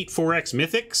complete 4x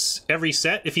Mythics every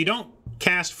set. If you don't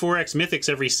cast 4x Mythics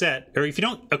every set, or if you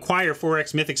don't acquire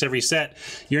 4x Mythics every set,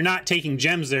 you're not taking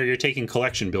gems there, you're taking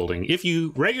collection building. If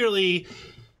you regularly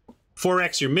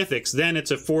 4x your Mythics, then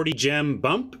it's a 40 gem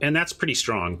bump, and that's pretty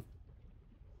strong.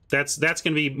 That's going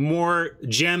to be more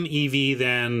gem EV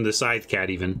than the Scythe Cat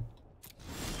even.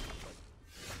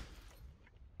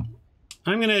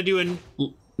 I'm going to do a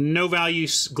no value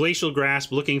Glacial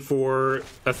Grasp, looking for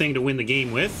a thing to win the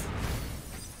game with.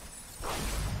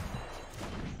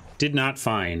 Did not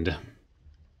find.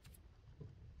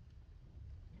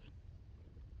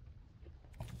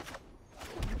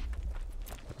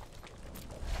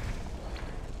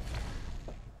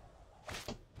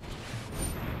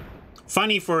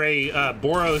 Funny for a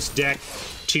Boros deck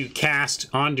to cast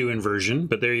onto Inversion,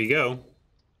 but there you go.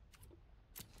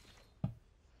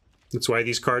 That's why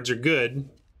these cards are good.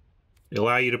 They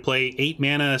allow you to play 8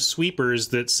 mana sweepers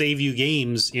that save you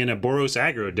games in a Boros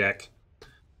aggro deck.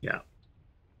 Yeah.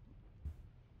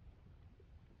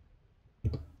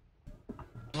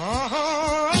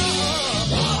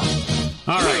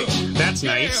 Alright, that's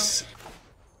nice.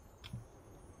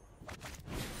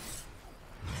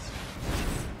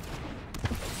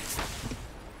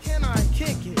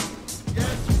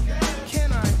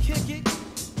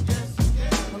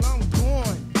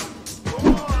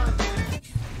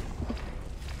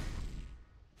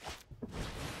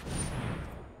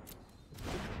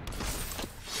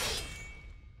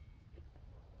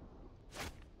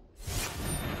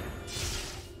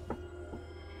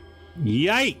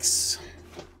 Yikes.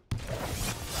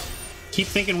 Keep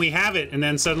thinking we have it, and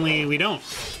then suddenly we don't.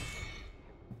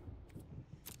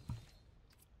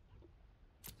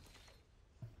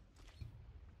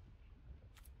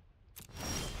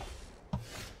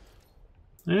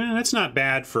 That's not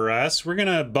bad for us. We're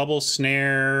gonna bubble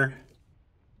snare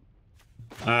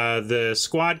the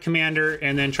squad commander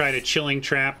and then try to chilling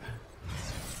trap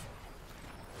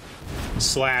 /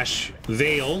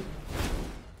 veil.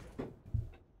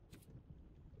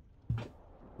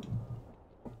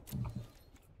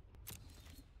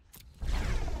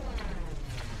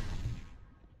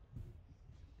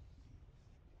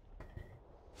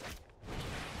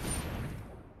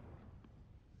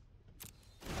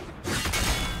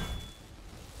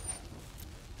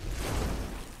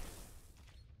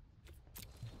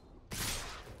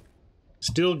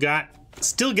 Still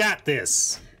got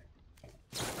this.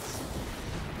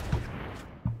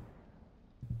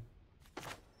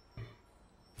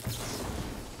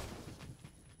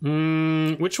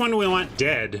 Which one do we want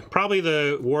dead? Probably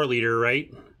the war leader,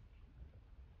 right?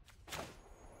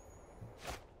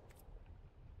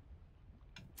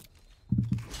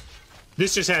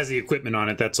 This just has the equipment on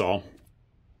it, that's all.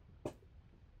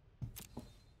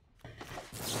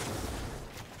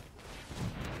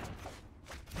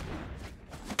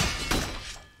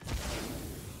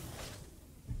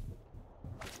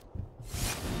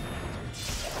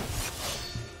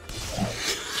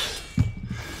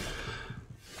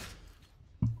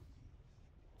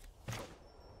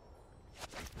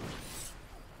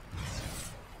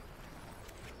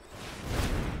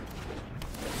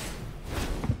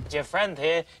 Your friend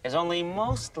here is only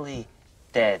mostly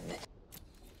dead.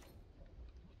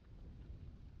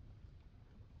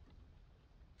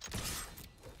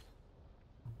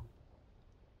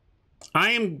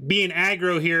 I am being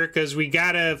aggro here because we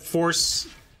gotta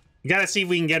see if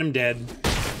we can get him dead.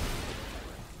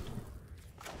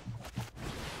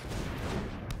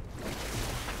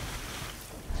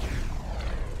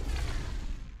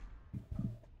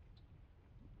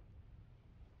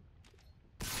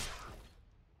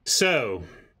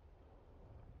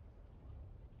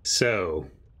 So,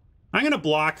 I'm gonna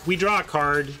block. We draw a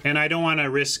card, and I don't want to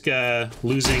risk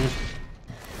losing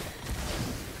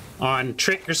on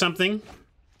trick or something.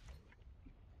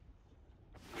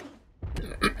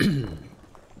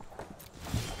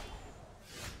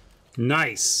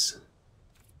 Nice.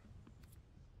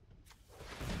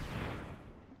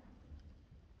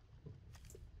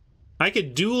 I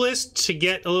could duelist to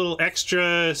get a little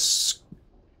extra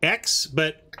X,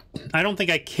 but I don't think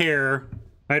I care.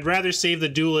 I'd rather save the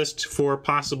duelist for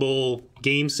possible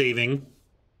game saving.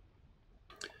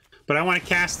 But I want to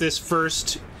cast this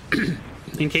first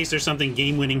in case there's something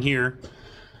game winning here.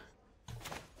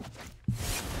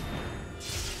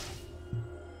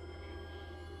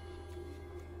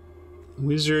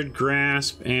 Wizard,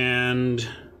 Grasp, and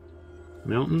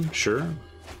Mountain, sure.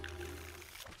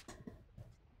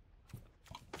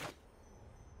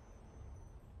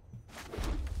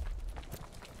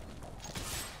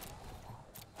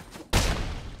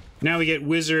 Now we get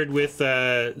Wizard with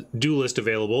Duelist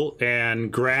available,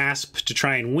 and Grasp to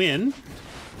try and win.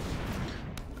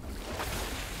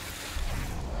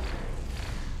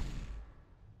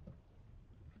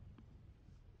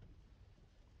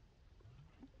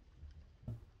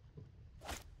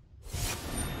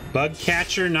 Bug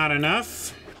Catcher, not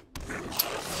enough.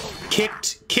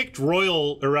 Kicked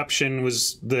Royal Eruption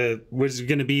was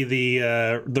going to be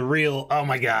the real, oh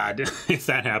my god, if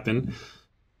that happened.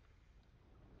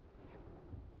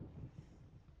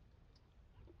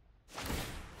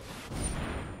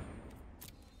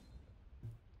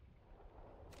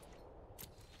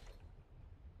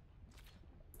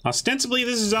 Ostensibly,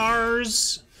 this is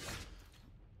ours.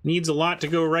 Needs a lot to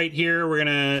go right here. We're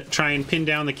gonna try and pin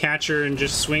down the catcher and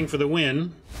just swing for the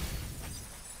win.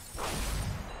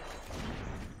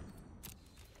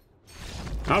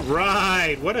 All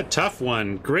right, what a tough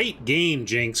one. Great game,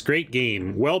 Jinx, great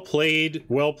game. Well played,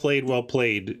 well played, well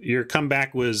played. Your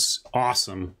comeback was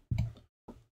awesome.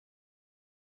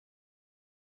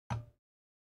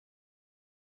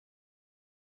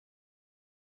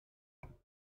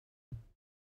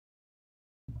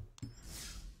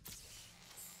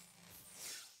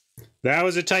 That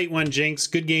was a tight one, Jinx.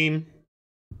 Good game.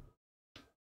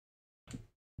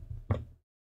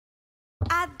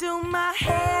 I do my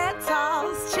hair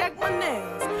toss, check my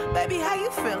nails. Baby, how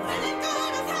you feeling?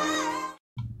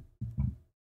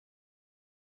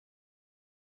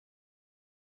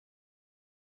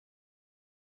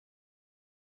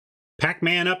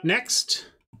 Pac-Man up next.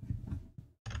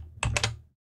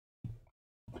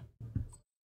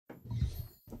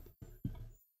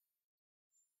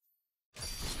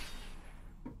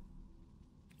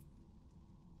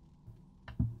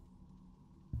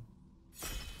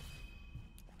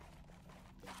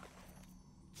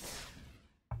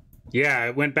 Yeah, I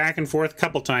went back and forth a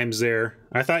couple times there.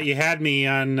 I thought you had me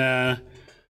on... I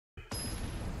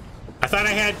thought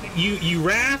I had... You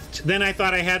wrathed, then I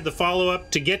thought I had the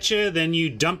follow-up to get you, then you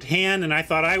dumped hand, and I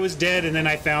thought I was dead, and then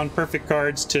I found perfect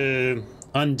cards to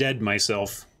undead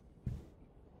myself.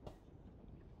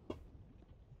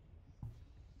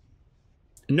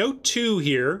 No 2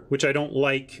 here, which I don't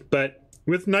like, but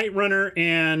with Night Runner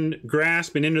and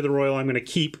Grasp and Into the Royal, I'm going to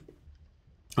keep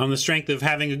on the strength of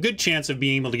having a good chance of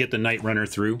being able to get the Night Runner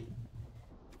through.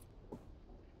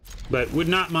 But would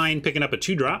not mind picking up a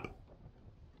 2-drop.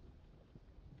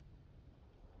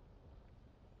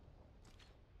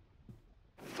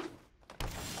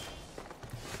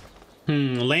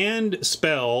 Land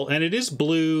spell, and it is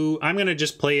blue. I'm going to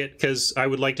just play it because I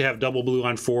would like to have double blue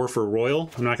on 4 for Royal.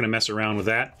 I'm not going to mess around with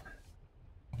that.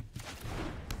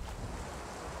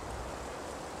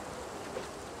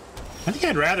 I think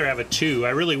I'd rather have a 2.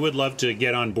 I really would love to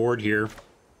get on board here,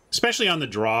 especially on the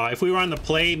draw. If we were on the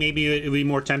play, maybe it would be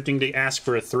more tempting to ask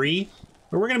for a 3.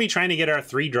 But we're going to be trying to get our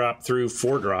 3-drop through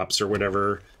 4 drops or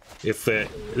whatever. If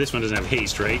this one doesn't have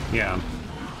haste, right? Yeah.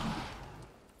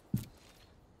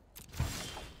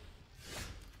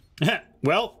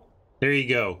 Well, there you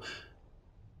go.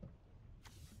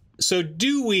 So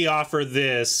do we offer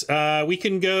this? We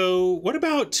can go... What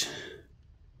about...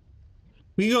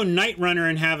 We can go Night Runner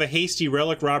and have a hasty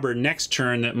Relic Robber next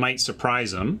turn that might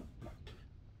surprise him.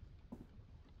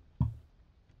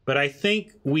 But I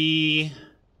think we...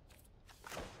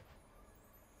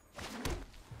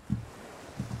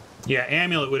 Yeah,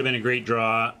 Amulet would have been a great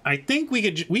draw. I think we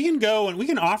can go and we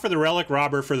can offer the Relic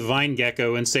Robber for the Vine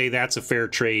Gecko and say that's a fair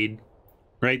trade,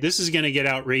 right? This is going to get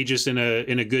outrageous in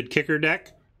a good kicker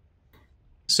deck.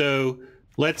 So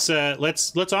let's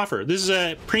offer. This is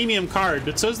a premium card,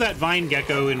 but so is that Vine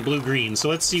Gecko in blue-green. So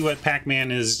let's see what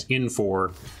Pac-Man is in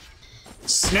for.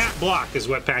 Snap Block is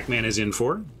what Pac-Man is in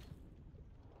for.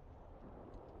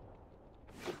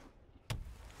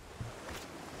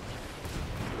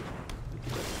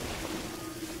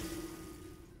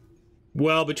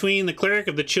 Well, between the Cleric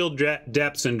of the Chill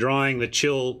Depths and drawing the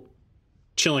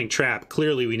Chilling Trap,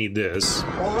 clearly we need this.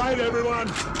 All right, everyone,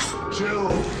 chill.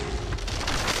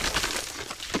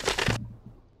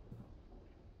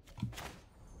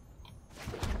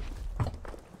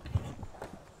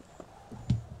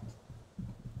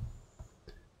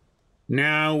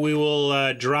 Now we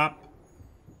will drop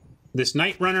this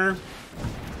Night Runner,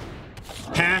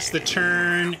 pass the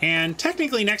turn, and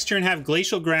technically next turn have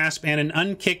Glacial Grasp and an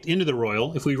unkicked Into the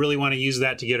Royal, if we really want to use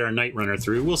that to get our Night Runner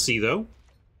through. We'll see, though.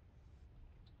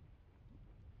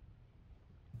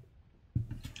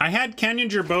 I had Canyon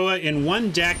Jerboa in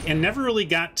one deck and never really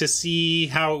got to see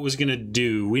how it was going to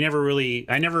do. I never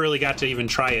really got to even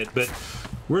try it, but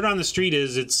word on the street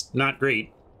is it's not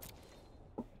great.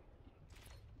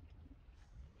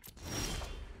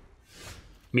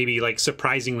 Maybe, like,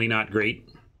 surprisingly not great.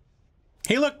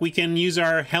 Hey, look, we can use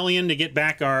our Hellion to get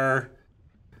back our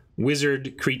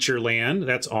wizard creature land.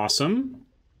 That's awesome.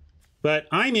 But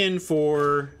I'm in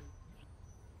for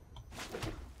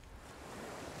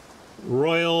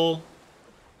Royal.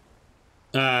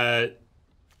 Although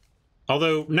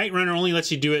Night Runner only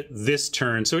lets you do it this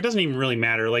turn, so it doesn't even really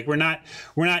matter. Like, we're not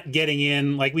getting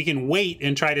in. Like, we can wait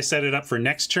and try to set it up for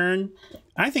next turn.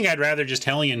 I think I'd rather just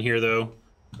Hellion here, though.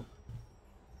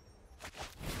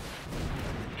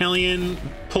 Hellion,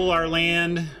 pull our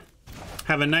land,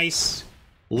 have a nice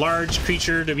large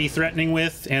creature to be threatening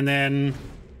with, and then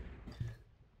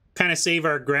kind of save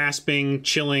our grasping,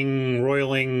 chilling,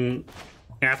 roiling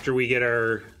after we get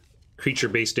our creature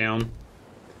base down.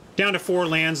 Down to 4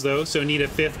 lands, though, so need a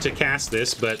 5th to cast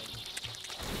this, but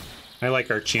I like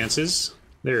our chances.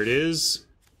 There it is.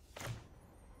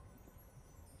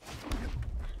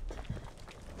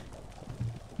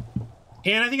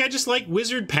 And I think I just like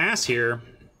Wizard Pass here.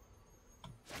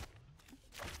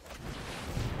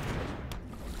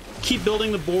 Keep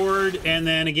building the board, and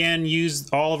then again use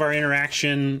all of our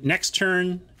interaction next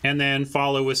turn, and then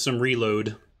follow with some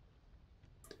reload.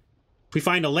 If we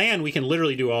find a land, we can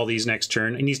literally do all these next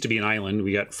turn. It needs to be an island.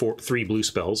 We got 3 blue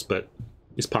spells, but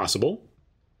it's possible.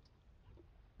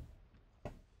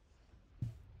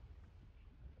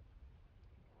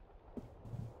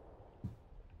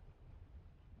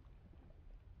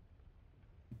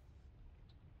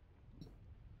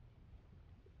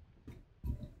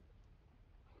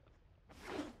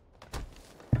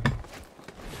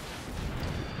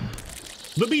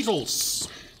 The Beatles.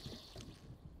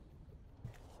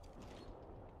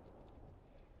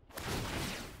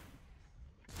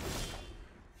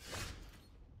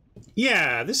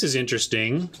 Yeah, this is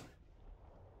interesting.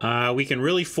 We can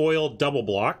really foil double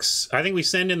blocks. I think we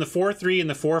send in the 4-3 and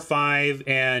the 4-5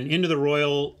 and into the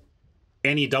Royal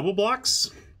any double blocks.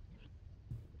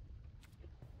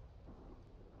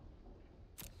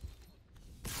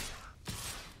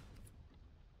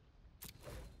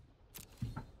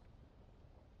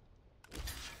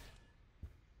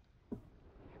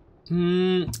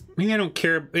 Maybe I don't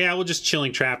care. Yeah, we'll just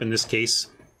Chilling Trap in this case.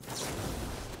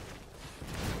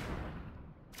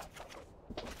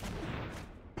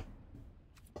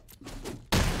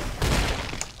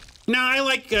 No, I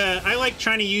like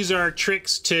trying to use our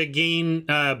tricks to gain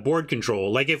board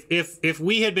control. Like if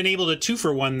we had been able to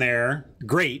 2-for-1 there,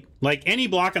 great. Like any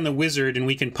block on the wizard, and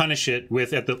we can punish it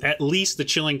with at least the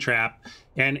Chilling Trap,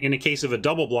 and in a case of a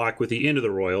double block with the Into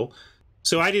the Royal.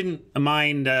 So I didn't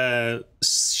mind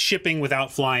shipping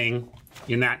without flying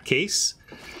in that case.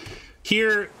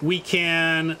 Here we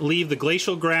can leave the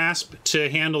Glacial Grasp to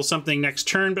handle something next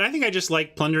turn, but I think I just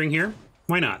like plundering here.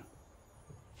 Why not?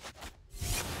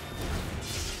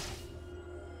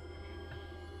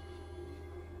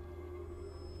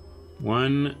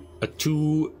 One, a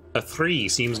 2, a 3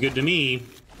 seems good to me.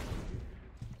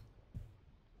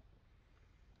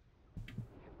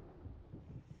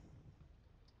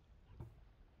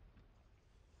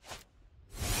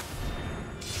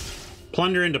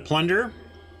 Plunder into plunder.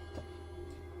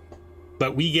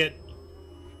 But we get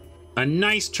a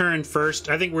nice turn first.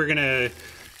 I think we're gonna...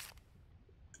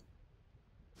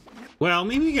 Well,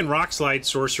 maybe we can Rock Slide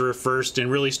Sorcerer first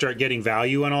and really start getting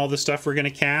value on all the stuff we're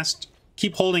gonna cast.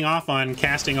 Keep holding off on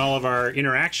casting all of our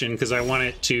interaction because I want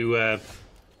it to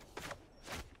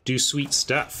do sweet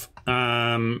stuff.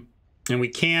 And we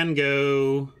can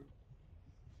go...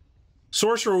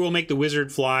 Sorcerer will make the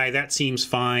wizard fly. That seems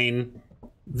fine.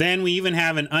 Then we even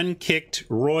have an unkicked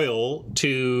Royal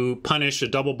to punish a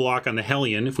double block on the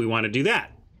Hellion if we want to do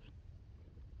that.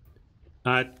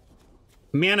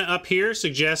 Mana up here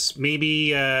suggests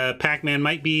maybe Pac-Man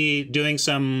might be doing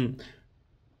some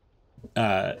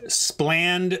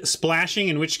spland splashing,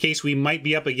 in which case we might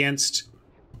be up against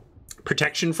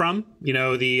protection from, you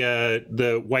know,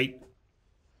 the white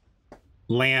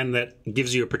land that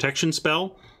gives you a protection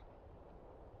spell.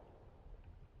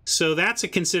 So that's a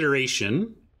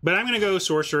consideration, but I'm going to go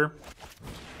Sorcerer.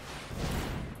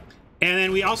 And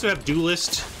then we also have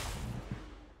Duelist.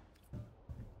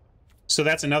 So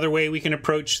that's another way we can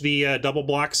approach the double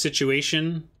block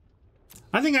situation.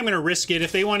 I think I'm going to risk it.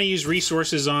 If they want to use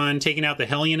resources on taking out the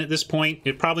Hellion at this point,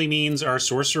 it probably means our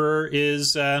Sorcerer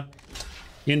is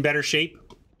in better shape.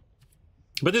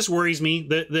 But this worries me,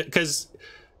 because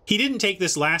he didn't take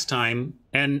this last time,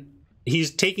 and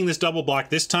he's taking this double block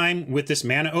this time with this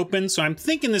mana open, so I'm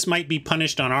thinking this might be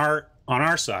punished on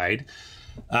our side.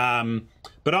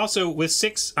 But also with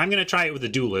 6, I'm going to try it with the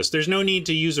Duelist. There's no need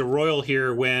to use a Royal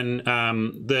here when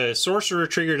the Sorcerer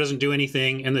trigger doesn't do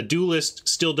anything, and the Duelist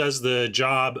still does the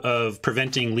job of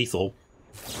preventing lethal.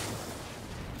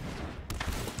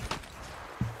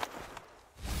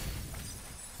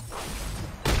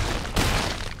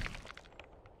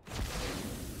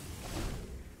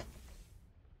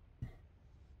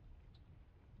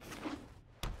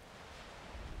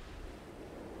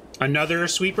 Another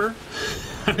sweeper.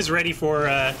 I was ready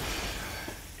for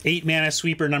 8 mana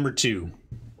sweeper number 2.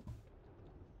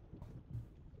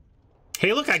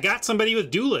 Hey, look, I got somebody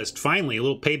with Duelist. Finally, a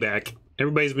little payback.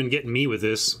 Everybody's been getting me with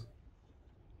this.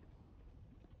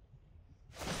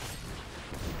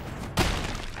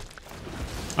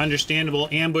 Understandable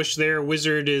ambush there.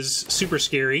 Wizard is super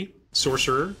scary.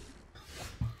 Sorcerer.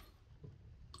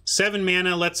 7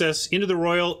 mana lets us into the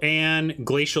Royal and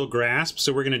Glacial Grasp,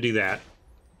 so we're going to do that.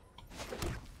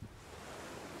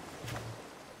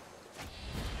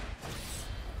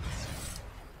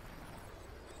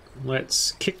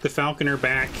 Let's kick the Falconer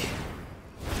back.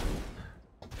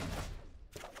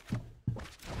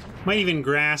 Might even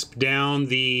grasp down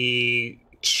the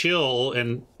Chill,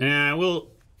 and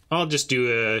I'll just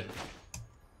do a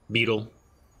Beetle.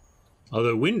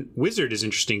 Although Wizard is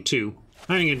interesting too.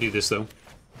 I'm gonna do this though.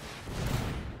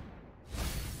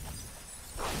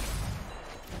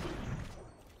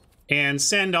 And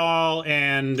send all,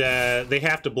 and they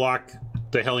have to block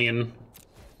the Hellion.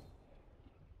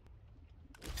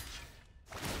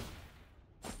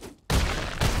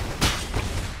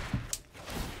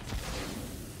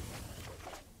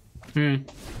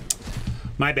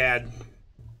 My bad.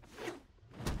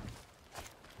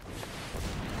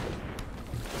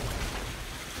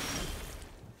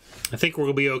 I think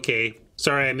we'll be okay.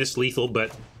 Sorry I missed lethal,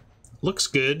 but looks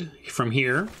good from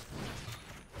here.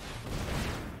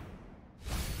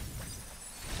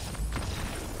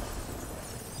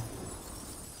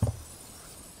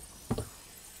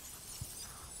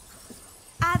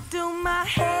 Do my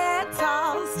hair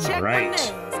toss, check my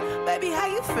nails. Baby, how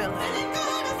you feeling?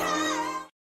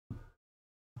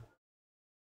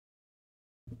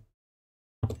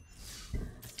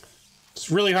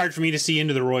 It's really hard for me to see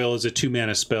Into the Royal as a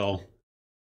 2-mana spell.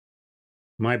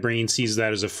 My brain sees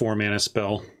that as a 4-mana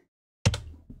spell.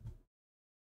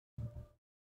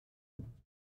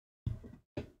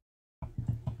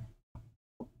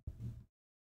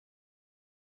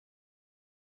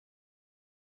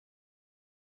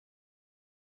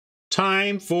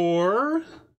 Time for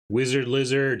Wizard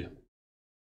Lizard.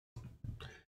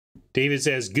 David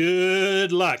says,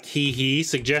 good luck, hee hee,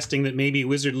 suggesting that maybe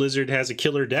Wizard Lizard has a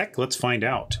killer deck. Let's find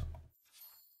out.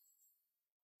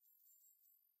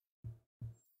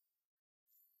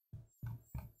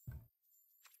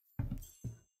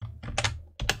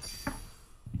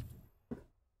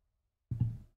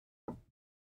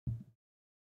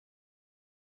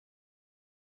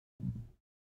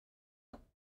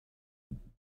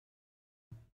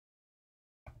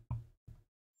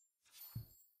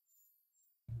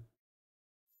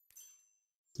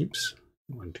 Oops.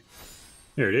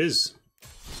 There it is.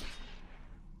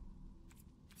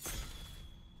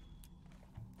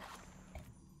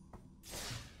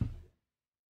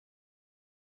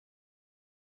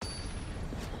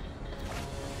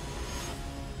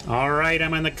 All right,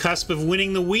 I'm on the cusp of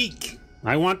winning the week.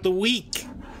 I want the week.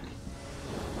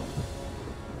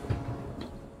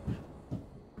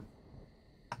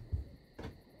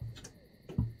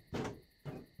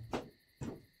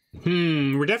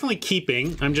 We're definitely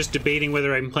keeping. I'm just debating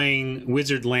whether I'm playing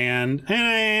Wizard Land,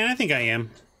 and I think I am.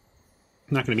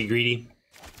 I'm not going to be greedy.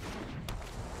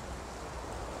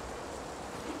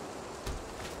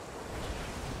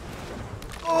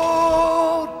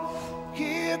 Oh,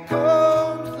 here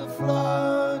comes the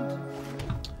flood.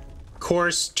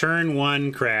 Course, turn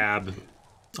 1 crab.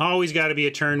 Always got to be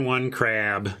a turn 1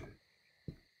 crab.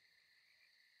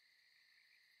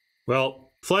 Well,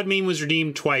 Flood Meme was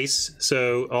redeemed twice,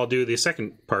 so I'll do the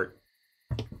second part.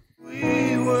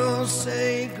 We will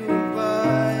say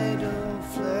goodbye to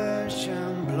flesh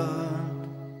and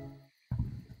blood.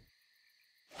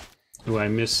 Oh, I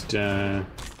missed,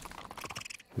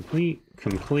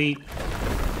 complete.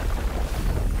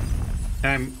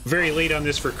 I'm very late on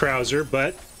this for Krauser,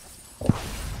 but...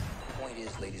 Point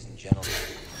is, ladies and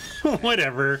gentlemen...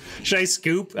 Whatever. Should I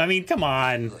scoop? I mean, come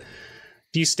on.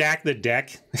 Do you stack the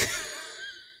deck?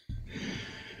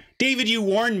 David, you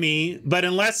warned me, but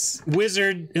unless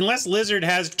Lizard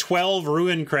has 12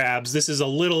 Ruin Crabs, this is a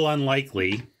little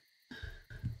unlikely.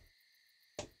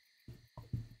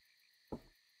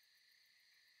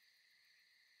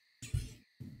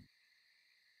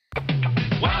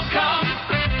 Welcome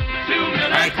to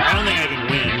I don't think I can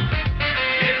win.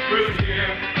 It's Fruit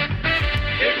here.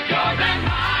 It's yours and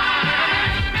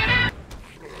mine.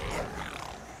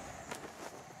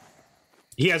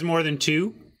 He has more than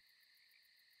 2?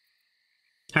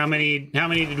 How many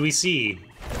did we see?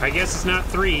 I guess it's not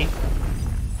 3.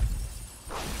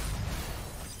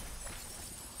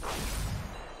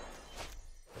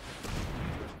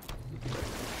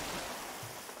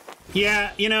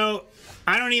 Yeah, you know,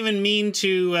 I don't even mean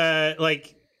to,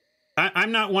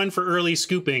 I'm not one for early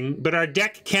scooping, but our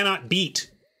deck cannot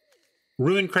beat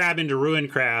Ruin Crab into Ruin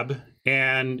Crab,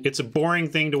 and it's a boring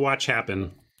thing to watch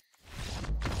happen.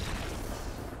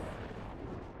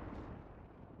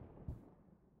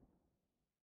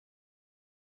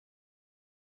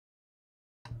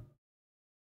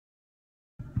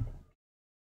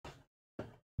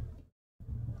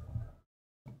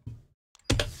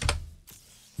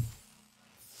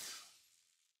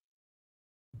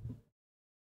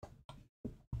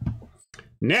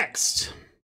 Next.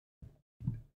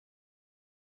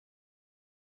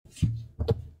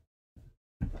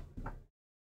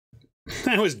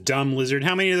 That was dumb, Lizard.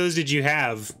 How many of those did you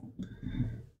have?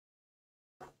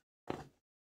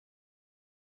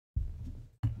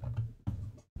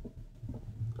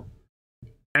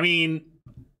 I mean,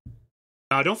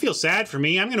 don't feel sad for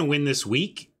me. I'm going to win this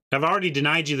week. I've already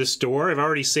denied you the store. I've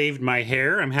already saved my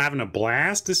hair. I'm having a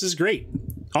blast. This is great.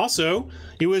 Also,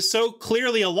 it was so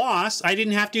clearly a loss, I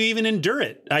didn't have to even endure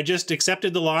it. I just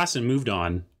accepted the loss and moved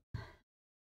on.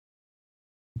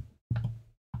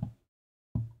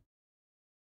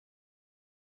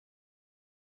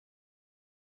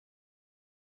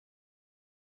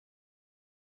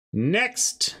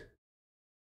 Next,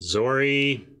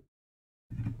 Zori.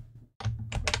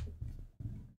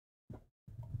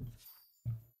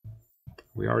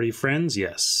 We already friends?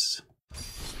 Yes.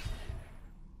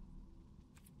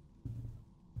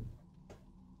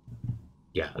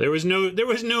 Yeah, there was no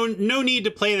need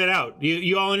to play that out.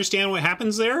 You all understand what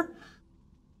happens there?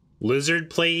 Lizard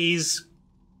plays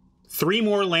 3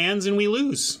 more lands and we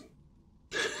lose.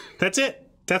 That's it.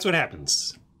 That's what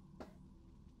happens.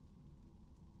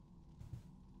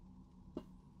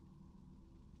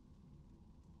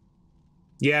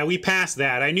 Yeah, we passed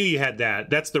that. I knew you had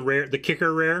that. That's the rare, the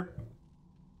kicker rare.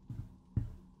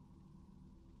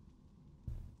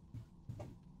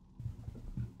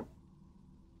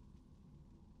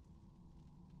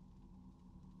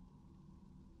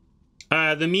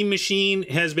 The meme machine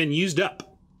has been used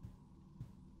up.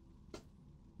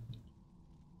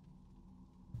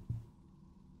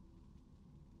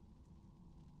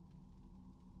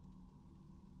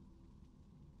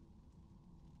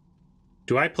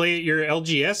 Do I play at your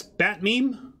LGS bat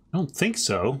meme? I don't think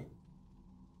so.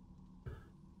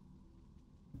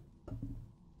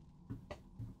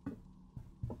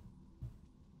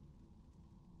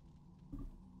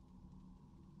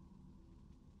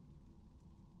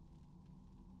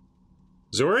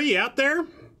 Zori, out there?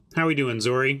 How we doing,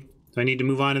 Zori? Do I need to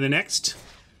move on to the next?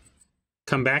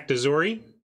 Come back to Zori?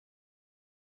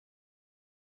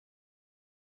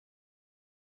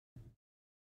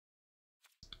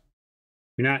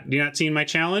 You're not seeing my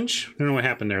challenge? I don't know what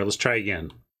happened there. Let's try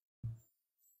again.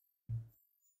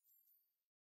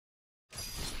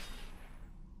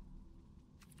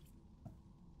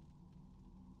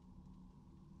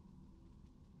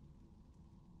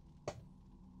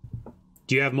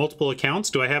 Do you have multiple accounts?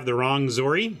 Do I have the wrong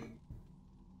Zori?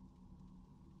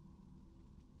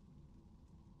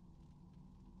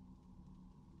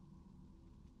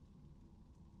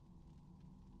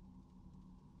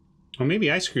 Oh, maybe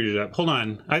I screwed it up. Hold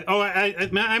on.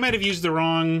 I might have used the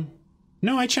wrong...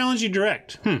 No, I challenged you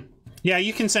direct. Yeah,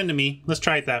 you can send to me. Let's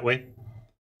try it that way.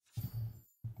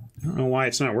 I don't know why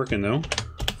it's not working, though.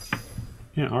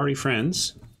 Yeah, already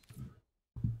friends.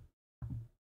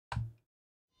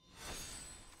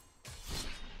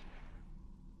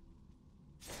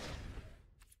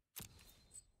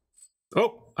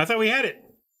 Oh, I thought we had it.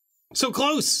 So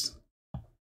close.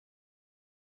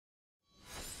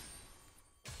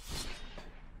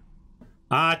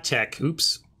 Ah, tech.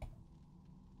 Oops.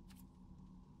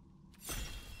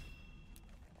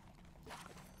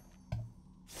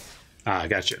 Ah,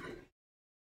 gotcha.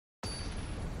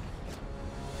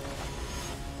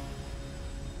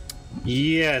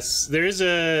 Yes, there's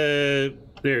a...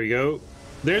 There we go.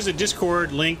 There's a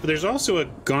Discord link, but there's also a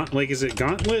Gauntlet. Like, is it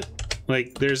Gauntlet?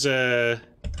 Like, there's a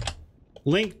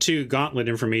link to Gauntlet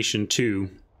information, too,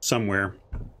 somewhere.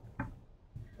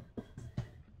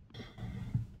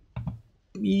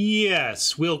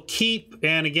 Yes, we'll keep,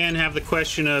 and again, have the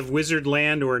question of wizard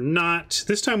land or not.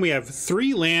 This time we have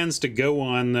 3 lands to go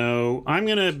on, though. I'm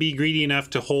going to be greedy enough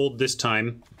to hold this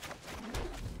time.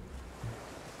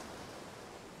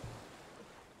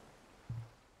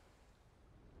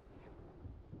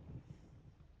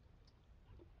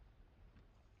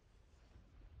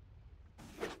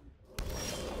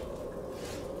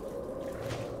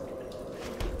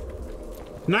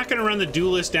 I'm not going to run the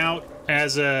duelist out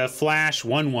as a flash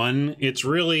 1/1. It's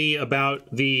really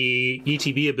about the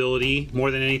ETB ability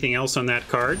more than anything else on that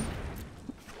card.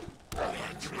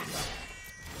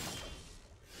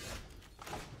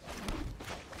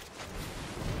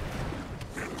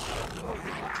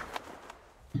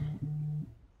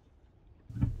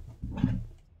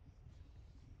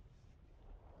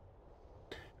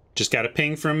 Just got a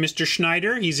ping from Mr.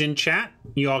 Schneider. He's in chat.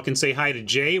 You all can say hi to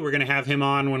Jay. We're going to have him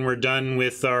on when we're done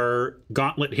with our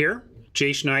gauntlet here.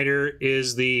 Jay Schneider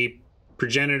is the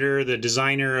progenitor, the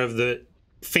designer of the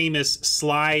famous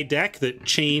Sly deck that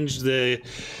changed the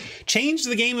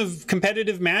game of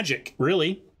competitive Magic,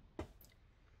 really.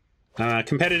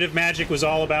 Competitive Magic was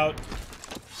all about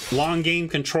long game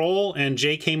control, and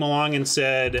Jay came along and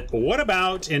said, what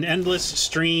about an endless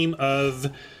stream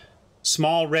of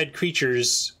small red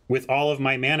creatures with all of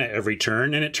my mana every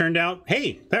turn? And it turned out,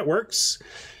 hey, that works.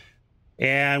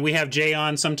 And we have Jay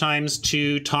on sometimes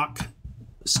to talk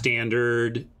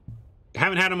Standard.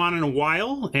 Haven't had him on in a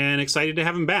while, and excited to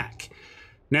have him back.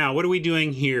 Now, what are we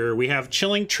doing here? We have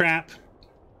Chilling Trap,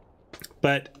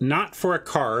 but not for a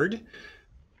card.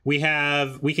 We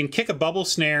can kick a Bubble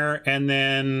Snare and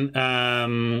then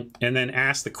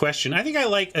ask the question. I think I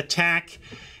like attack.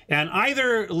 And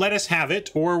either let us have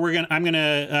it, or I'm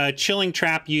gonna Chilling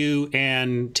Trap you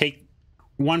and take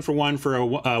 1 for 1 for a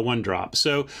 1-drop.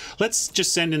 So let's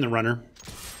just send in the runner.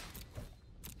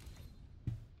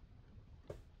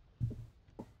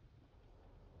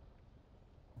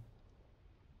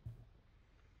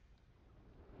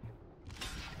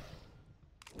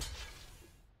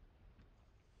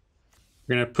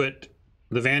 We're gonna put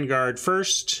the Vanguard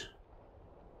first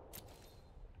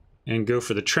and go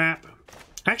for the trap.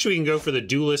 Actually, we can go for the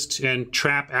duelist and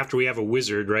trap after we have a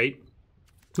wizard, right?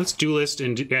 Let's duelist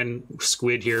and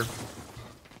squid here.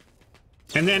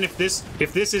 And then if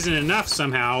this isn't enough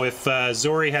somehow, if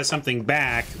Zori has something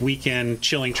back, we can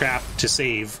chilling trap to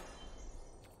save.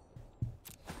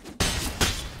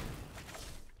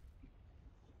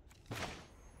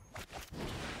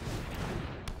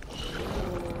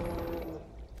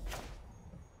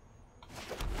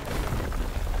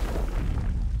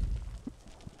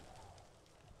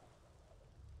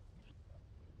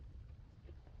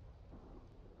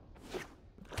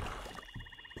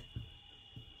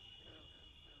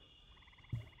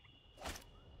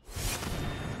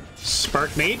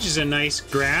 Spark Mage is a nice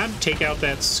grab. Take out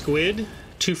that squid.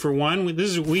 2 for 1.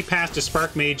 We passed a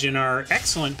Spark Mage in our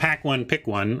excellent pack 1 pick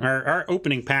 1. Our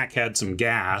opening pack had some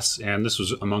gas, and this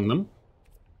was among them.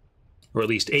 Or at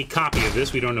least a copy of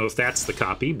this. We don't know if that's the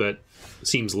copy, but it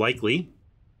seems likely.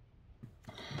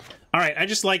 Alright, I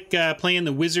just like playing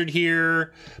the wizard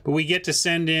here, but we get to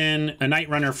send in a Night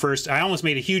Runner first. I almost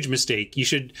made a huge mistake. You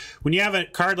should, when you have a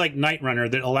card like Night Runner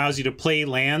that allows you to play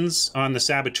lands on the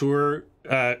Saboteur,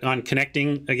 on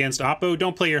connecting against Oppo,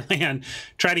 don't play your land.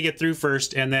 Try to get through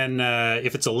first, and then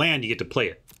if it's a land, you get to play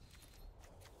it.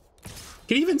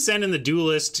 You can even send in the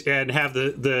duelist and have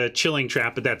the chilling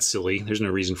trap, but that's silly. There's no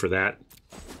reason for that.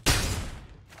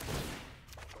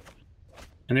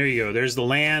 And there you go. There's the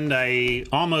land I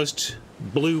almost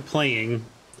blew playing,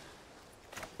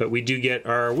 but we do get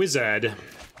our wizard.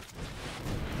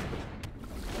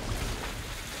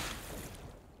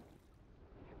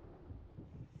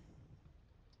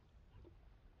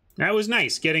 That was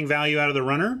nice, getting value out of the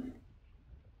runner.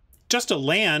 Just a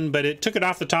land, but it took it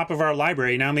off the top of our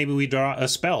library. Now maybe we draw a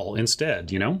spell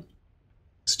instead, you know?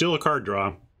 Still a card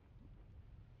draw.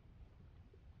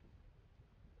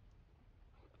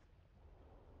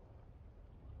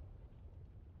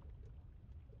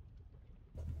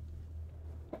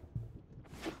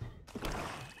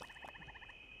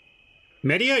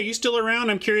 Media, are you still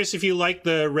around? I'm curious if you like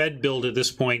the red build at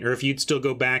this point, or if you'd still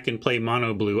go back and play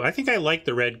mono blue. I think I like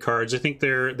the red cards. I think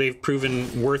they've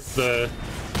proven worth the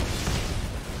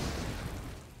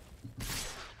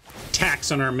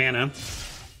tax on our mana.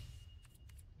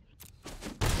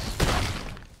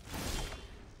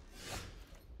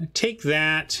 Take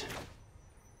that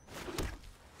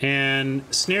and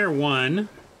snare 1.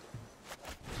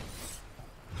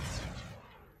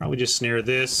 Probably just snare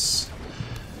this.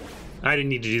 I didn't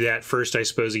need to do that first, I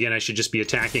suppose. Again, I should just be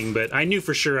attacking, but I knew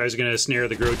for sure I was going to snare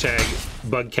the Grotag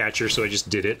bug catcher, so I just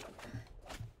did it.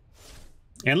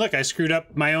 And look, I screwed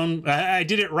up my own... I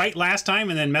did it right last time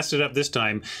and then messed it up this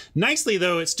time. Nicely,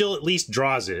 though, it still at least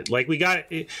draws it. Like, we got...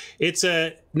 It's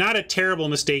not a terrible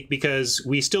mistake because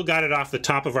we still got it off the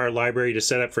top of our library to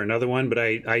set up for another one, but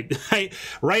I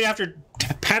right after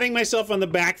patting myself on the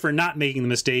back for not making the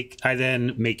mistake, I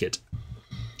then make it.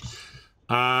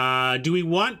 Do we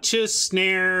want to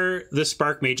snare the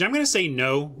Spark Mage? I'm going to say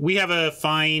no. We have a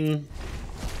fine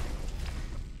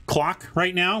clock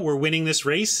right now. We're winning this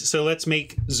race, so let's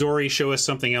make Zori show us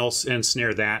something else and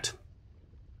snare that.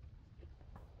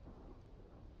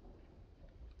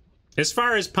 As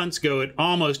far as punts go, it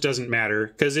almost doesn't matter,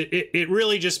 because it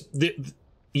really just...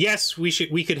 yes,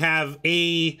 we could have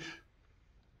an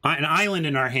island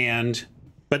in our hand,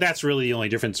 but that's really the only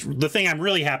difference. The thing I'm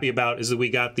really happy about is that we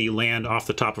got the land off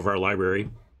the top of our library.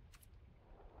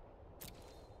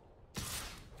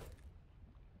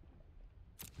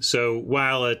 So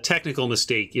while a technical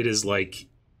mistake, it is like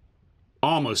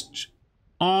almost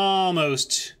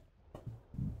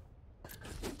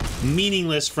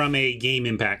meaningless from a game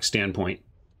impact standpoint.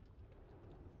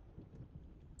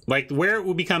 Like, where it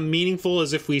will become meaningful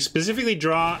is if we specifically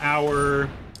draw our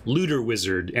looter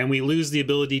wizard and we lose the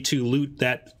ability to loot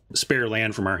that spare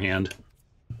land from our hand.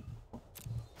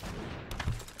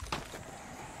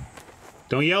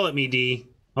 Don't yell at me, D.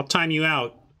 I'll time you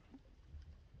out.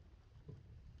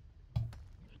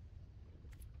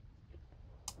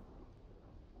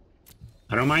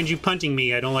 I don't mind you punting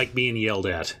me. I don't like being yelled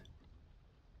at.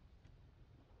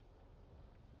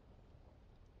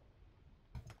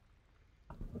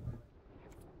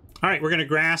 All right, we're going to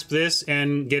grasp this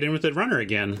and get in with the runner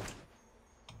again.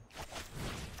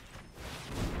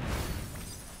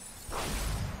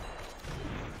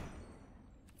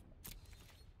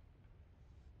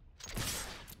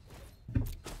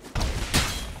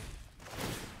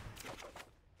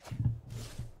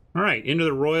 All right, into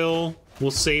the Royal.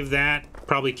 We'll save that.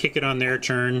 Probably kick it on their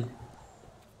turn.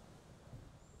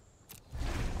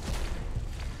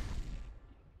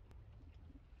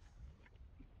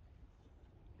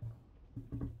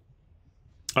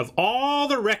 Of all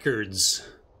the records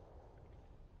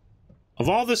Of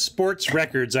all the sports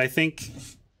records, I think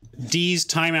D's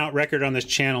timeout record on this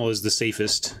channel is the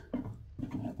safest.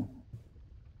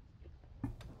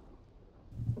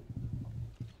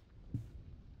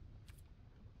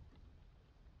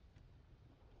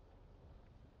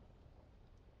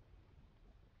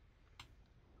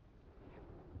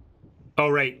 Oh,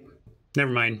 right.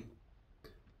 Never mind.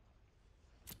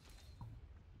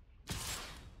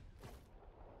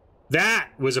 That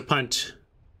was a punt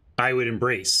I would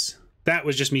embrace. That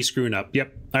was just me screwing up.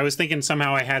 Yep. I was thinking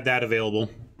somehow I had that available.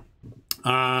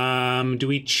 Do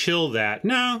we chill that?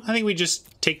 No, I think we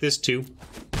just take this too.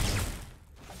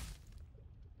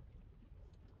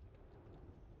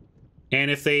 And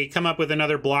if they come up with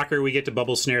another blocker, we get to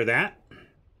bubble snare that.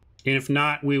 And if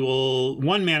not, we will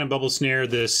one mana bubble snare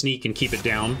the sneak and keep it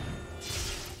down.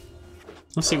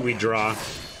 Let's see what we draw.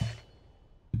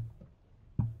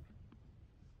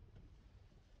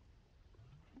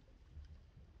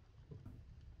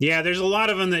 Yeah, there's a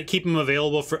lot of them that keep them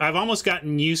available for... I've almost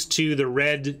gotten used to the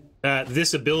red,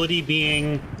 this ability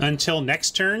being until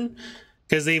next turn,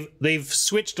 because they've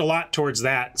switched a lot towards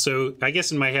that. So I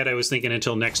guess in my head I was thinking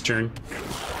until next turn.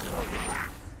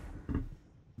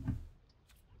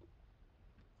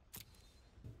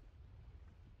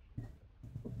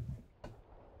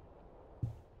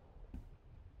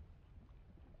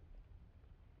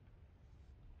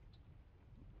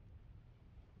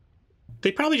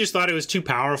 They probably just thought it was too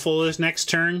powerful this next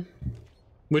turn,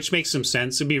 which makes some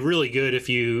sense. It'd be really good if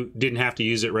you didn't have to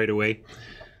use it right away,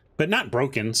 but not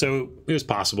broken, so it was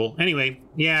possible. Anyway,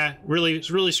 yeah,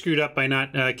 it's really screwed up by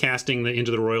not casting the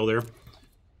Into the Royal there.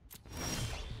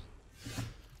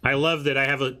 I love that I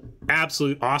have an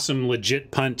absolute awesome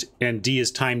legit punt and D is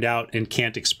timed out and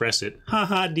can't express it.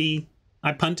 Haha, D.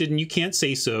 I punted and you can't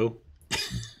say so.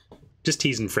 Just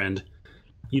teasing, friend.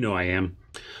 You know I am.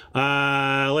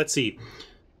 Let's see.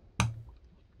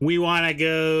 We want to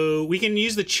go... We can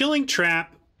use the Chilling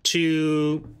Trap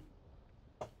to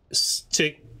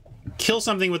kill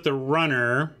something with the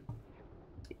runner,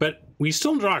 but we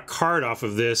still draw a card off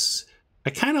of this. I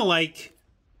kind of like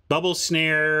Bubble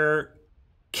Snare,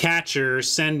 Catcher,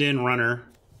 send in runner,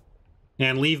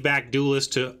 and leave back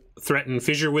Duelist to threaten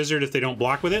Fissure Wizard if they don't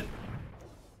block with it.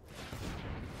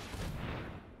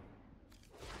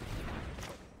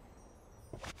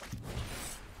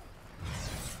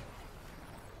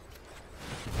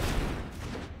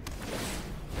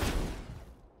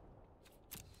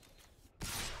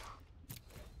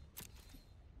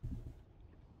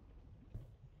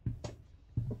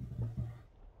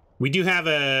 We do have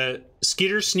a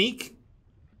Skitter Sneak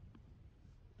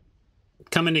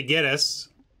coming to get us.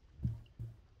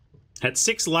 At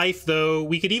 6 life, though,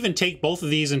 we could even take both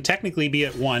of these and technically be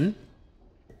at 1.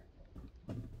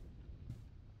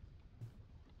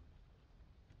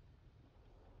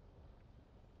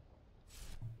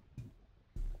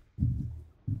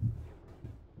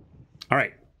 All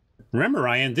right. Remember,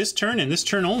 Ryan, this turn and this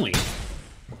turn only.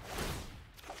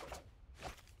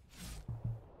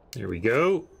 There we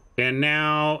go. And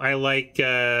now I like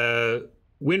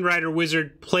Wind Rider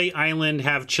Wizard, play Island,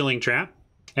 have Chilling Trap.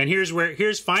 And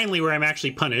here's finally where I'm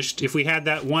actually punished. If we had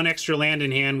that one extra land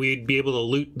in hand, we'd be able to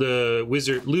loot the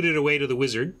wizard, loot it away to the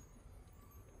wizard.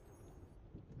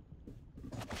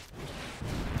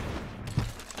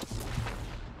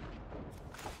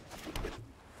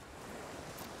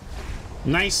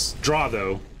 Nice draw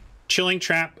though. Chilling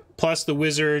Trap plus the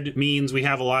wizard means we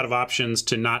have a lot of options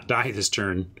to not die this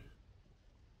turn.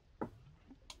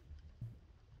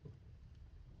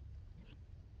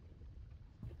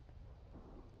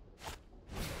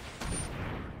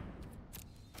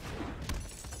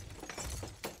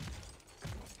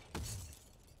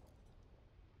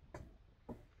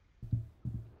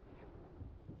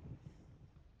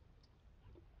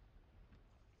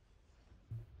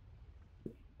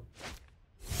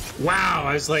 Wow,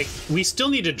 I was like, we still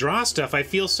need to draw stuff. I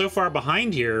feel so far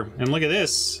behind here. And look at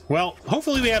this. Well,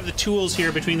 hopefully we have the tools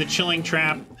here between the Chilling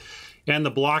Trap and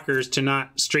the blockers to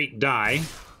not straight die.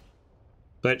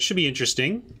 But it should be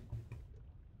interesting.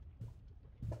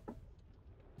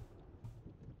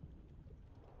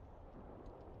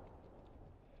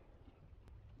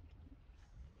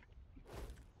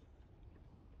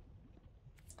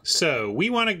 So,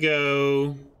 we want to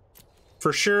go,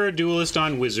 for sure, a Duelist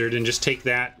on Wizard and just take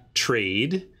that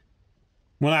trade.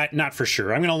 Well, not for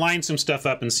sure. I'm going to line some stuff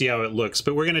up and see how it looks.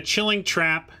 But we're going to Chilling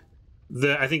Trap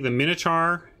I think the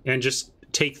Minotaur and just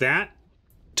take that,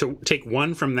 to take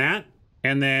 1 from that,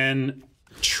 and then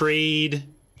trade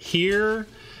here. And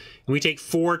we take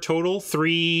 4 total,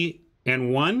 3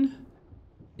 and 1,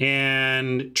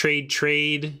 and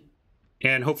trade,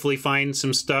 and hopefully find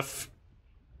some stuff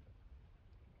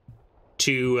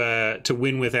to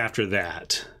win with after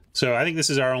that. So I think this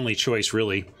is our only choice,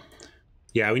 really.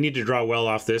 Yeah, we need to draw well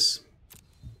off this.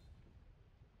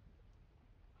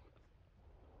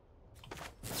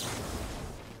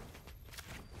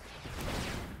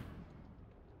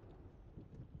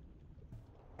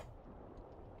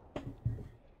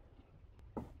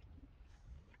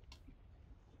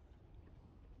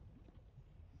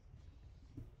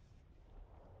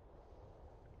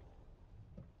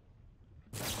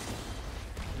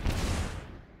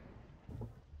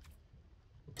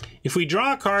 If we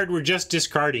draw a card, we're just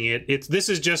discarding it. This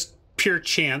is just pure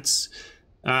chance.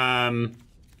 So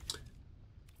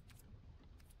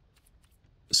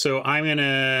I'm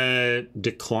gonna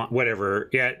decline,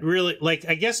 whatever. Yeah, really, like,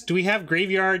 I guess, do we have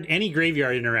graveyard, any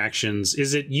graveyard interactions?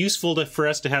 Is it useful for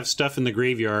us to have stuff in the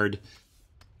graveyard?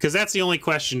 Because that's the only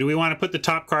question. Do we want to put the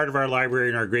top card of our library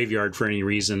in our graveyard for any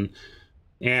reason?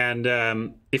 And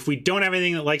if we don't have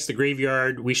anything that likes the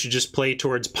graveyard, we should just play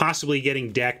towards possibly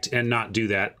getting decked and not do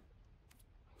that.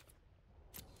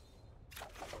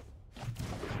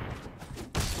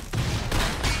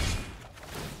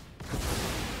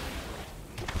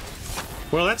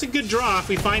 Well, that's a good draw. If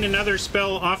we find another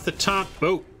spell off the top...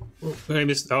 Oh, I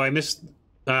missed... Oh, I missed...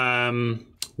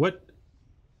 What?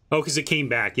 Oh, because it came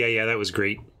back. Yeah, that was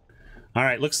great. All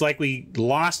right, looks like we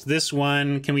lost this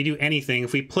one. Can we do anything?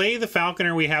 If we play the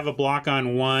Falconer, we have a block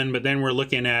on 1, but then we're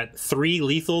looking at 3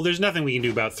 lethal. There's nothing we can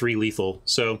do about 3 lethal.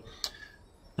 So,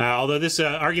 although this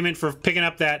argument for picking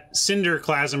up that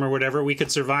Cinderclasm or whatever, we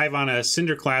could survive on a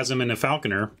Cinderclasm and a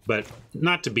Falconer, but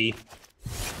not to be.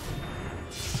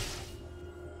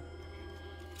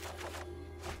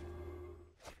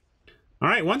 All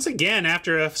right, once again,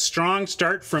 after a strong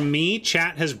start from me,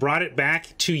 chat has brought it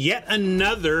back to yet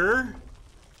another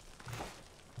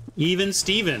even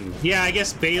Steven. Yeah, I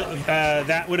guess Veil,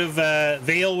 that would have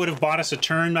Veil would have bought us a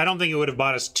turn. I don't think it would have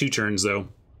bought us 2 turns though.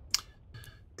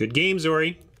 Good game,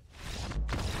 Zori.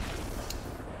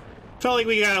 Felt like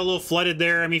we got a little flooded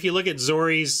there. I mean, if you look at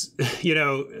Zori's, you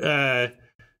know,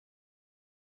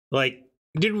 like,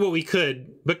 did what we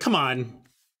could, but come on.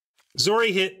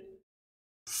 Zori hit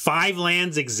 5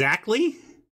 lands exactly?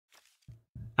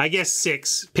 I guess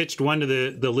 6. Pitched 1 to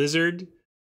the lizard.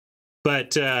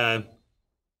 But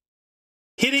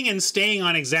hitting and staying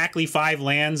on exactly 5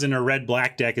 lands in a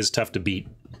red-black deck is tough to beat.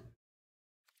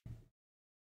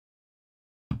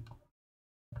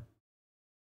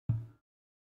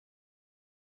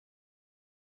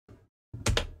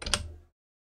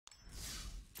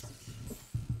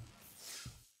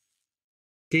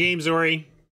 Good game, Zori.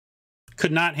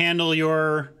 Could not handle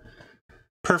your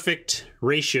perfect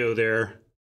ratio there.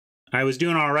 I was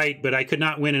doing all right, but I could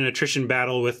not win an attrition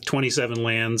battle with 27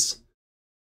 lands.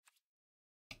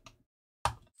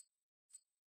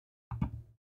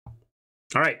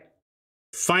 All right.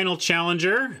 Final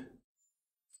challenger.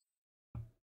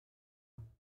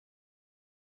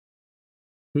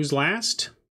 Who's last?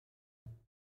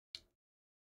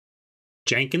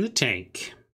 Jank in the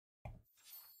Tank.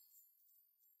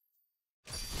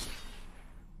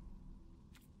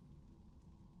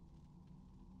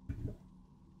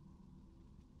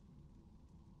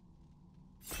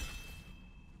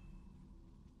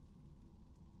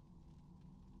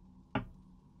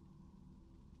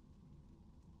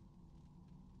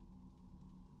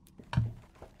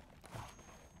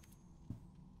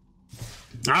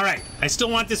 All right, I still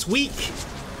want this week.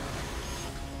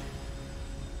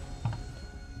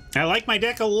 I like my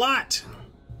deck a lot.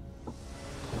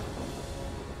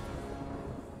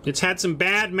 It's had some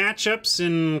bad matchups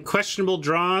and questionable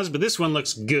draws, but this one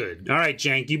looks good. All right,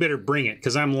 Jank, you better bring it,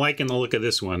 because I'm liking the look of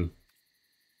this one.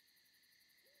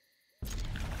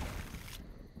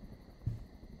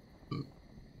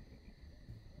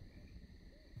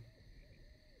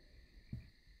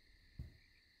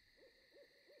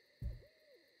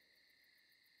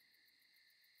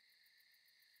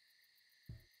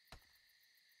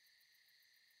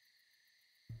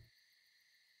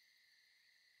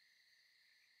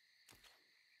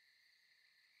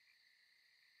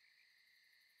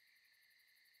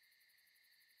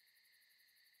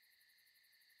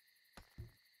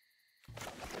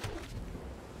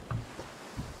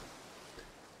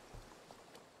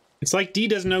 It's like D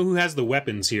doesn't know who has the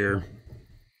weapons here.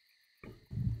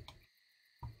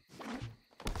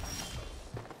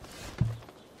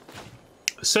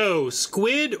 So,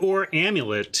 Squid or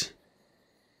Amulet?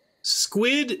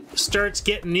 Squid starts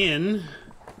getting in.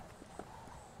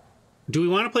 Do we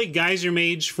want to play Geyser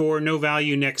Mage for no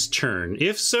value next turn?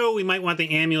 If so, we might want the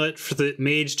Amulet for the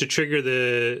Mage to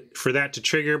trigger for that to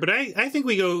trigger. But I think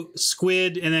we go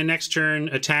Squid and then next turn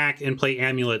attack and play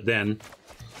Amulet then.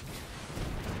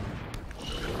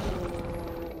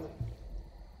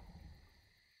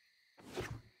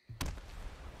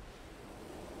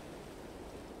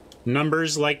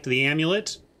 numbers liked the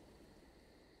amulet.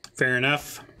 Fair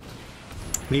enough.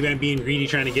 Maybe I'm being greedy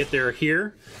trying to get there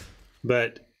here,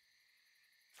 but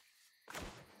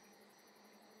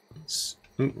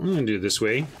I'm going to do it this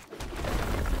way.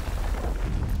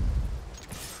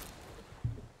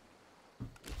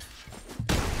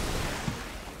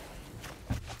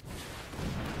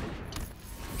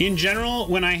 In general,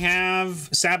 when I have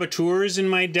saboteurs in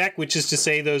my deck, which is to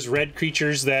say those red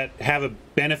creatures that have a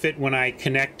benefit when I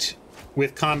connect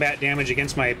with combat damage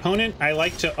against my opponent, I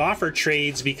like to offer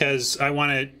trades because I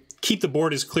want to keep the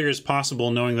board as clear as possible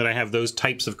knowing that I have those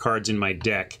types of cards in my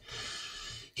deck.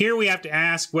 Here we have to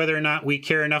ask whether or not we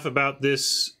care enough about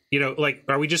this, you know, like,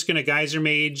 are we just going to Geyser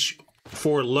Mage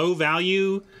for low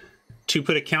value to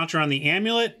put a counter on the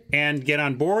amulet and get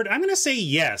on board? I'm going to say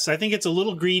yes. I think it's a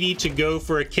little greedy to go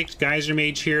for a kicked Geyser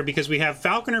Mage here because we have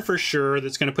Falconer for sure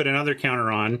that's going to put another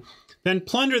counter on. Then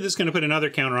Plunder that's going to put another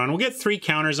counter on. We'll get 3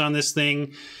 counters on this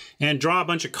thing and draw a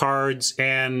bunch of cards,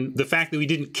 and the fact that we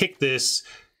didn't kick this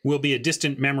will be a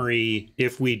distant memory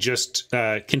if we just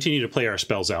continue to play our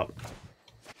spells out.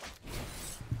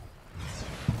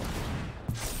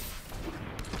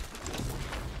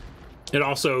 It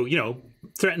also, you know,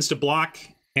 threatens to block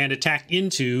and attack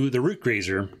into the Root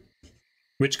Grazer,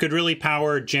 which could really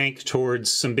power jank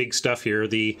towards some big stuff here.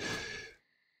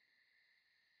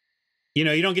 You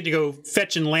know, you don't get to go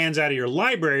fetching lands out of your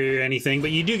library or anything,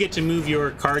 but you do get to move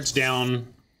your cards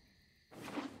down,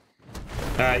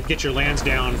 get your lands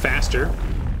down faster.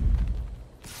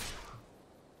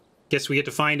 Guess we get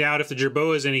to find out if the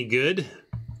Jerboa is any good.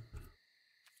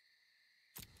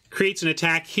 Creates an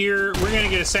attack here. We're going to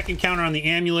get a second counter on the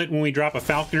amulet when we drop a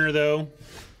Falconer, though.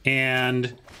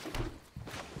 And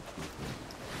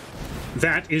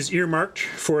that is earmarked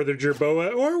for the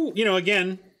Jerboa. Or, you know,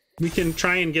 again, we can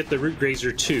try and get the Root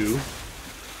Grazer, too.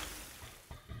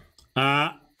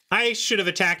 I should have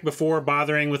attacked before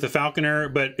bothering with the Falconer,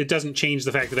 but it doesn't change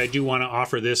the fact that I do want to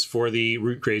offer this for the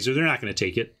Root Grazer. They're not going to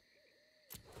take it.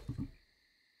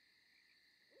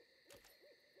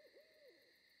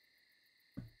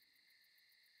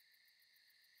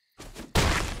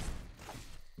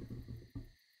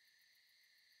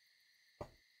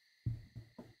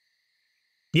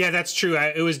 Yeah, that's true.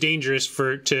 It was dangerous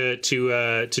to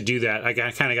do that.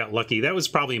 I kind of got lucky. That was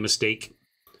probably a mistake.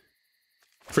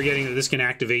 Forgetting that this can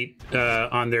activate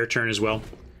on their turn as well.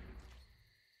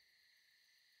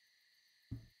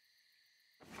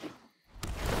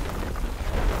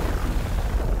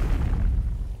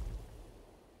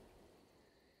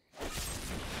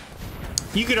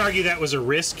 You could argue that was a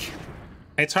risk.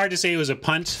 It's hard to say it was a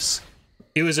punt.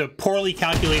 It was a poorly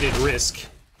calculated risk.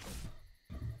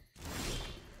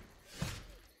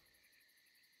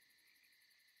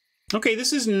 Okay,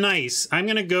 this is nice. I'm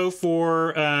going to go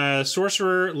for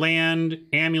Sorcerer, Land,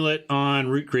 Amulet on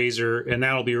Root Grazer, and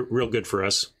that'll be real good for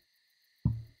us.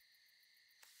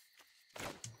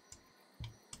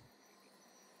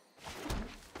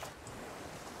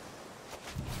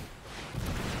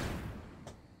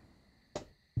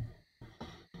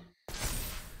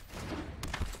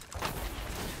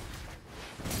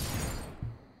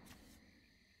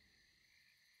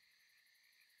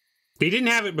 They didn't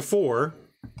have it before.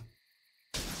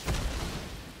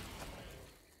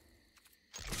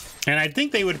 And I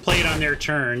think they would play it on their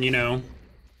turn, you know.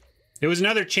 There was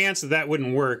another chance that that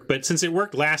wouldn't work, but since it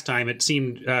worked last time, it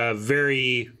seemed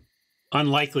very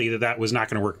unlikely that that was not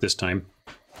going to work this time.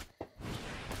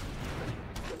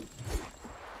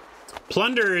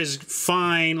 Plunder is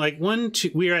fine. Like, 1,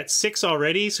 2... We are at 6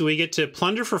 already, so we get to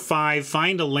plunder for 5,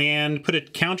 find a land, put a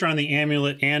counter on the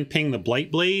amulet, and ping the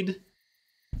Blightblade.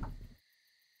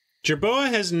 Jerboa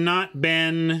has not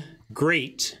been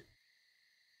great.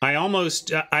 I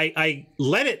almost, I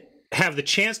let it have the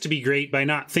chance to be great by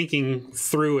not thinking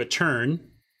through a turn,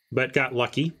 but got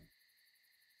lucky.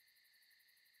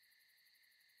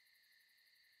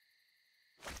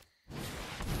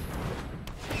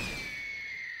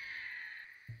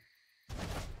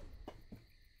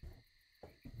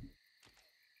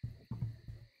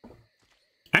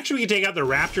 Actually, we can take out the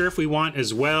Raptor if we want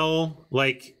as well.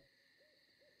 Like,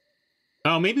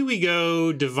 oh, maybe we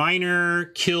go Diviner,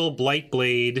 kill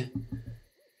Blightblade.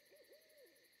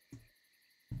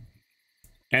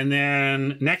 And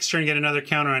then next turn get another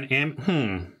counter on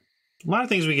A lot of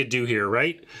things we could do here,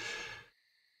 right?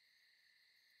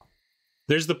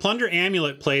 There's the Plunder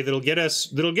Amulet play that'll get us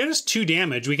 2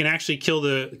 damage. We can actually kill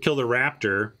the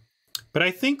Raptor. But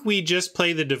I think we just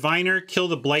play the Diviner, kill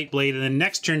the Blightblade, and then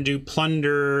next turn do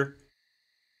Plunder.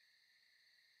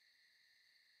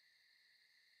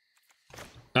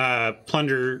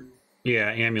 Plunder, yeah,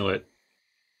 Amulet.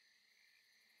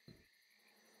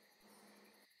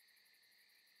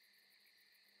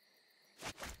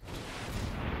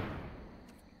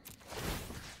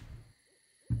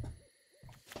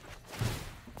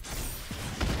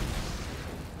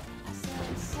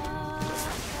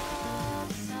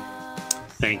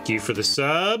 Thank you for the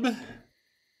sub. I'm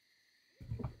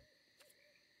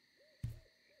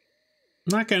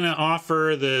not going to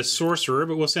offer the Sorcerer,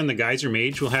 but we'll send the Geyser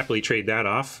Mage. We'll happily trade that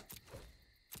off.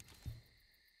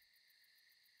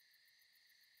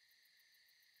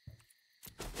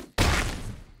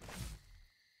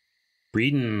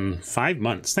 Breeden, 5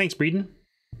 months. Thanks, Breeden.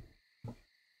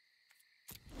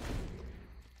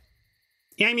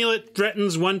 Amulet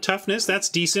threatens 1 toughness. That's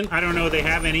decent. I don't know if they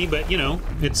have any, but, you know,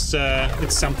 it's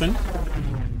something.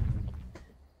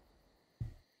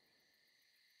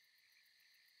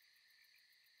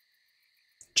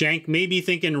 Jank may be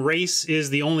thinking race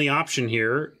is the only option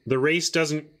here. The race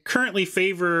doesn't currently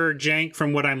favor Jank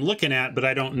from what I'm looking at, but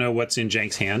I don't know what's in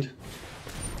Jank's hand.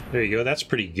 There you go. That's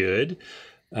pretty good.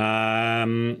 We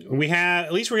have,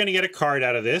 at least we're going to get a card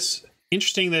out of this.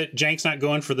 Interesting that Jank's not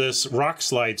going for this Rock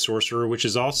Slide Sorcerer, which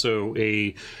is also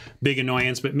a big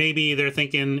annoyance, but maybe they're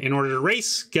thinking in order to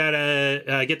race,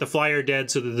 gotta get the flyer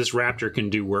dead so that this Raptor can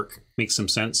do work. Makes some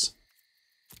sense.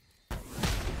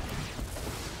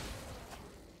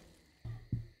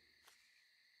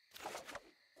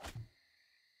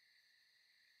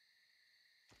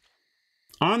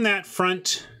 On that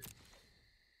front,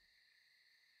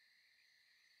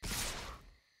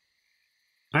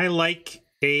 I like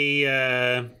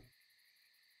a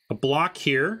block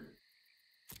here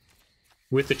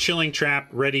with the Chilling Trap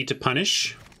ready to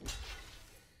punish.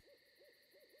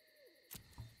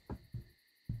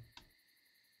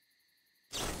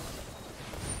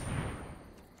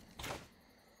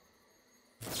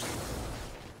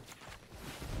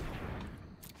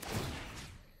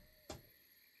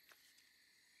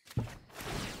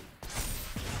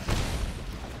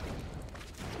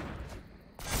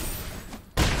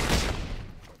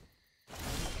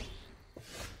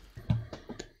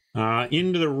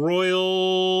 Into the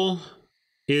Royal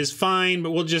is fine,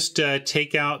 but we'll just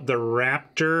take out the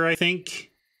Raptor, I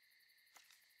think.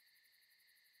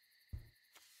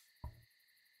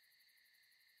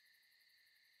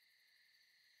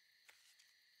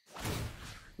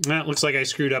 That looks like I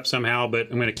screwed up somehow, but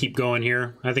I'm going to keep going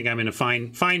here. I think I'm in a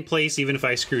fine place, even if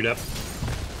I screwed up.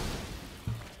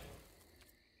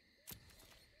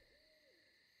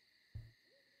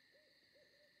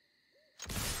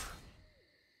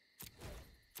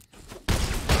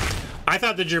 I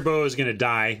thought the Jerboa was going to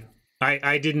die.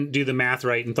 I didn't do the math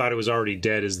right and thought it was already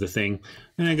dead is the thing.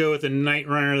 I'm going to go with the Night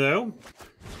Runner, though.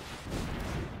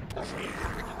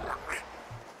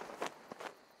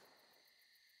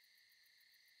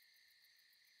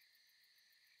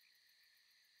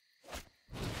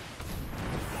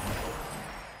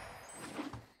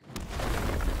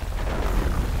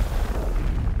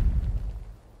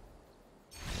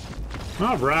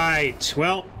 All right.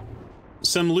 Well,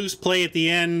 some loose play at the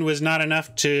end was not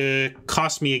enough to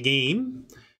cost me a game,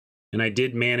 and I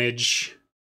did manage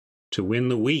to win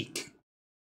the week.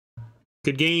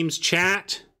 Good games,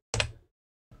 chat.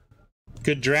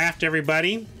 Good draft,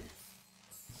 everybody.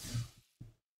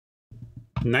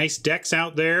 Nice decks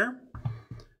out there.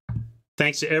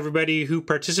 Thanks to everybody who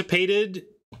participated.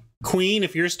 Queen,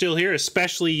 if you're still here,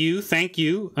 especially you, thank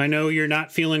you. I know you're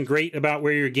not feeling great about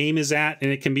where your game is at,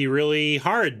 and it can be really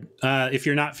hard if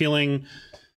you're not feeling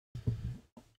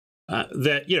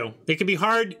that, you know, it can be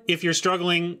hard if you're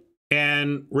struggling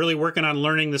and really working on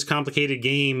learning this complicated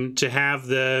game to have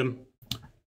the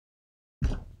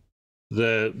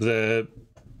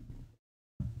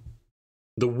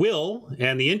will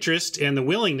and the interest and the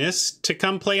willingness to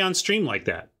come play on stream like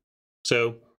that.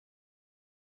 So,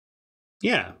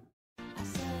 yeah.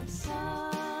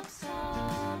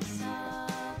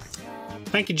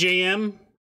 Thank you, JM.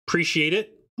 Appreciate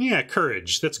it. Yeah,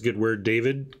 courage. That's a good word,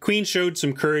 David. Queen showed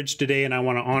some courage today, and I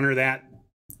want to honor that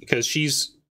because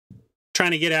she's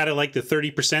trying to get out of like the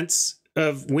 30%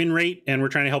 of win rate, and we're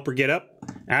trying to help her get up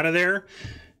out of there.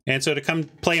 And so to come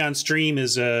play on stream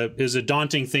is a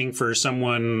daunting thing for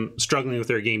someone struggling with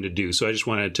their game to do. So I just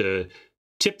wanted to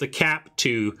tip the cap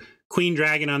to Queen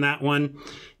Dragon on that one.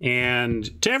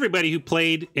 And to everybody who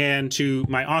played, and to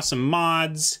my awesome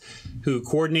mods who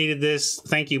coordinated this.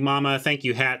 Thank you, Mama. Thank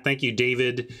you, Hat. Thank you,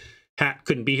 David. Hat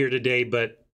couldn't be here today,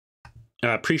 but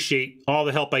appreciate all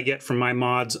the help I get from my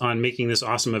mods on making this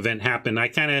awesome event happen. I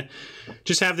kind of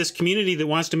just have this community that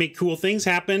wants to make cool things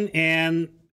happen, and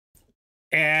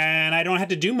I don't have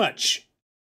to do much.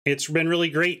 It's been really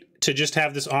great to just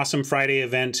have this awesome Friday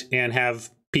event and have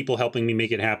people helping me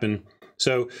make it happen.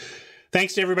 So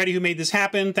thanks to everybody who made this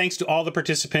happen. Thanks to all the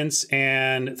participants,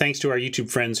 and thanks to our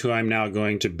YouTube friends who I'm now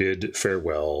going to bid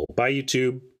farewell. Bye,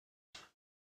 YouTube.